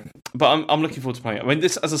think so, but I'm looking forward to playing it. I mean,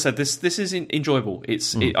 this, as I said, this is enjoyable.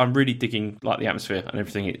 I'm really digging like the atmosphere and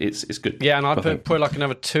everything. It's good. Yeah, and I put like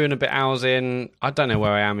another 2 and a bit hours in. I don't know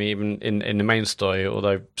where I am even in the main story,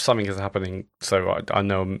 although something is happening, so I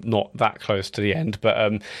know I'm not that close to the end.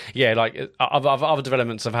 But like other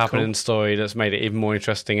developments have happened in the story that's made it even more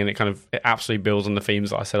interesting, and it absolutely builds on the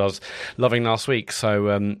themes that I said I was loving last week.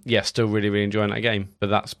 So still really really enjoying that game. But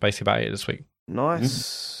that's basically about it this week.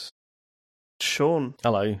 Nice. Sean.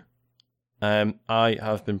 Hello. I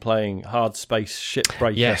have been playing Hard Space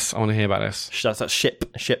Shipbreaker. Yes, I want to hear about this. That's that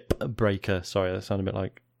Shipbreaker. Sorry, that sounded a bit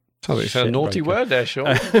like... Sounds like you said a naughty word there,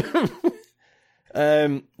 Sean.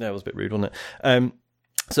 That was a bit rude, wasn't it?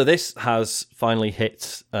 So this has finally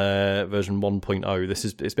hit version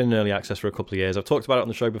 1.0. It's been in early access for a couple of years. I've talked about it on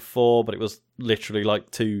the show before, but it was literally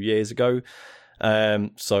like 2 years ago.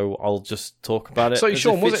 So I'll just talk about it. So,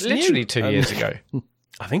 Sean, was it literally 2 years ago?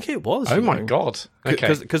 I think it was. Oh my god!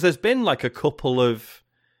 Okay, because there's been like a couple of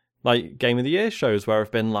like Game of the Year shows where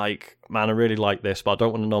I've been like, man, I really like this, but I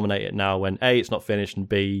don't want to nominate it now. When A, it's not finished, and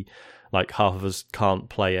B, like half of us can't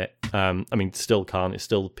play it. I mean, still can't. It's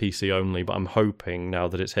still PC only. But I'm hoping now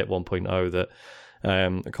that it's hit 1.0 that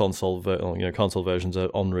console versions are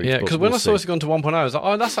en route. Yeah, because when I saw it's gone to 1.0, I was like,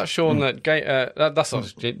 oh, that's that Sean that's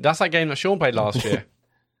that game that Sean played last year.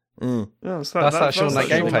 Yeah, that's that Sean that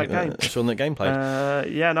game played. Sean that game played.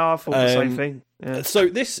 I thought the same thing. Yeah. So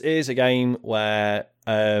this is a game where,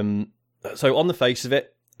 so on the face of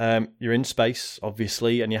it, you're in space,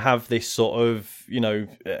 obviously, and you have this sort of,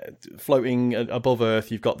 floating above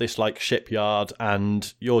Earth. You've got this like shipyard,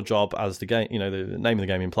 and your job, as the game, the name of the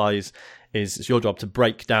game implies, is it's your job to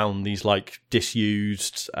break down these like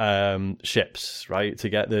disused ships, right? To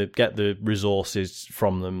get the resources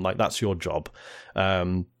from them. Like that's your job.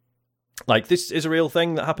 Like this is a real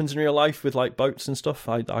thing that happens in real life with like boats and stuff.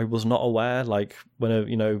 I was not aware. Like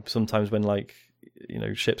when sometimes when like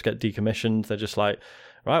ships get decommissioned, they're just like,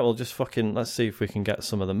 right, well just fucking let's see if we can get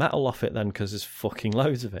some of the metal off it then, because there's fucking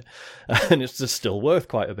loads of it, and it's just still worth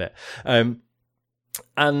quite a bit.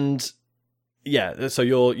 And yeah, so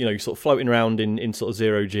you're sort of floating around in sort of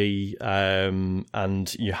 0G,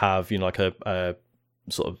 and you have like a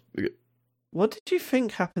sort of. What did you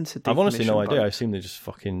think happened to decommission? I've honestly no idea. I assume they just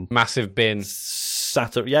fucking... Massive bin.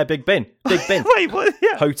 Big bin. Big bin. Wait, what?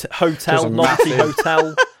 Yeah. Hotel, naughty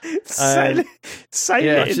hotel. Sail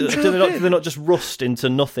it into do they not just rust into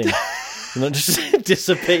nothing? They not just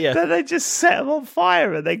disappear? Then they just set them on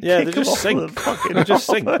fire and then kick them off the fucking They just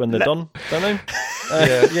sink when they're done, don't they?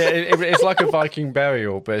 It's like a Viking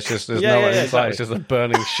burial, but it's just there's no one inside. Exactly. It's just a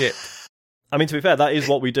burning ship. I mean, to be fair, that is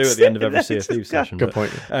what we do at the end of every Sea of Thieves session. Good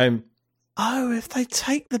point. If they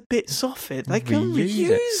take the bits off it, they can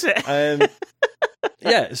reuse it.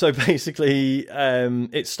 Yeah, so basically,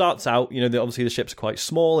 it starts out, obviously the ships are quite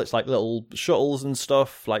small. It's like little shuttles and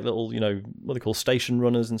stuff, like little, what they call station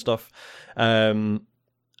runners and stuff. And,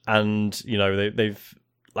 they've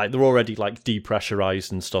like, they're already like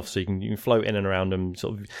depressurized and stuff, so you can float in and around them.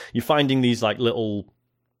 Sort of, you're finding these like little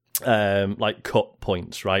like cut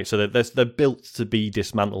points, right? So they're built to be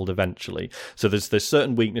dismantled eventually. So there's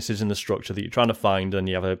certain weaknesses in the structure that you're trying to find, and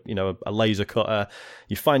you have a laser cutter.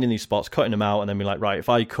 You're finding these spots, cutting them out, and then be like, right, if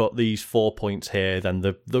I cut these 4 points here, then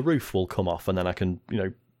the roof will come off, and then I can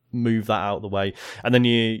move that out of the way. And then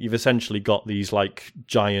you've essentially got these like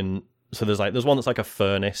giant, so there's one that's like a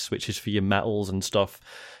furnace, which is for your metals and stuff.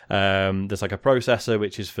 There's like a processor,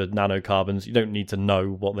 which is for nanocarbons. You don't need to know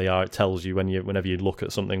what they are. It tells you whenever you look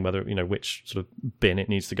at something, whether, which sort of bin it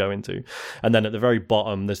needs to go into. And then at the very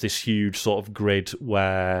bottom, there's this huge sort of grid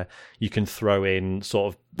where you can throw in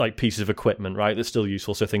sort of like pieces of equipment, right? That's still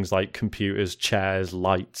useful. So things like computers, chairs,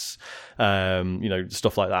 lights,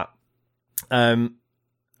 stuff like that. And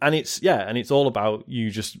it's all about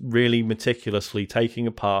you just really meticulously taking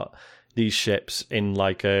apart these ships in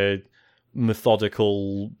like a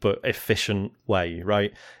methodical but efficient way,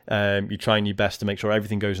 right? You're trying your best to make sure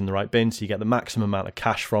everything goes in the right bin so you get the maximum amount of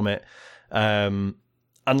cash from it. And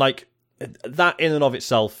like that in and of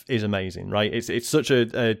itself is amazing, right? It's such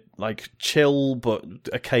a like chill but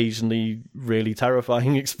occasionally really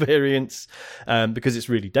terrifying experience, because it's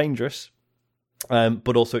really dangerous.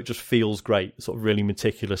 But also it just feels great, sort of really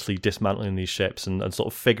meticulously dismantling these ships and sort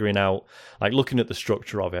of figuring out, like looking at the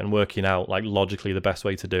structure of it and working out like logically the best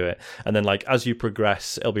way to do it. And then like as you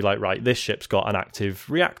progress, it'll be like, right, this ship's got an active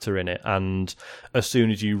reactor in it, and as soon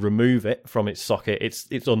as you remove it from its socket, it's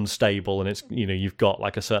unstable, and it's you've got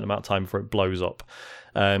like a certain amount of time before it blows up,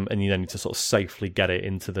 and you then need to sort of safely get it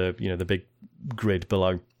into the the big grid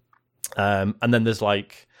below. And then there's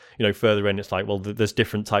like, further in, it's like, well, there's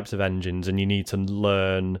different types of engines, and you need to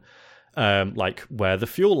learn like where the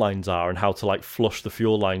fuel lines are and how to like flush the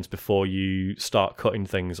fuel lines before you start cutting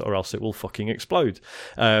things, or else it will fucking explode.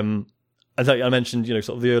 As I mentioned,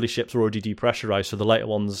 sort of the early ships are already depressurized, so the later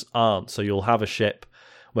ones aren't. So you'll have a ship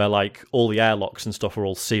where like all the airlocks and stuff are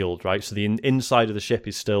all sealed, right? So the inside of the ship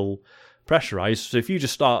is still pressurized. So if you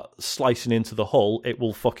just start slicing into the hull, it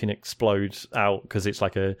will fucking explode out, because it's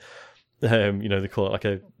like a they call it like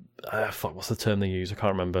a what's the term they use? I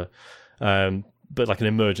can't remember. But like an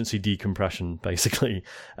emergency decompression, basically.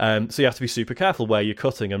 So you have to be super careful where you're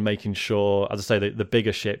cutting and making sure, as I say, the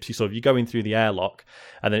bigger ships, you go in through the airlock,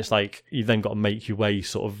 and then it's like you've then got to make your way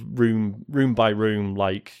sort of room by room,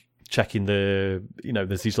 like checking there's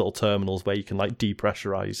these little terminals where you can like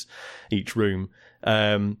depressurize each room.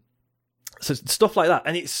 So stuff like that,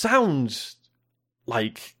 and it sounds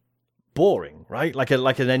like boring, right? Like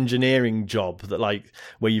an engineering job that like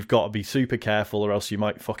where you've got to be super careful, or else you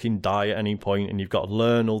might fucking die at any point, and you've got to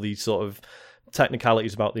learn all these sort of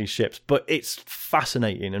technicalities about these ships. But it's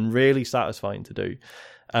fascinating and really satisfying to do.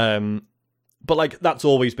 But like that's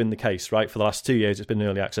always been the case, right? For the last 2 years, it's been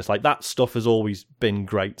early access. Like that stuff has always been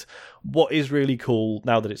great. What is really cool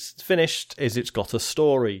now that it's finished is it's got a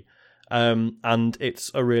story. And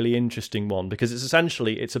it's a really interesting one, because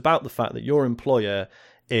it's about the fact that your employer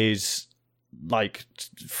is like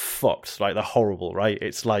fucked, like they're horrible, right?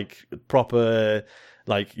 It's like proper,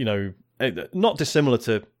 like, not dissimilar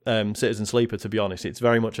to Citizen Sleeper, to be honest. It's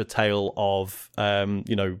very much a tale of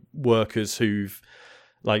workers who've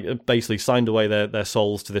like basically signed away their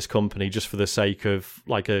souls to this company just for the sake of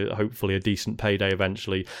like hopefully a decent payday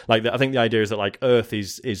eventually. Like I think the idea is that like Earth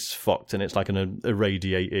is fucked, and it's like an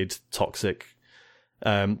irradiated toxic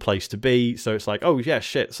place to be. So it's like, oh yeah,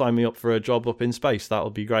 shit, sign me up for a job up in space. That'll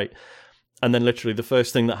be great. And then literally the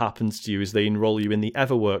first thing that happens to you is they enroll you in the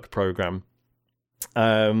Everwork program,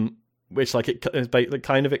 which like it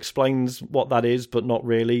kind of explains what that is, but not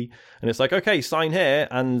really. And it's like, okay, sign here,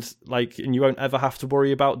 and you won't ever have to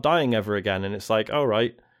worry about dying ever again. And it's like, all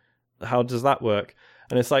right, how does that work?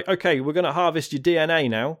 And it's like, okay, we're going to harvest your DNA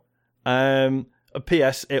now.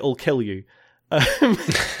 P.S. It'll kill you.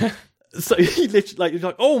 So you literally, you're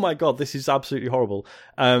like, oh my god, this is absolutely horrible.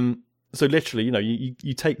 So literally,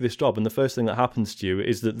 you take this job, and the first thing that happens to you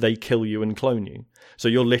is that they kill you and clone you. So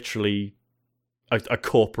you're literally a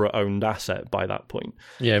corporate-owned asset by that point.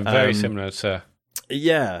 Yeah, very similar to...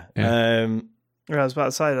 Yeah. I was about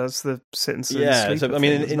to say, that's the Citizen Sleeper. Yeah, so I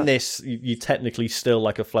mean, in this, you're technically still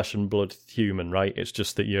like a flesh and blood human, right? It's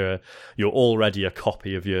just that you're already a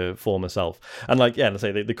copy of your former self. And like, yeah, let's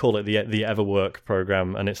say they call it the Everwork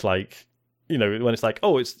program, and it's like, when it's like,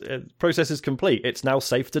 oh, it's process is complete, it's now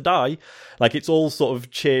safe to die. Like, it's all sort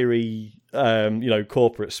of cheery,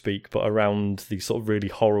 corporate speak, but around these sort of really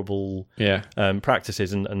horrible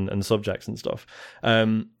practices and subjects and stuff.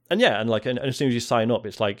 And as soon as you sign up,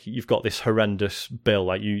 it's like you've got this horrendous bill.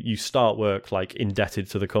 Like you start work like indebted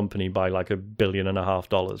to the company by like $1.5 billion,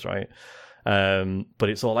 right? But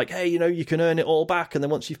it's all like, hey, you can earn it all back, and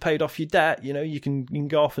then once you've paid off your debt, you can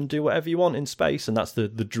go off and do whatever you want in space, and that's the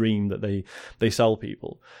dream that they sell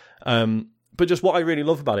people. But just what I really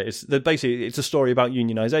love about it is that basically it's a story about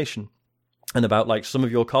unionization, and about like some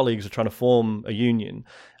of your colleagues are trying to form a union,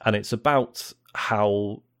 and it's about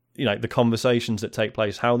how the conversations that take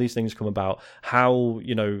place, how these things come about, how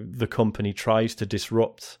the company tries to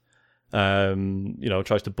disrupt,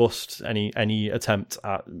 tries to bust any attempt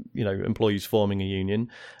at employees forming a union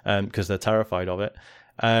because they're terrified of it.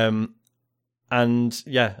 And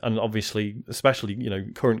obviously,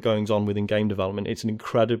 especially current goings on within game development, it's an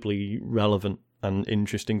incredibly relevant and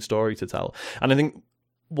interesting story to tell. And I think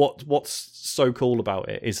what's so cool about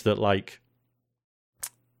it is that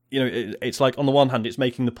it's like, on the one hand, it's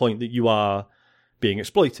making the point that you are being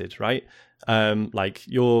exploited, right?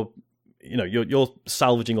 You're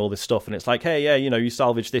salvaging all this stuff, and it's like, hey, yeah, you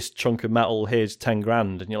salvage this chunk of metal, here's 10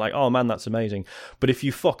 grand, and you're like, oh man, that's amazing. But if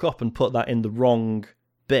you fuck up and put that in the wrong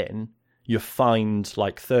bin, you're fined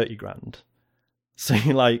like 30 grand. So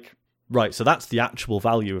you're like, right, so that's the actual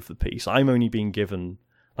value of the piece. I'm only being given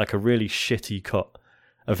like a really shitty cut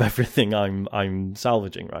of everything I'm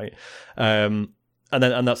salvaging, right?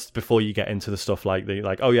 And that's before you get into the stuff like they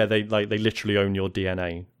literally own your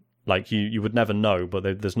DNA. Like you would never know,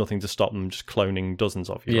 but there's nothing to stop them just cloning dozens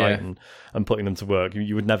of you, right? And putting them to work.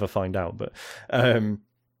 You would never find out. But so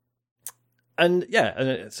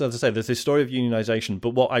as I say, there's this story of unionization.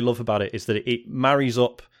 But what I love about it is that it marries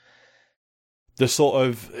up the sort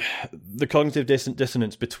of the cognitive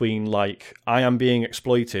dissonance between like, I am being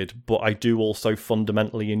exploited, but I do also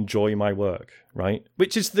fundamentally enjoy my work, right?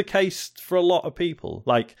 Which is the case for a lot of people.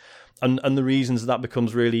 Like, and the reasons that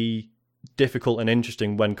becomes really difficult and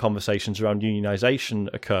interesting when conversations around unionization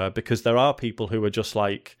occur, because there are people who are just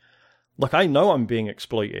like, look, I know I'm being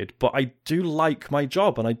exploited, but I do like my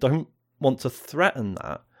job and I don't want to threaten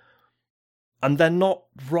that. And they're not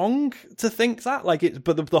wrong to think that.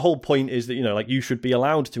 But the whole point is that, you should be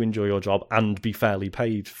allowed to enjoy your job and be fairly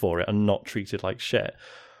paid for it and not treated like shit.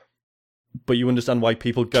 But you understand why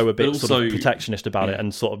people go a bit also, sort of protectionist about it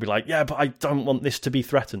and sort of be like, yeah, but I don't want this to be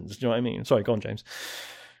threatened. Do you know what I mean? Sorry, go on, James.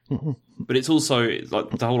 But it's also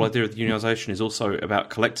like the whole idea of the unionization is also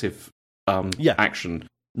about collective action,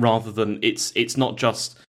 rather than it's not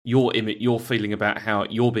just your feeling about how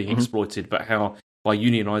you're being exploited, but how by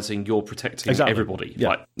unionizing you're protecting everybody.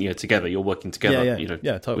 Together you're working together.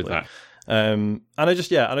 Totally. With that. And I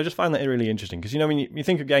just find that really interesting because when you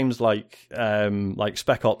think of games like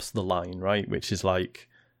Spec Ops: The Line, right, which is like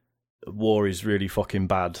war is really fucking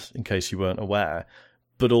bad in case you weren't aware,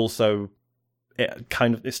 but also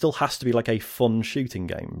it still has to be like a fun shooting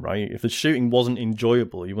game, right? If the shooting wasn't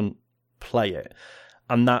enjoyable, you wouldn't play it,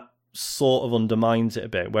 and that sort of undermines it a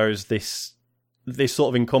bit. Whereas this sort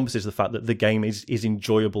of encompasses the fact that the game is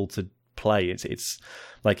enjoyable to play. It's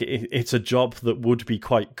like it's a job that would be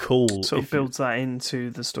quite cool. Sort of builds that into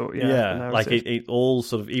the story. It all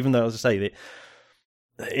sort of, even though, as I say, it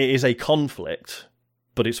is a conflict,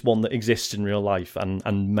 but it's one that exists in real life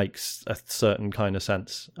and makes a certain kind of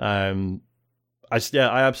sense. I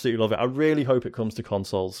absolutely love it. I really hope it comes to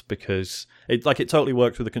consoles because it totally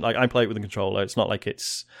works with I play it with a controller. It's not like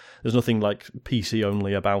there's nothing like PC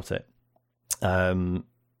only about it.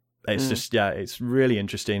 It's just it's really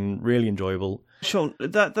interesting, really enjoyable. Sean,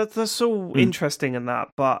 that's all interesting in that,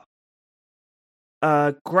 but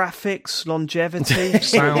graphics, longevity,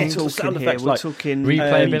 sound, sound effects, we're talking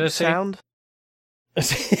replayability, sound.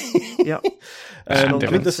 Yep.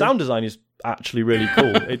 The sound design is actually really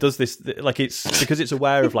cool. It does this it's because it's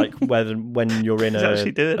aware of when you're in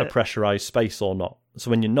a pressurized space or not. So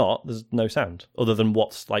when you're not, there's no sound other than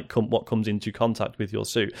what's what comes into contact with your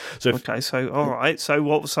suit. So all right. So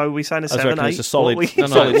what? So we saying a 7, 8? It's a solid. What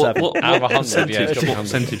 100,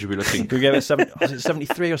 percentage are we looking? Can we give it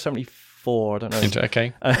 73 or 74? I don't know.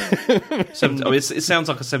 Okay. It sounds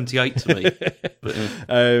like a 78 to me. But,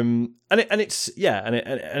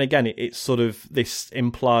 it's sort of this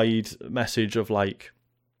implied message of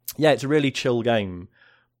it's a really chill game,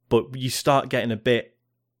 but you start getting a bit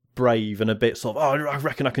brave and a bit sort of, I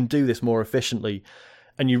reckon I can do this more efficiently.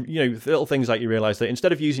 And you little things like you realise that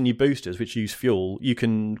instead of using your boosters, which use fuel, you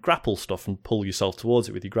can grapple stuff and pull yourself towards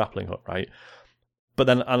it with your grappling hook, right? But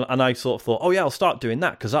then, and I sort of thought, I'll start doing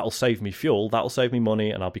that because that'll save me fuel, that'll save me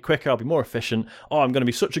money, and I'll be quicker, I'll be more efficient. I'm going to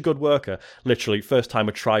be such a good worker. Literally, first time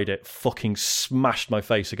I tried it, fucking smashed my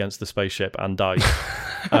face against the spaceship and died.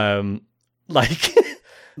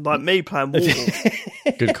 Like me playing Warble.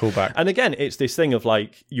 Good callback. And again, it's this thing of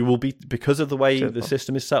you will be, because of the way the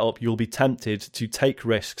system is set up, you'll be tempted to take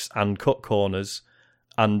risks and cut corners,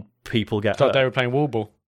 and people get hurt. They were playing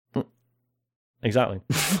Warble. Exactly.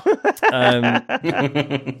 So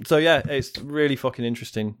it's really fucking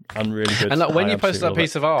interesting and really good. And when you posted that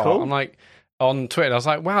piece of art, cool. I'm on Twitter, I was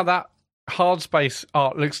like, wow, that hard space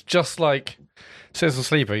art looks just like Citizen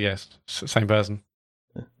Sleeper. Yes, same person.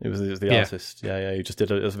 It was the artist. Yeah. He just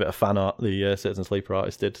did it was a bit of fan art. The Citizen Sleeper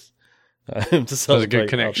artist did to celebrate a good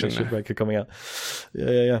connection Shipbreaker coming out.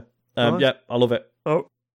 Yeah. Yeah, I love it. Oh,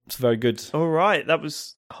 it's very good. All right, that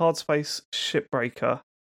was Hardspace Shipbreaker.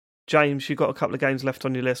 James, you've got a couple of games left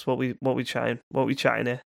on your list. What we chatting? What we chatting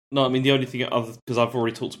here? No, I mean the only thing because I've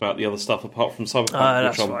already talked about the other stuff apart from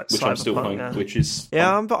Cyberpunk, which I'm still playing, which is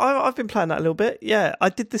but I've been playing that a little bit. Yeah, I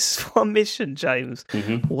did this one mission, James,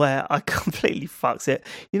 where I completely fucked it.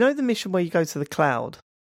 You know the mission where you go to the cloud,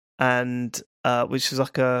 and which is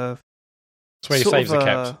like a. It's where your saves are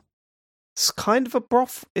kept. It's kind of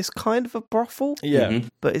a brothel. Yeah,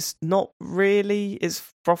 but it's not really. It's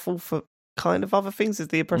brothel for kind of other things. Is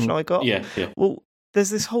the impression I got? Yeah. Well. There's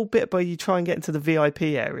this whole bit where you try and get into the VIP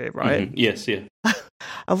area, right? Yes, yeah.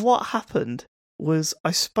 And what happened was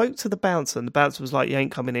I spoke to the bouncer, and the bouncer was like, "You ain't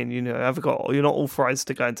coming in. You're not authorized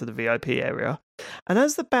to go into the VIP area." And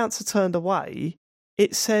as the bouncer turned away,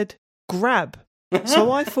 it said "grab."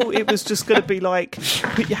 So I thought it was just going to be like,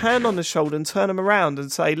 put your hand on the shoulder and turn them around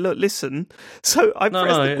and say, "Look, listen." So I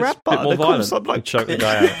pressed the grab button. Of course, I'm like, choke the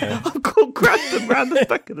guy out. Yeah. I've got to grab them around the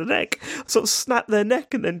back of the neck, sort of snapped their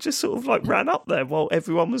neck, and then just sort of like ran up there while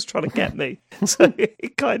everyone was trying to get me. So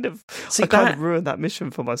it kind of, kind of ruined that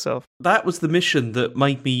mission for myself. That was the mission that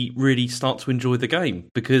made me really start to enjoy the game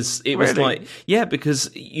because it was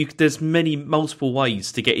because there's multiple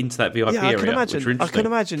ways to get into that VIP area. I can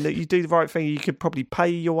imagine that you do the right thing. You could probably pay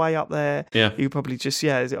your way up there. Yeah, you could probably just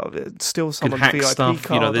steal someone's hack VIP stuff.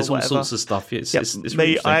 card. There's or all sorts of stuff. It's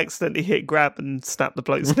me. I accidentally hit grab and snapped the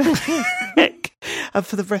bloke's neck. And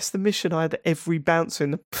for the rest of the mission, I had every bouncer in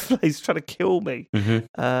the place trying to kill me.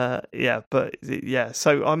 So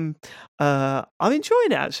I'm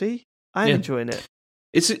enjoying it actually. I'm enjoying it.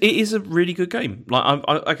 It is a really good game.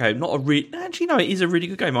 It is a really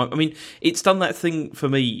good game. I mean, it's done that thing for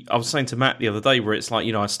me. I was saying to Matt the other day where it's like,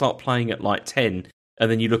 I start playing at like 10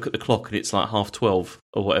 and then you look at the clock and it's like 12:30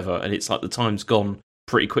 or whatever, and it's like the time's gone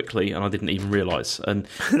pretty quickly and I didn't even realise. And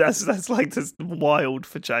that's like just wild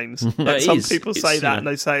for James. People say that and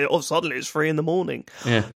they say, suddenly it's 3 a.m.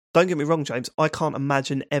 Yeah. Don't get me wrong, James. I can't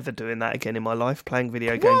imagine ever doing that again in my life, playing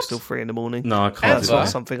video games till 3 a.m. No, I can't. That's not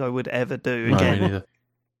something I would ever do again.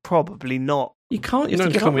 Probably not. You can't. You have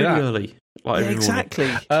to get up really early. Exactly.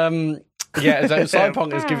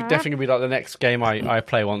 Cyberpunk is definitely going to be like the next game I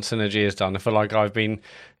play once Synergy is done. I feel like I've been,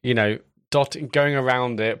 going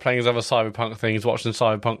around it, playing as other Cyberpunk things, watching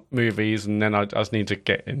Cyberpunk movies, and then I just need to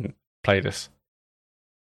get in and play this.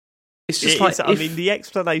 It's just the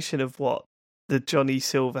explanation of what the Johnny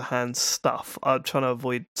Silverhand stuff, I'm trying to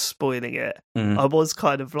avoid spoiling it. I was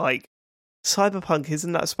kind of like, Cyberpunk,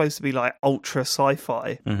 isn't that supposed to be like ultra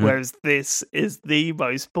sci-fi? Whereas this is the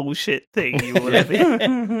most bullshit thing you will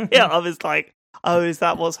ever. I was like, is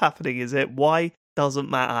that what's happening? Is it? Why? Doesn't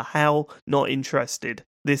matter. How? Not interested.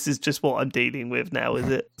 This is just what I'm dealing with now, is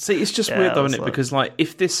it? See, it's just weird though, isn't it? Because like,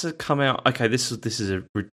 if this had come out, okay, this is a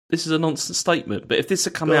nonsense statement, but if this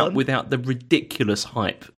had come out without the ridiculous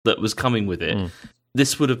hype that was coming with it,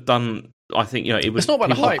 this would have done. I think it was. It's not about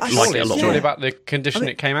the hype. It's surely about the condition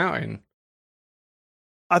it came out in.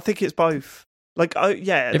 I think it's both. Like, if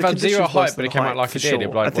it had zero hype, but it came out like it did,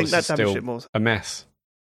 I think that damaged it more. A mess.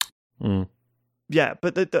 Yeah,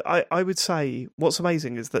 but I would say what's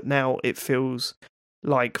amazing is that now it feels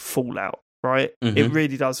like Fallout, right? It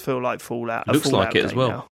really does feel like Fallout. It looks like it as well.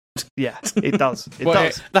 Now. Yeah, it does. It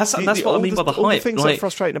does. That's what I mean by the hype. All the things that are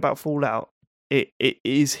frustrating about Fallout, it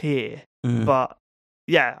is here, but.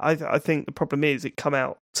 Yeah, I think the problem is it come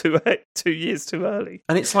out 2 years too early.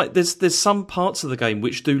 And it's like there's some parts of the game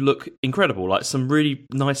which do look incredible, like some really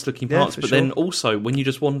nice looking parts, but then also when you're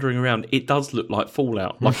just wandering around, it does look like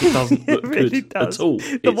Fallout. Like it doesn't look really good at all.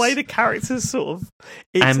 The way the characters sort of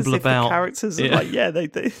amble about. The characters are like,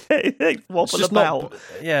 they wobble about.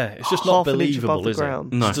 It's just not believable, is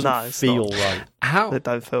it? No, it doesn't feel right. How? They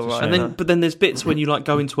don't feel right. And then there's bits when you like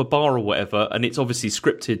go into a bar or whatever, and it's obviously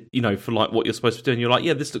scripted, for like what you're supposed to do, and you're like,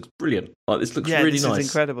 this looks brilliant. Like this looks really nice. Is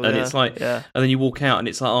incredible. And it's like, and then you walk out, and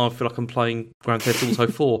it's like, I feel like I'm playing Grand Theft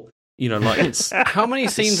Auto 4. Like it's. How many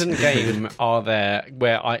scenes in the game are there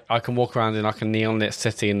where I can walk around in like a neon lit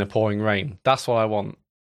city in the pouring rain? That's what I want.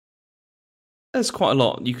 There's quite a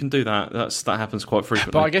lot. You can do that. That happens quite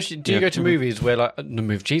frequently. But I guess, do you go to movies where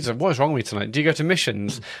Jesus, what is wrong with me tonight? Do you go to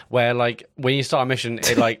missions where like when you start a mission,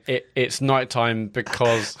 it's nighttime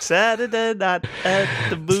because Saturday night at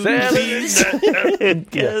the movies?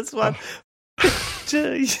 Guess what?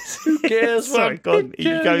 Who cares? Sorry, go on.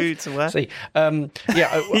 You go to where? See, are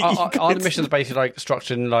the missions basically like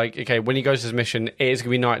structured in like, okay, when you go to this mission, it is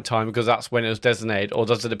going to be nighttime because that's when it was designated, or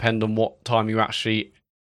does it depend on what time you actually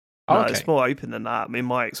No, Okay. it's more open than that, in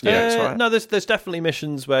my experience, right? No, there's definitely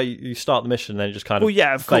missions where you start the mission and then it just kind of, of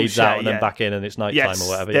fades course, out and then back in and it's nighttime yes, or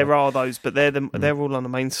whatever. there are those, but they're all on the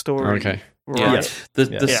main story. Okay. Right.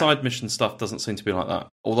 The side mission stuff doesn't seem to be like that.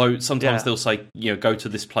 Although sometimes they'll say, go to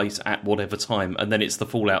this place at whatever time, and then it's the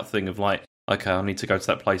Fallout thing of like, okay, I need to go to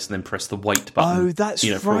that place and then press the wait button. Oh, that's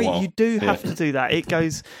for a right. while. You do have to do that. It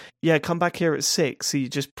goes, come back here at 6. So you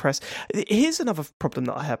just press. Here's another problem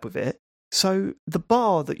that I have with it. So the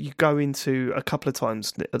bar that you go into a couple of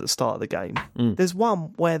times at the start of the game, there's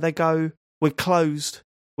one where they go, "We're closed.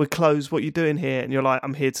 We're closed. What are you doing here?" And you're like,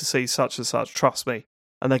 "I'm here to see such and such. Trust me."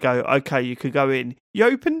 And they go, "Okay, you could go in." You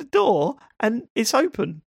open the door and it's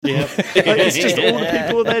open. Yeah. It's just all the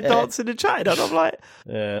people there dancing and chatting, and I'm like,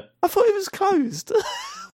 Yeah. I thought it was closed.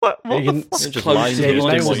 what You the can- fuck? Just close lines your you, His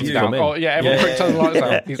lines name just wasn't you down. come in. Oh, yeah, everyone quick turn the lights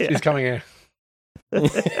out. Yeah. He's coming here.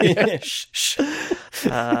 Shh.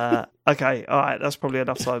 Okay, all right, that's probably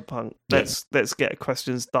enough Cyberpunk. Let's get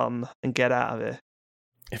questions done and get out of here.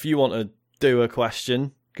 If you want to do a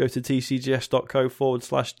question, go to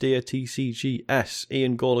tcgs.co/dear TCGS.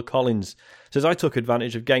 Ian Gawler Collins says, I took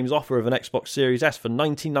advantage of Game's offer of an Xbox Series S for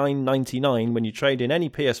 $99.99 when you trade in any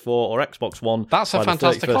PS4 or Xbox One. That's a by the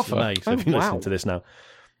fantastic 31st of offer. May. So if Oh, you're wow. listening to this now.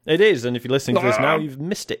 It is, and if you're listening to this now, you've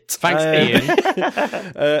missed it. Thanks, Ian.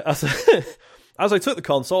 As I took the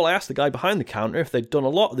console, I asked the guy behind the counter if they'd done a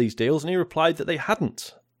lot of these deals, and he replied that they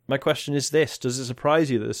hadn't. My question is this: does it surprise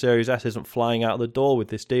you that the Series S isn't flying out the door with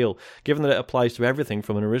this deal, given that it applies to everything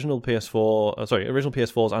from an original PS4, original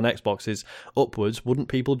PS4s and Xboxes upwards? Wouldn't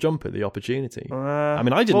people jump at the opportunity? I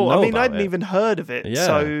mean, I didn't know I about hadn't it. even heard of it, Yeah.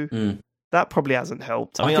 so that probably hasn't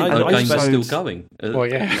helped. I mean, I think the I game's suppose- still going. Well,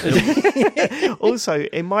 yeah. Also,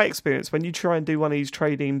 in my experience, when you try and do one of these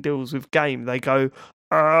trading deals with Game, they go,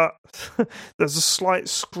 there's a slight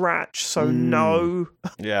scratch, so no.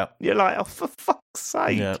 Yeah. You're like, oh, for fuck's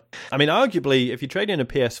sake. Yeah. I mean, arguably, if you trade in a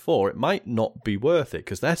PS4, it might not be worth it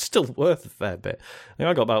because they're still worth a fair bit. I think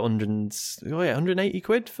I got about 180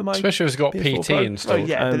 quid for my. Especially if it's got PS4 PT Pro. installed. Oh,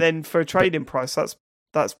 yeah, but then for a trading price,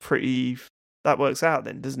 that's pretty. That works out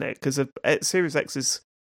then, doesn't it? Because Series X is.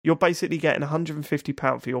 You're basically getting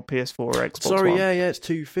 £150 for your PS4 or Xbox Sorry, One. yeah, it's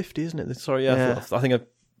 250, isn't it? Sorry, Yeah. I think I've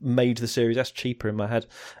made the Series S cheaper in my head.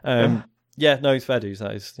 Yeah, no, it's fair dues.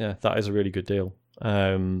 That is a really good deal.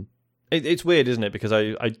 It's weird, isn't it? Because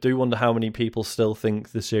I do wonder how many people still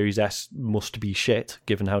think the Series S must be shit,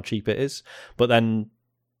 given how cheap it is. But then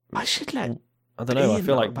I should let. I don't know. I Ian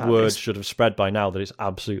feel know like about word this. should have spread by now that it's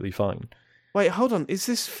absolutely fine. Wait, hold on. Is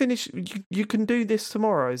this finished? You can do this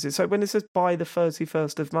tomorrow, is it? So when it says by the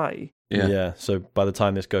 31st of May? Yeah. So by the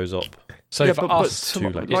time this goes up, So yeah, for but us, too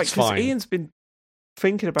late. like, it's 'cause fine. Ian's been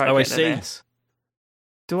thinking about Oh, I getting an see. S.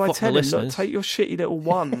 Do I Fuck tell the him, look, listeners. take your shitty little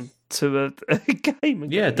one to a game?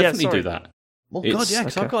 And Yeah, definitely sorry. do that. well, It's- God, yeah,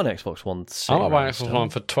 because okay. I've got an Xbox One. I sitting might buy an around Xbox still. One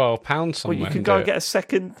for £12 somewhere. Well, you can and go do and it. get a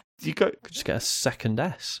second. You go. Just get a second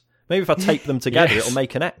S. Maybe if I tape them together, Yes. it'll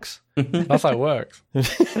make an X. That's how it works.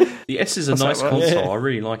 The S is a That's nice how it works. console. Yeah. I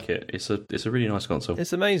really like it. It's a really nice console.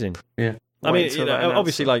 It's amazing. Yeah. I Wait mean, until that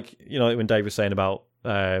obviously, announcement. when Dave was saying about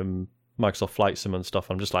Microsoft Flight Sim and stuff,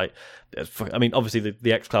 I'm just like, I mean, obviously the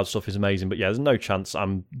xCloud stuff is amazing, but yeah, there's no chance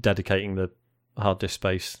I'm dedicating the hard disk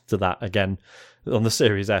space to that again on the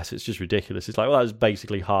Series S. It's just ridiculous. It's like, well, that's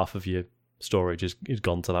basically half of your storage is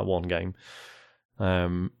gone to that one game.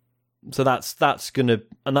 So that's gonna,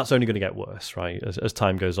 and that's only gonna get worse, right? As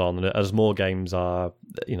time goes on, and as more games are,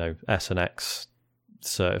 S and X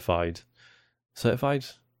certified.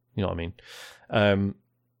 You know what I mean?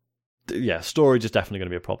 Yeah, storage is definitely going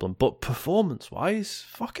to be a problem, but performance-wise,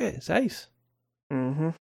 fuck it, it's ace. Mm-hmm.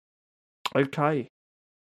 Okay.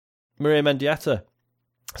 Maria Mendieta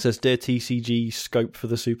says, Dear TCG, scope for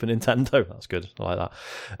the Super Nintendo. That's good. I like that.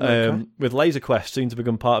 Okay. With Laser Quest soon to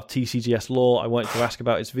become part of TCGS lore, I wanted to ask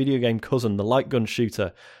about its video game cousin, the light gun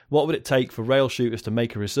shooter. What would it take for rail shooters to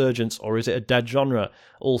make a resurgence, or is it a dead genre?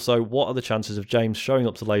 Also, what are the chances of James showing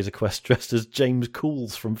up to Laser Quest dressed as James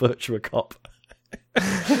Cools from Virtua Cop?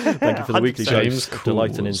 Thank you for the weekly James dose of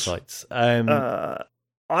delight and Cools. insights.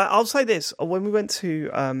 I'll say this: when we went to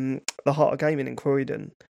the Heart of Gaming in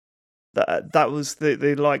Croydon, that was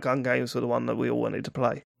the light gun games were the one that we all wanted to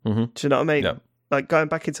play. Mm-hmm. Do you know what I mean? Yeah. Like going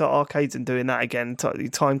back into arcades and doing that again,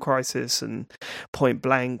 Time Crisis and Point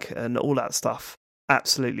Blank and all that stuff,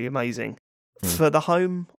 absolutely amazing. For the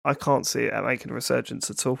home, I can't see it making a resurgence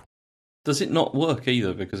at all. Does it not work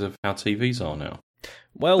either because of how TVs are now?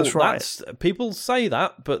 Well, That's right. that's people say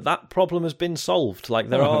that, but that problem has been solved. Like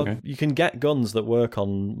you can get guns that work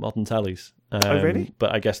on modern tellies. Oh, really?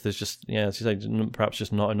 But I guess there's just, as you say, perhaps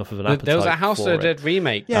just not enough of an appetite. There was a House of for the it. Dead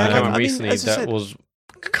remake Yeah, that came I out mean, recently as I that said- was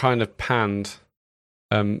kind of panned.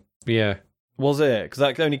 Yeah. Was it? Because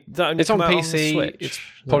that only It's on came out PC. the Switch. It's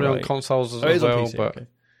probably on Right. consoles as Oh, it is on well. PC, But okay.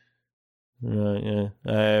 Right,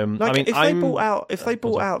 yeah. Like, I mean, if they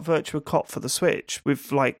brought out Virtua Cop for the Switch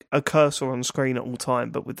with like a cursor on screen at all time,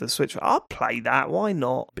 but with the Switch, I'd play that. Why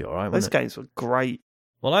not? be all right. Those wouldn't it? games were great.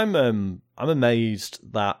 Well, I'm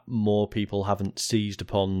amazed that more people haven't seized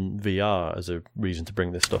upon VR as a reason to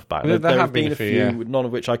bring this stuff back. Well, There there have been a few, yeah. none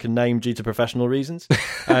of which I can name due to professional reasons.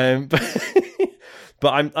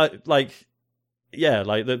 But I'm like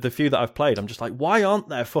the few that I've played, I'm just like, why aren't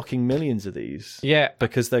there fucking millions of these? yeah.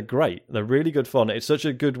 Because they're great. They're really good fun. It's such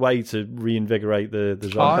a good way to reinvigorate the Oh,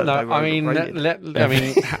 genre. no, They were I mean, rated.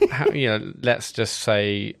 let's just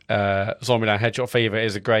say Zombieland Headshot Fever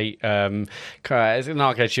is a great, it's an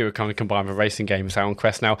arcade shooter kind of combined with racing games out on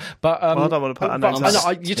Quest now. But I don't want to put our names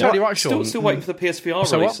out. you're totally right, Sean. Still waiting for the PSVR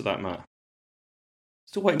So release what? of that, Matt.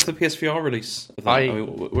 Still waiting for the PSVR release of that. I- I mean,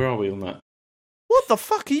 where are we on that? What the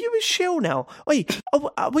fuck are you in Shill now? Wait,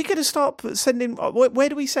 are we going to start sending? Where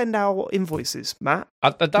do we send our invoices, Matt?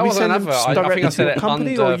 That we wasn't send an them advert. I think directly I to said your it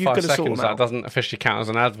company, or under are you 5 gonna sort seconds. them That out? doesn't officially count as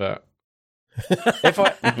an advert. If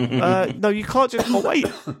I, No, you can't just. Oh, wait.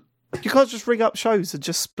 You can't just ring up shows and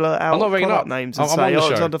just blurt out I'm not ringing product up. names and I'm say, on the "Oh,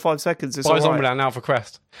 it's show. under 5 seconds." It's buy all right. Zombieland now for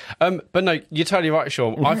Quest. But no, you're totally right,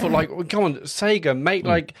 Sean. I thought, like, come on, Sega, make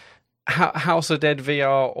like House of Dead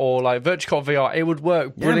VR or like Virtua Cop VR. It would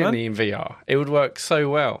work brilliantly in VR. It would work so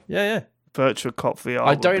well. Yeah. Virtua Cop VR.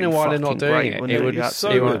 I don't would know be why they're not fucking doing great, it. wouldn't It would You be had so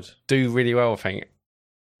to. it would good. do really well, I think.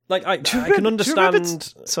 Like I Do you can remember- do you remember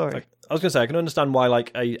understand. Sorry. I was going to say I can understand why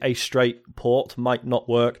like a straight port might not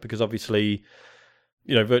work because obviously,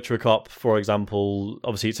 you know, Virtua Cop, for example,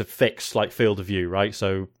 obviously it's a fixed like field of view, right?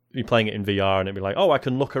 So you're playing it in VR and it'd be like, oh, I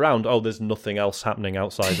can look around. Oh, there's nothing else happening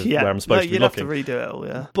outside of where I'm supposed to be you'd looking. have to redo it all,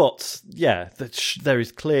 yeah. But yeah, there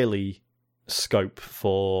is clearly scope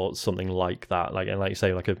for something like that. Like, and like you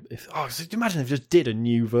say, like so imagine if they just did a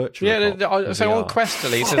new Virtua Cop. So on VR. Quest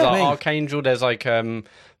at least, Fuck there's like me. Archangel. There's like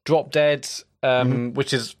Drop Dead,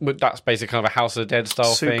 that's basically kind of a House of the Dead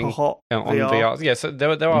style Super thing hot on VR. VR. Yeah, so there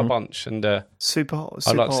are a bunch, and Super hot. I'd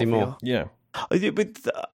Super like to hot see more. VR. Yeah.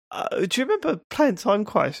 Do you remember playing Time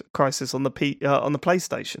Crisis on the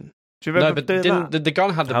PlayStation? Do you remember No, but doing that? the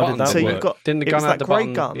gun had the How did button. that So work? you've got Didn't the it gun was have that the grey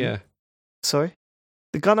button? gun. Yeah. Sorry,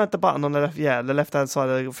 the gun had the button on the left. Yeah, the left hand side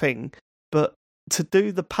of the thing. But to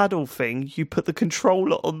do the paddle thing, you put the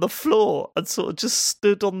controller on the floor and sort of just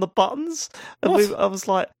stood on the buttons. And What? I was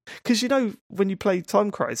like, because you know when you play Time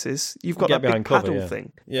Crisis, you've got Get that big behind cover, paddle yeah.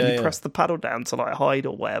 thing, Yeah, and you yeah. press the paddle down to like hide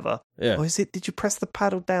or whatever. Yeah. Or is it? Did you press the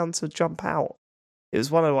paddle down to jump out? It was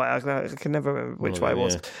one of the way. I can never remember which way it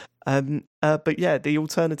was. But yeah, the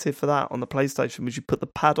alternative for that on the PlayStation was you put the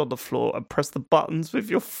pad on the floor and press the buttons with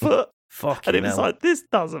your foot. Fucking And it was hell. like, this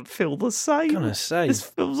doesn't feel the same. Gonna say. This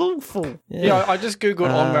feels awful. Yeah, I just googled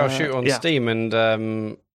on-rail shooter on yeah. Steam, and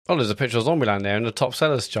there's a picture of Zombieland there in the top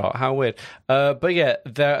sellers chart. How weird! But yeah,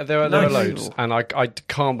 there are Nice. loads, and I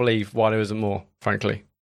can't believe why there isn't more. Frankly,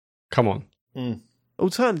 come on.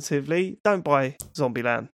 Alternatively, don't buy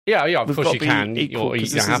Zombieland. Yeah, of We've course got you to be can. equal, Or you 'cause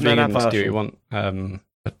can this have isn't an millions to advert. do what you want.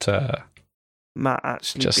 But Matt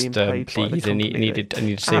actually just being paid by the please, I company. need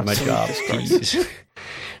to save my Absolute job. disgrace. Please,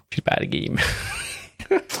 feel bad game.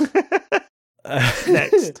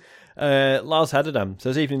 Next. Lars Hedderdam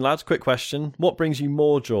says, evening lads, quick question. What brings you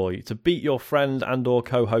more joy? To beat your friend and or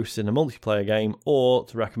co-host in a multiplayer game, or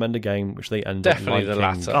to recommend a game which they end Definitely up the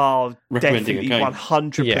liking? latter. Oh, Recommending a definitely game.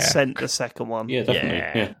 100% the second one. Yeah,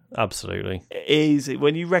 definitely. Yeah. Absolutely. Easy.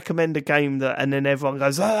 When you recommend a game and then everyone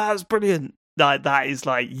goes, oh, that's brilliant. Like, that is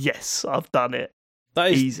like, yes, I've done it.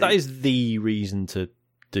 That is Easy. that is the reason to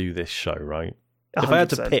do this show, right? If I had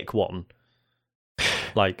to 100%. pick one,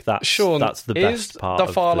 like that's Sean, that's the is best part the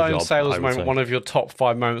of Far the Lone job, Sales I would moment say. one of your top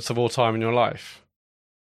 5 moments of all time in your life?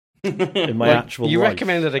 in my Like, actual you life.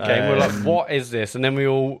 recommended a game. We're like, what is this? And then we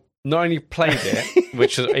all not only played it,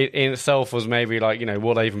 which in itself was maybe like,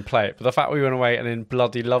 will they even play it? But the fact we went away and then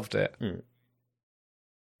bloody loved it.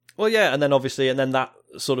 Well, yeah, and then that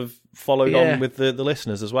sort of followed Yeah. on with the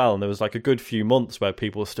listeners as well, and there was like a good few months where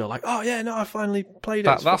people were still like, "Oh yeah, no, I finally played it."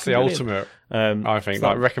 It's That's the fucking brilliant." ultimate. I think so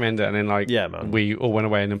like recommend it, and then like Yeah, man. we all went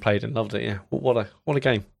away and then played it and loved it. Yeah, what a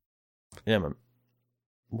game. Yeah, man.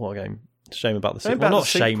 What a game. Shame about the Shame sequel. Well, about not the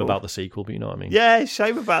shame sequel. about the sequel, but you know what I mean. Yeah,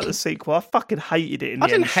 shame about the sequel. I fucking hated it in the I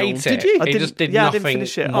didn't end, Sean. hate it. Did you? I It didn't, just did yeah, nothing I didn't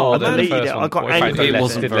finish it. more I than the deleted first it. one. I got Well, in fact, angry. it with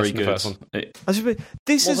wasn't it. very very good. good. First one. I just,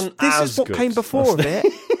 this Wasn't is as what good. came before of it,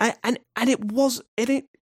 and it was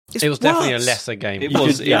it's It was definitely a worse. lesser game. It You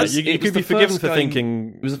was. could, yeah, it was- you it was could be the forgiven first for game-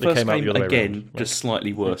 thinking It was the it first came out game the other way again, around. just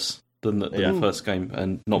slightly worse than the Yeah. first game,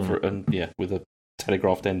 and not for with a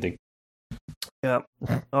telegraphed ending. Yeah.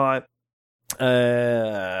 All right.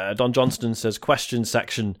 Don Johnston says, question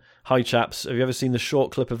section. Hi chaps, have you ever seen the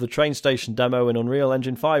short clip of the train station demo in Unreal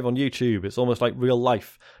Engine 5 on YouTube? It's almost like real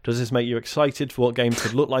life. Does this make you excited for what games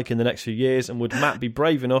could look like in the next few years? And would Matt be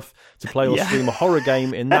brave enough to play or stream a horror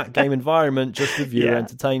game in that game environment just for viewer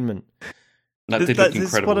entertainment? That did look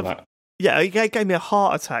incredible, that. Yeah, it gave me a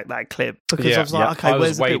heart attack, that clip, because I was like, okay,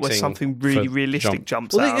 where's the bit where something really realistic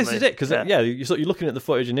jumps out? Well, this is it, because you're looking at the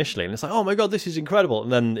footage initially, and it's like, oh my god, this is incredible,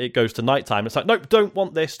 and then it goes to nighttime. It's like, nope, don't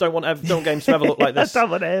want this. Don't want games to ever look like this. I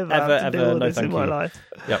don't want ever no, thank you. My life.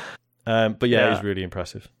 Yep. But it is really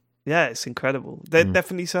impressive. Yeah, it's incredible. They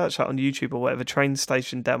definitely search that on YouTube or whatever. Train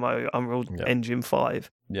station demo Unreal Engine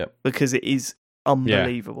 5. Yep. Because it is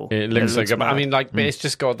unbelievable. Yeah. It looks so good. I mean, like, but it's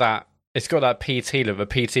just got that. It's got that PT look. The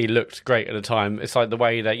PT looked great at the time. It's like the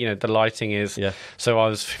way that the lighting is. Yeah. So I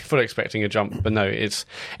was fully expecting a jump, but no, it's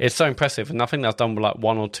so impressive, and I think that's done with like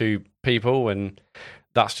one or two people, and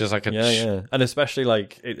that's just like a and especially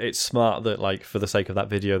like it's smart that like for the sake of that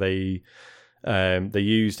video they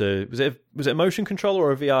used was it a motion controller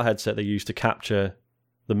or a VR headset they used to capture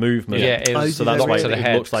the movement. Yeah, so that's why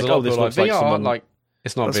it looks like this looks like someone like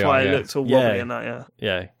it's not that's VR. That's why it looks all wobbly in that.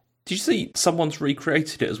 Yeah. Did you see someone's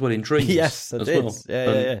recreated it as well in Dreams? Yes, as well.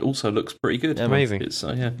 Yeah. It also looks pretty good. Yeah, amazing.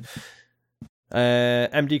 MD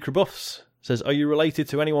Krabuffs says, are you related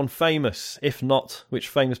to anyone famous? If not, which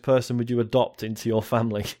famous person would you adopt into your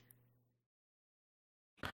family?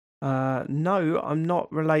 No, I'm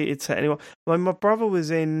not related to anyone. My brother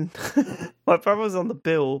was in... my brother was on the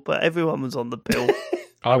bill, but everyone was on the bill.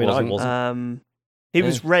 I wasn't. He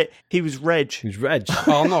was Reg. He was Reg.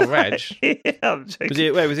 Oh, not Reg. I'm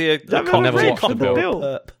joking. Was he a never watched the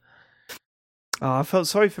bill? Oh, I felt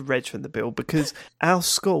sorry for Reg from the Bill because our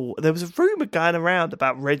school, there was a rumour going around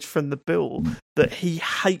about Reg from the Bill that he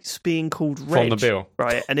hates being called Reg. From the Bill.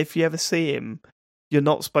 Right? And if you ever see him, you're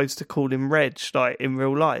not supposed to call him Reg, like in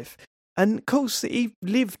real life. And of course, he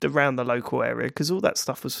lived around the local area because all that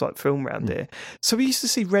stuff was like filmed around here. So we used to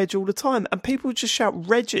see Reg all the time, and people would just shout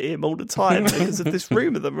Reg at him all the time because of this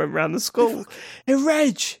rumour that went around the school. Hey,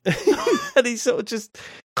 Reg! And he sort of just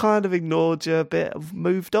kind of ignored you a bit,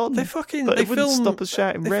 moved on. They wouldn't stop us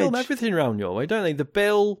shouting Reg. They film everything around your way, don't they? The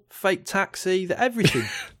Bill, Fake Taxi, everything.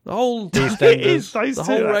 The whole EastEnders, the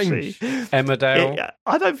whole range. Emmerdale.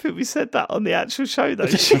 I don't think we said that on the actual show, though.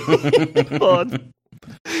 on.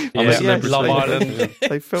 Love Island.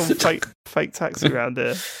 They filmed fake Taxi around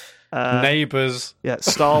here. Neighbours. Yeah,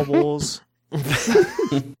 Star Wars.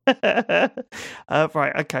 Right,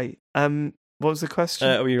 okay. What was the question?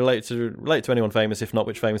 Are you related to anyone famous? If not,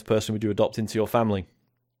 which famous person would you adopt into your family?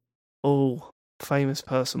 Oh, famous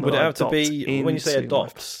person. Would it have to be, when you say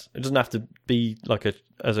adopt, it doesn't have to be like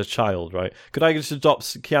as a child, right? Could I just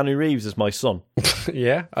adopt Keanu Reeves as my son?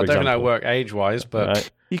 Yeah, I don't know how it work age-wise, but...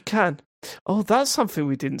 Right. You can. Oh, that's something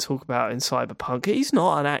we didn't talk about in Cyberpunk. He's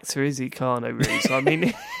not an actor, is he, Keanu Reeves? I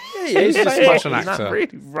mean, he's just such an actor. That's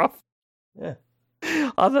really rough. Yeah.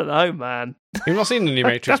 I don't know, man. You've not seen the new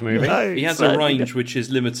Matrix movie? No, he has a range which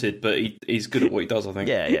is limited, but he's good at what he does, I think.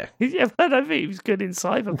 Yeah. Yeah, but I don't think he was good in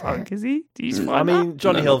Cyberpunk, is he? Do you find that?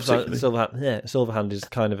 Johnny Silverhand is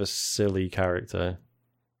kind of a silly character.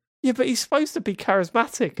 Yeah, but he's supposed to be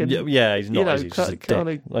charismatic, and he's not. He's just a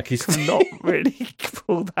dick. Like he's not really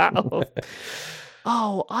pulled that off.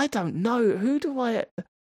 Oh, I don't know. Who do I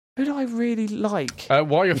really like?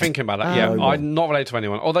 While you're thinking about that, I'm not related to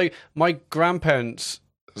anyone. Although my grandparents,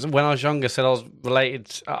 when I was younger, said I was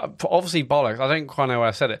related. Obviously, bollocks. I don't quite know where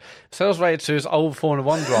I said it. Said I was related to his old Formula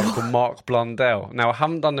One driver called Mark Blundell. Now I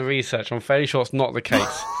haven't done the research. I'm fairly sure it's not the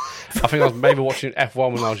case. I think I was maybe watching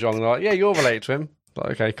F1 when I was young. They're like, yeah, you're related to him.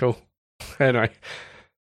 Like, okay, cool. Anyway,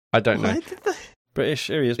 I don't know. British,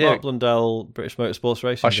 here he is, Mark Blundell, British Motorsports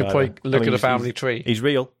Racing. I should probably look at the family tree. He's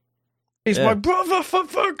real. He's my brother, for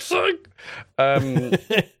fuck's sake. I've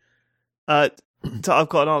got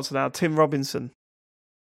an answer now. Tim Robinson.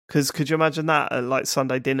 Because could you imagine that at like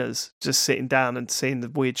Sunday dinners, just sitting down and seeing the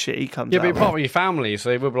weird shit he comes out Yeah, but you're part of your family, so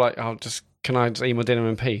they would be like, can I just eat my dinner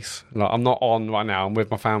in peace? Like, I'm not on right now, I'm with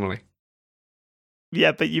my family.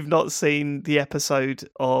 Yeah, but you've not seen the episode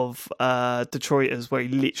of Detroiters where he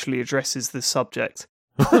literally addresses this subject.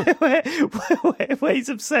 where he's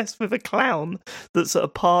obsessed with a clown that's at a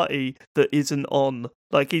party that isn't on.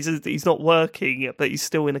 Like, he's not working, but he's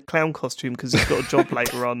still in a clown costume because he's got a job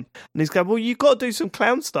later on. And he's going, well, you've got to do some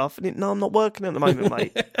clown stuff. And no, I'm not working at the moment,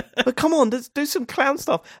 mate. But come on, let's do some clown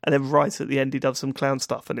stuff. And then right at the end, he does some clown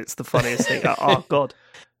stuff, and it's the funniest thing. Oh, God.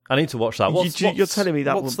 I need to watch that. You're telling me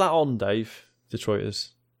that what's that on, Dave?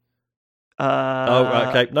 Detroiters. Right,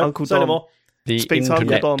 okay. No, Uncle Don. Anymore. The Speak to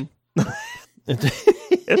Uncle internet. Don.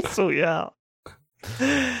 It'll sort you out.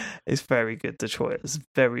 It's very good, Detroit. It's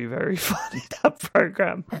very, very funny, that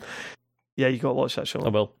program. Yeah, you got to watch that, Sean. I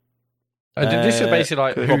will. This is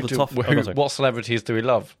basically like what celebrities do we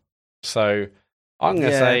love? So I'm going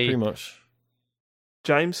to say pretty much.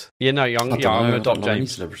 James? I'm going to adopt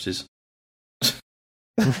James. Celebrities.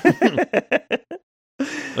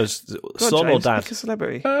 Son or dad? Pick a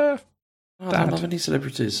celebrity. I don't have any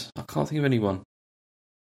celebrities. I can't think of anyone.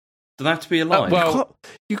 Do they have to be alive?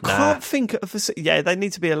 You can't think of a... Yeah, they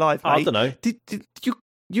need to be alive, mate. I don't know.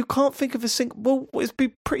 You can't think of a single... Well, it'd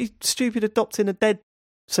be pretty stupid adopting a dead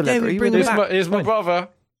celebrity. Here's my brother.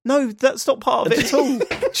 No, that's not part of it at all.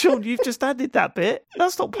 Sean, you've just added that bit.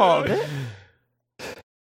 That's not part of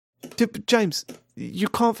it. James, you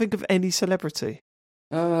can't think of any celebrity.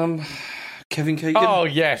 Kevin Keegan. Oh,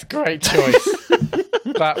 yes, great choice.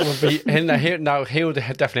 That would be... He'll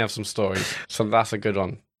definitely have some stories. So that's a good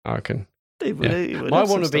one, I reckon. My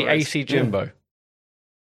one would be AC Jimbo.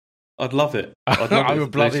 I'd love it. I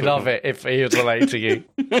would bloody love it if he was related to you.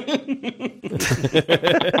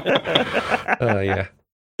 Yeah.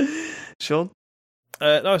 Sean?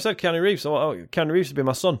 No, I said Keanu Reeves. Keanu Reeves would be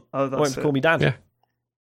my son. Oh, I won't call me dad. Yeah.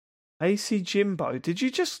 AC Jimbo. Did you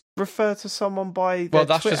just refer to someone by Well,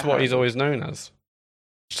 that's Twitter just what he's always known as.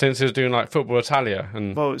 Since he was doing like Football Italia.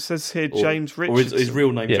 Well, it says here James Richardson. Or his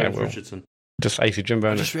real name, James Richardson. Just AC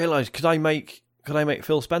Jimbo. I just realised, could I make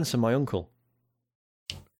Phil Spencer my uncle?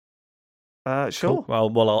 Sure. Cool.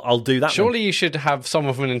 Well, I'll do that. Surely then. You should have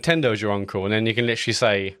someone from Nintendo as your uncle, and then you can literally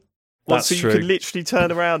say... Well, so you can literally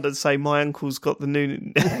turn around and say, my uncle's got the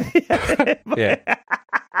new... Yeah.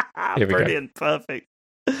 Here we Brilliant. Go. Perfect.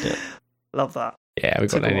 Yeah. Love that. Yeah, we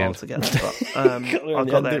got that in the end. I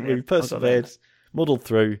got there. We persevered, muddled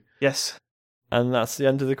through. Yes. And that's the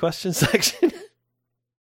end of the question section.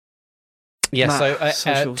 Yeah, so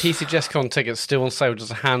TCGSCon tickets still on sale.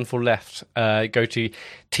 There's a handful left. Go to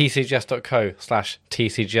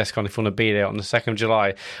tcgs.co/TCGSCon if you want to be there on the 2nd of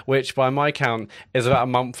July, which by my count is about a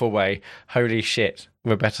month away. Holy shit.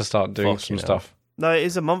 We better start doing some stuff. No, it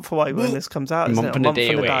is a month away when this comes out. Isn't it? A month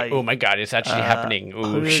and a day. Oh my god, it's actually happening.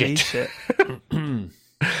 Oh shit.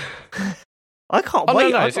 I can't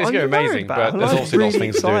wait. No, it's going to be amazing, but there's also lots of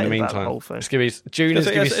things to do in the meantime. June is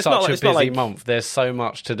going to be such a busy month. There's so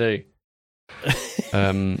much to do.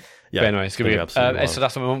 But anyway, it's going to be so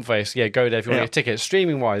that's my month face. Yeah, go there if you want to get tickets.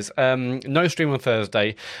 Streaming wise, no stream on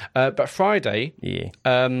Thursday, but Friday,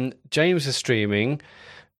 James is streaming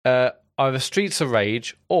either Streets of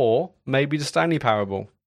Rage or maybe the Stanley Parable.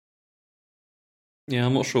 Yeah,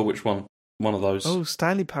 I'm not sure which one. One of those. Oh,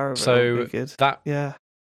 Stanley Parable. So would be good. Yeah.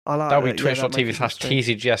 I like that'll be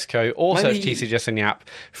twitch.tv/TCGSCO or search TCGS in the app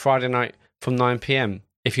Friday night from 9 p.m.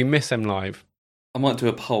 if you miss them live. I might do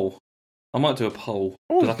a poll. Oh, you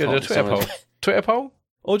could do a Twitter poll. Twitter poll?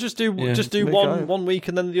 Or just do one week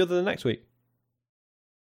and then the other the next week.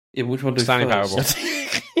 Yeah, which one do Stanley first? Parable.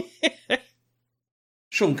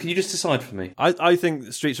 Sean, can you just decide for me? I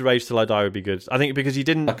think Streets of Rage Till I Die would be good. I think because you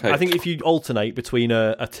didn't... Okay. I think if you alternate between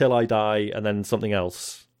a Till I Die and then something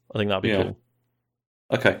else, I think that'd be cool.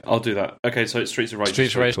 Okay, I'll do that. Okay, so it's Streets of Rage.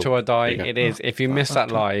 Streets of Rage Till I Die. It is. If you miss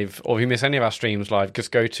that live, or if you miss any of our streams live,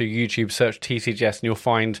 just go to YouTube, search TCGS, and you'll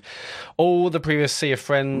find all the previous Sea of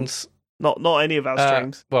Friends. Not any of our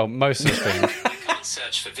streams. Well, most of the streams.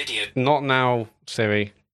 Search for video. Not now,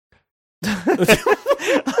 Siri.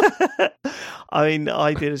 I mean,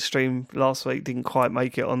 I did a stream last week, didn't quite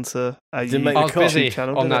make it onto our I was busy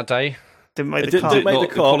channel, on that day. Didn't make the cut. Didn't make the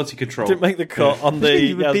cut. Quality control. Didn't make the cut on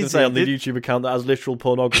the on the YouTube account that has literal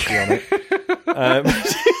pornography on it.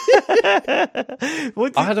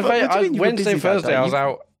 I had Wednesday and Thursday. I was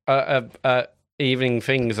out evening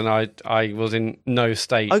things, and I was in no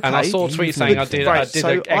state. Okay. And I saw a tweet saying I did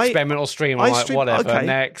an experimental stream. I'm like, whatever.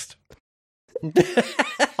 Next.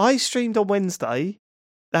 I streamed on Wednesday.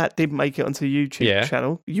 That didn't make it onto the YouTube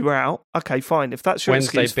channel. You were out. Okay, fine. If that's your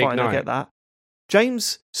Wednesday, excuse, fine. I get that.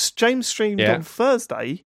 James streamed on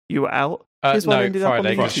Thursday. You were out. No,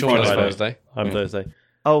 Friday. Thursday. I'm Thursday.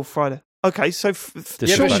 Oh, Friday. Okay, so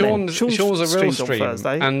Sean's a real stream.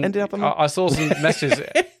 Thursday, and ended up on I saw some messages.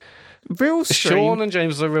 Real stream. Sean and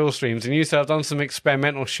James are real streams, and you said I've done some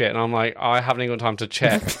experimental shit, and I'm like, I haven't even got time to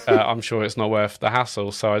check. I'm sure it's not worth the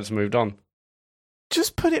hassle, so I just moved on.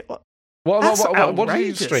 Just put it. What did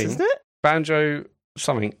you stream? Isn't it? Banjo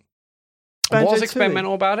something. Banjo what was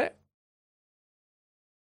experimental about it?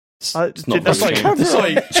 Sorry.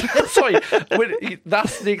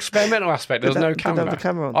 That's the experimental aspect. There's no camera. The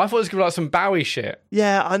camera on. I thought it was going to be like some Bowie shit.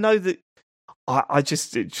 Yeah, I know that. I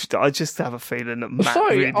just have a feeling that Matt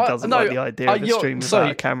really doesn't like the idea of a stream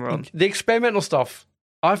without a camera on. The experimental stuff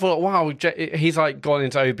I thought, wow, he's like gone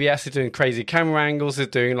into OBS, he's doing crazy camera angles, he's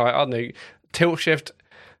doing like, I don't know, tilt shift.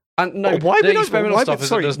 And no, the experimental stuff is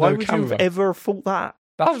that there's no camera. Why would you ever thought that?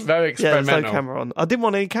 That was very experimental. Yeah, there's no camera on. I didn't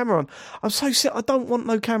want any camera on. I'm so sick. I don't want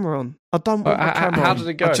no camera on. I don't want no camera on. How did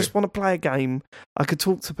it go? I just want to play a game. I could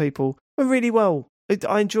talk to people. Went really well.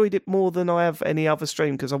 I enjoyed it more than I have any other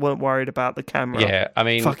stream because I weren't worried about the camera. Yeah, I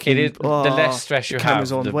mean, it is, the less stress you have,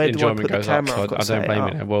 the enjoyment goes up. So I don't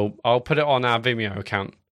blame you. Well, I'll put it on our Vimeo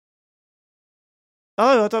account.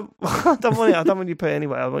 Oh, I don't want it. I don't want you to put it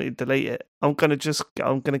anywhere. I want you to delete it. I'm gonna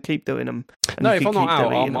keep doing them. No, if I'm not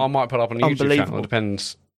out, I might put it up on a YouTube channel. It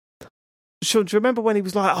depends. Sean, do you remember when he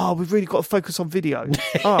was like, "Oh, we've really got to focus on video"?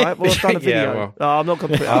 All right, well, I've done a video. Well, no, I'm not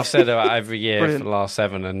going to put it. I've said about every year for the last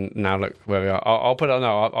 7, and now look where we are. I'll put it on.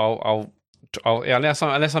 No, I'll unless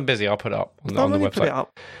I'm busy, I'll put it up on the website. Put it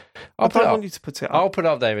up. I don't want you to put it up. I'll put it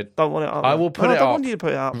up, David. Don't want it up. I will put it up. I don't want you to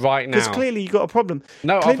put it up right now because clearly you got a problem.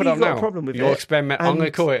 No, I'll put it up now. A problem with your experiment. I'm going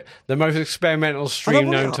to call it the most experimental stream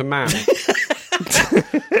known to man. I'm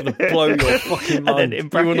going to blow your fucking mind. You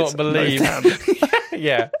will not believe.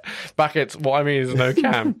 Yeah, brackets. What I mean is no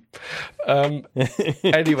cam.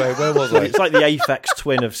 Anyway, where was I? It's like the Aphex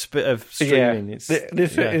twin of streaming.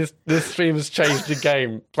 Yeah. This stream has changed the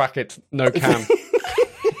game. Brackets. No cam.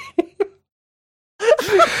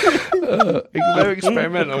 Very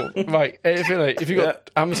experimental. Right, if you've got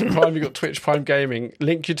Amazon Prime, you've got Twitch Prime Gaming,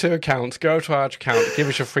 link your 2 accounts, go to our account, give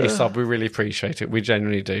us your free sub. We really appreciate it. We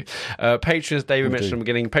genuinely do. Patrons, David mentioned at the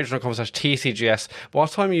beginning, patreon.com/TCGS. By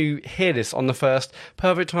the time you hear this on the first,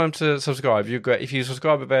 perfect time to subscribe. If you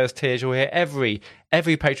subscribe at various tiers, you'll hear every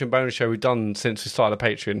Patreon bonus show we've done since we started a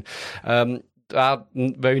Patreon. Our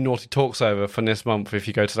very naughty talks over from this month if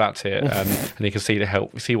you go to that tier, and you can see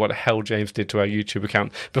what the hell James did to our YouTube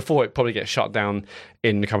account before it probably gets shut down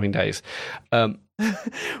in the coming days. We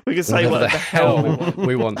can say what the hell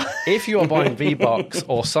we want. If you are buying V-Bucks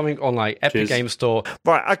or something on like Epic Game Store,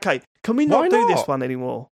 right? Okay, can we not do this one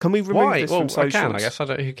anymore? Can we remove this from socials? I guess I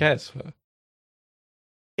don't. Who cares?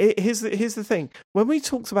 Here's the thing. When we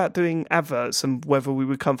talked about doing adverts and whether we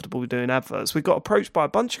were comfortable with doing adverts, we got approached by a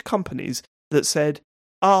bunch of companies that said,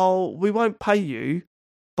 "Oh, we won't pay you,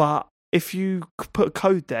 but if you put a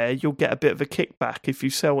code there, you'll get a bit of a kickback if you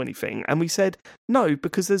sell anything." And we said, no,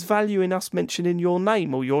 because there's value in us mentioning your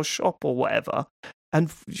name or your shop or whatever,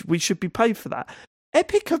 and we should be paid for that.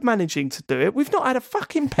 Epic of managing to do it. We've not had a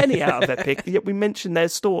fucking penny out of Epic, yet we mention their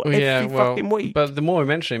store every fucking week. But the more we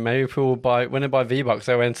mention it, maybe people will when they buy V-Bucks,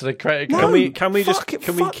 they'll enter the credit card. Can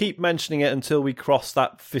we keep mentioning it until we cross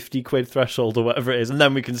that £50 threshold or whatever it is, and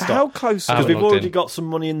then we can stop? How close? Because we've already got some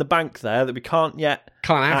money in the bank there that we can't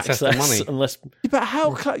access the money unless. But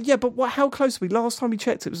how close are we? Last time we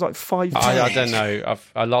checked, it was like £5. I don't know.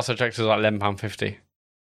 Last I checked, it was like £11.50.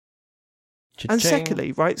 And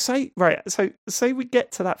secondly, say we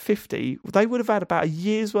get to that 50, they would have had about a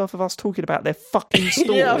year's worth of us talking about their fucking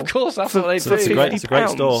store. Yeah, of course, that's what they do. It's a great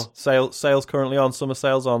store. Sales currently on, summer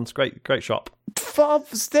sales on. It's great shop.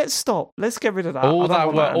 Let's stop. Let's get rid of that. All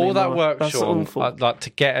that work, Sean, like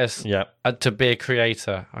to get us to be a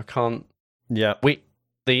creator. I can't. Yeah.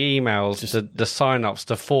 The emails, the sign-ups,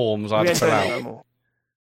 the forms I had to fill out.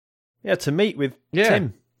 Yeah, to meet with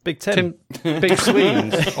Tim. Big Tim. Big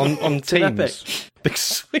Sweeney on Teams. Big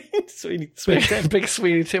Sweeney Tim. Big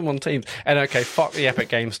Sweeney Tim on Teams. And okay, fuck the Epic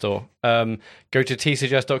Game Store. Go to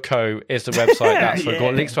tcgs.co is the website. That's where we've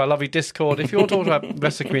got links to our lovely Discord. If you want to talk to our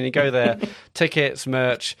rest of the community, go there. Tickets,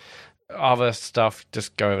 merch, other stuff,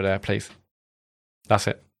 just go over there, please. That's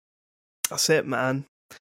it. That's it, man.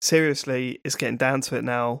 Seriously, it's getting down to it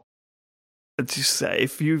now. Just say,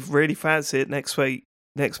 if you really fancy it next week,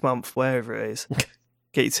 next month, wherever it is,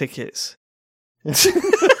 get your tickets. It's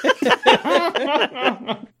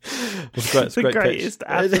the greatest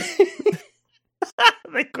advert.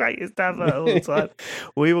 The greatest advert of all time.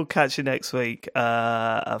 We will catch you next week.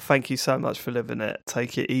 Thank you so much for living it.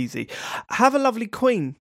 Take it easy. Have a lovely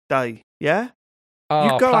Queen Day, yeah?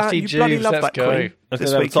 Oh, you go out, you bloody love that Queen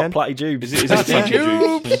this weekend. Top Platty Jubes. Is it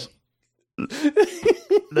Platty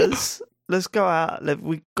Jubes? Let's go out.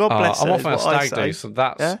 God bless her. I'm off on a stag do, so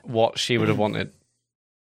that's what she would have wanted.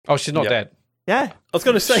 Oh, she's not dead. Yeah. I was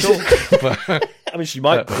going to say. I mean, she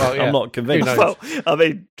might be. I'm not convinced. Well, I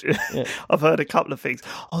mean, I've heard a couple of things.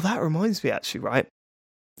 Oh, that reminds me, actually, right?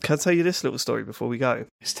 Can I tell you this little story before we go?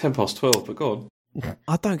 It's 12, but go on.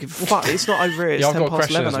 I don't give a fuck. It's not over here. It's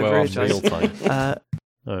 11 over here, James.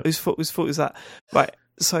 Whose fault was that? Right.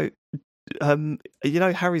 So, you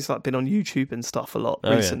know, Harry's like been on YouTube and stuff a lot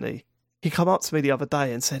recently. Yeah. He come up to me the other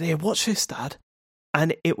day and said, "Here, watch this, Dad."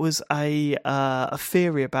 And it was a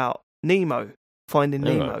theory about Nemo, finding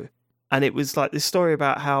Nemo. and it was like this story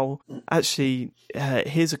about how actually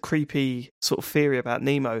here's a creepy sort of theory about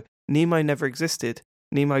Nemo. Nemo never existed.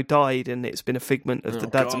 Nemo died, and it's been a figment of the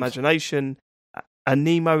dad's imagination. And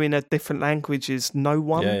Nemo in a different language is no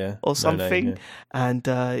one or something, no name, and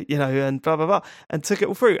and blah blah blah, and took it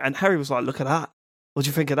all through. And Harry was like, "Look at that! What do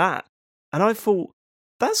you think of that?" And I thought,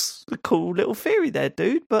 "That's a cool little theory there,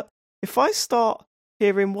 dude." But if I start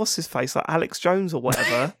hearing what's his face, like Alex Jones or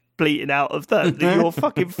whatever, bleating out of your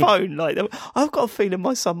fucking phone, like I've got a feeling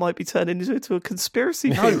my son might be turning into a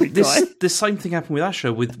conspiracy theory guy. The same thing happened with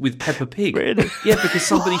Asher with Peppa Pig. Really? Yeah, because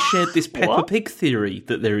somebody shared this Peppa Pig theory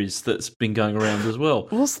that's been going around as well.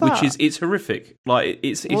 What's that? Which it's horrific. Like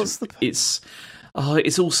it's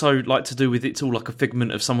also like to do with it's all like a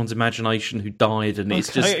figment of someone's imagination who died, and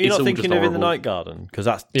it's just you're it's not all thinking just of In the horrible. Night Garden, because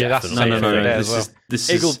that's that's definitely This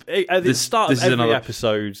is at the start of every another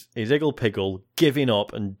episode is Iggle Piggle giving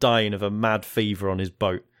up and dying of a mad fever on his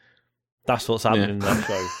boat. That's what's happening in that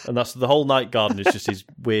show, and that's the whole Night Garden is just his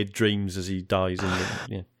weird dreams as he dies.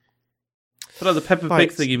 But no, the Peppa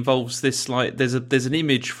Pig thing involves this. Like, there's an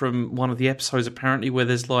image from one of the episodes apparently where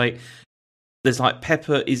there's like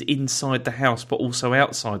Peppa is inside the house but also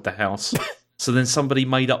outside the house. So then somebody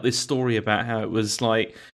made up this story about how it was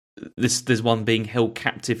like there's one being held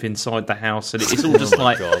captive inside the house, and it's all just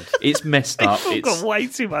it's messed up. You've got way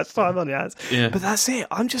too much time on your hands. Yeah. But that's it.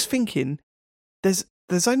 I'm just thinking there's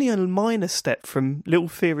only a minor step from little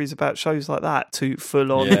theories about shows like that to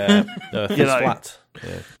full on. Flat.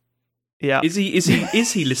 Yeah. Is he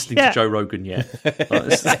listening to Joe Rogan yet?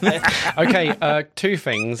 Okay, two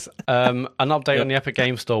things. An update on the Epic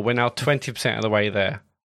Game Store. We're now 20% of the way there.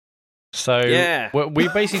 So we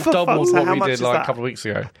basically doubled what we did like a couple of weeks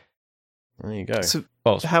ago. There you go. So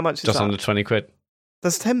well, how much is just that? under 20 quid.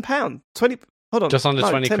 That's £10. 20. Hold on. Just under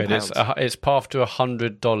 20 £10. quid. It's path to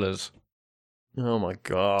 $100. Oh my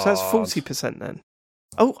god. So that's 40% then.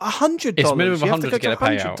 Oh, $100. It's minimum You have 100 to get a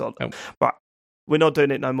payout. Right. We're not doing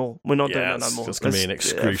it no more. We're not doing it no more. It's going to be an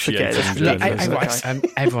excruciating journey.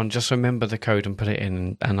 Everyone, just remember the code and put it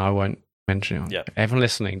in, and I won't mention it. Everyone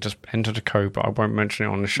listening, just enter the code, but I won't mention it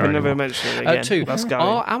on the show. We'll never mention it again. Two,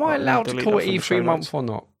 am I allowed to call it E3 month or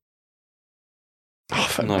not?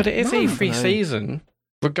 No. But it is E3 season,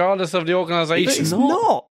 regardless of the organisation. It's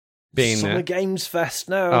not. Being Summer there. Games Fest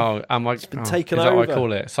now. Oh, am I? It's been taken is that over. what I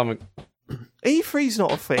call it? E3's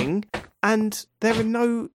not a thing, and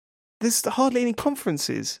there's hardly any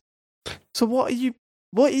conferences. So what is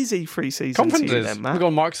E3 season Conferences. to you then, Matt? We've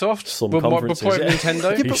got Microsoft. Some we'll conferences. play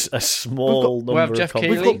Nintendo. A small number have of Jeff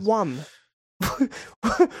conferences. Keighley. We've got one.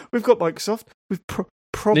 We've got Microsoft. We've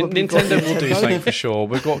probably got Nintendo will do something for sure.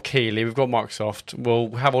 We've got Keighley. We've got Microsoft.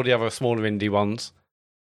 We'll have all the other smaller indie ones.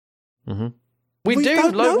 Mm-hmm. We We've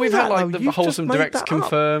don't know had that, like though. the You've Wholesome just made Directs that up.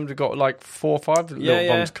 confirmed. We've got like 4 or 5 little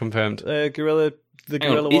ones confirmed. The Gorilla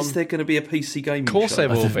one. Is there going to be a PC gaming Of course show? there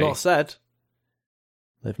will They've be. not said.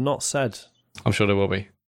 They've not said. I'm sure there will be.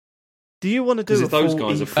 Do you want to do a those full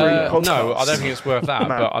guys are E3 free. podcast? No, I don't think it's worth that.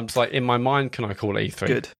 Matt. But I'm just like, in my mind, can I call it E3?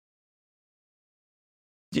 Good.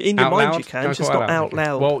 In your Out mind loud? you can, I just call it not out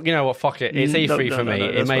loud. Well, you know what? Fuck it. It's No, E3 no, for no, me. no,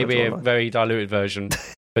 It that's may what be I a thought. very diluted version,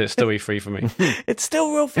 but it's still E3 for me. It's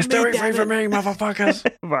still real for It's me. still E3 damn for it. me, motherfuckers.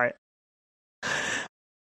 Right.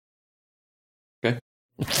 Okay.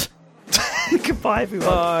 Goodbye, everyone.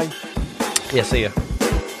 Bye. Yeah, see ya.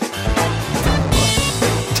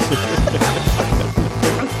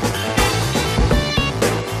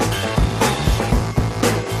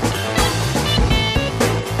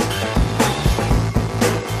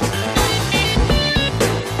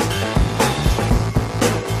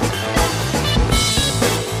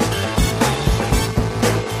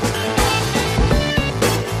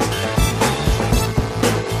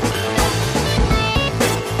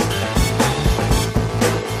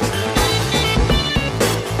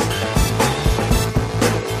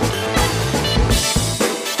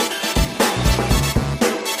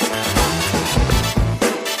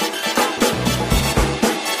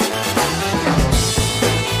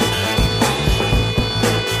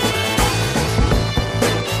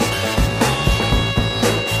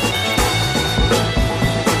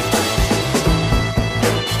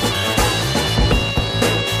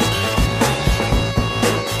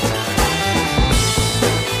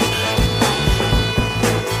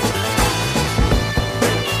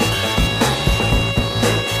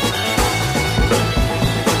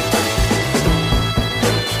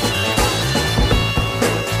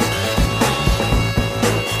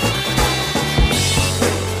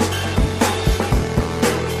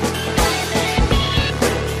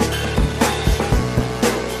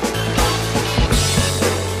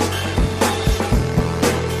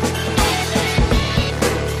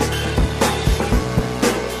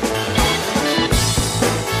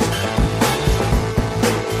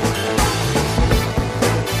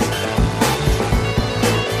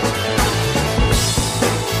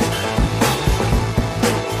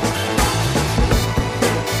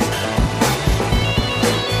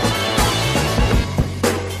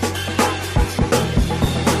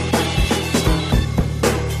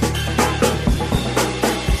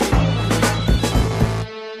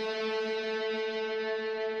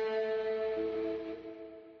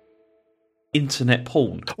 internet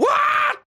porn. What?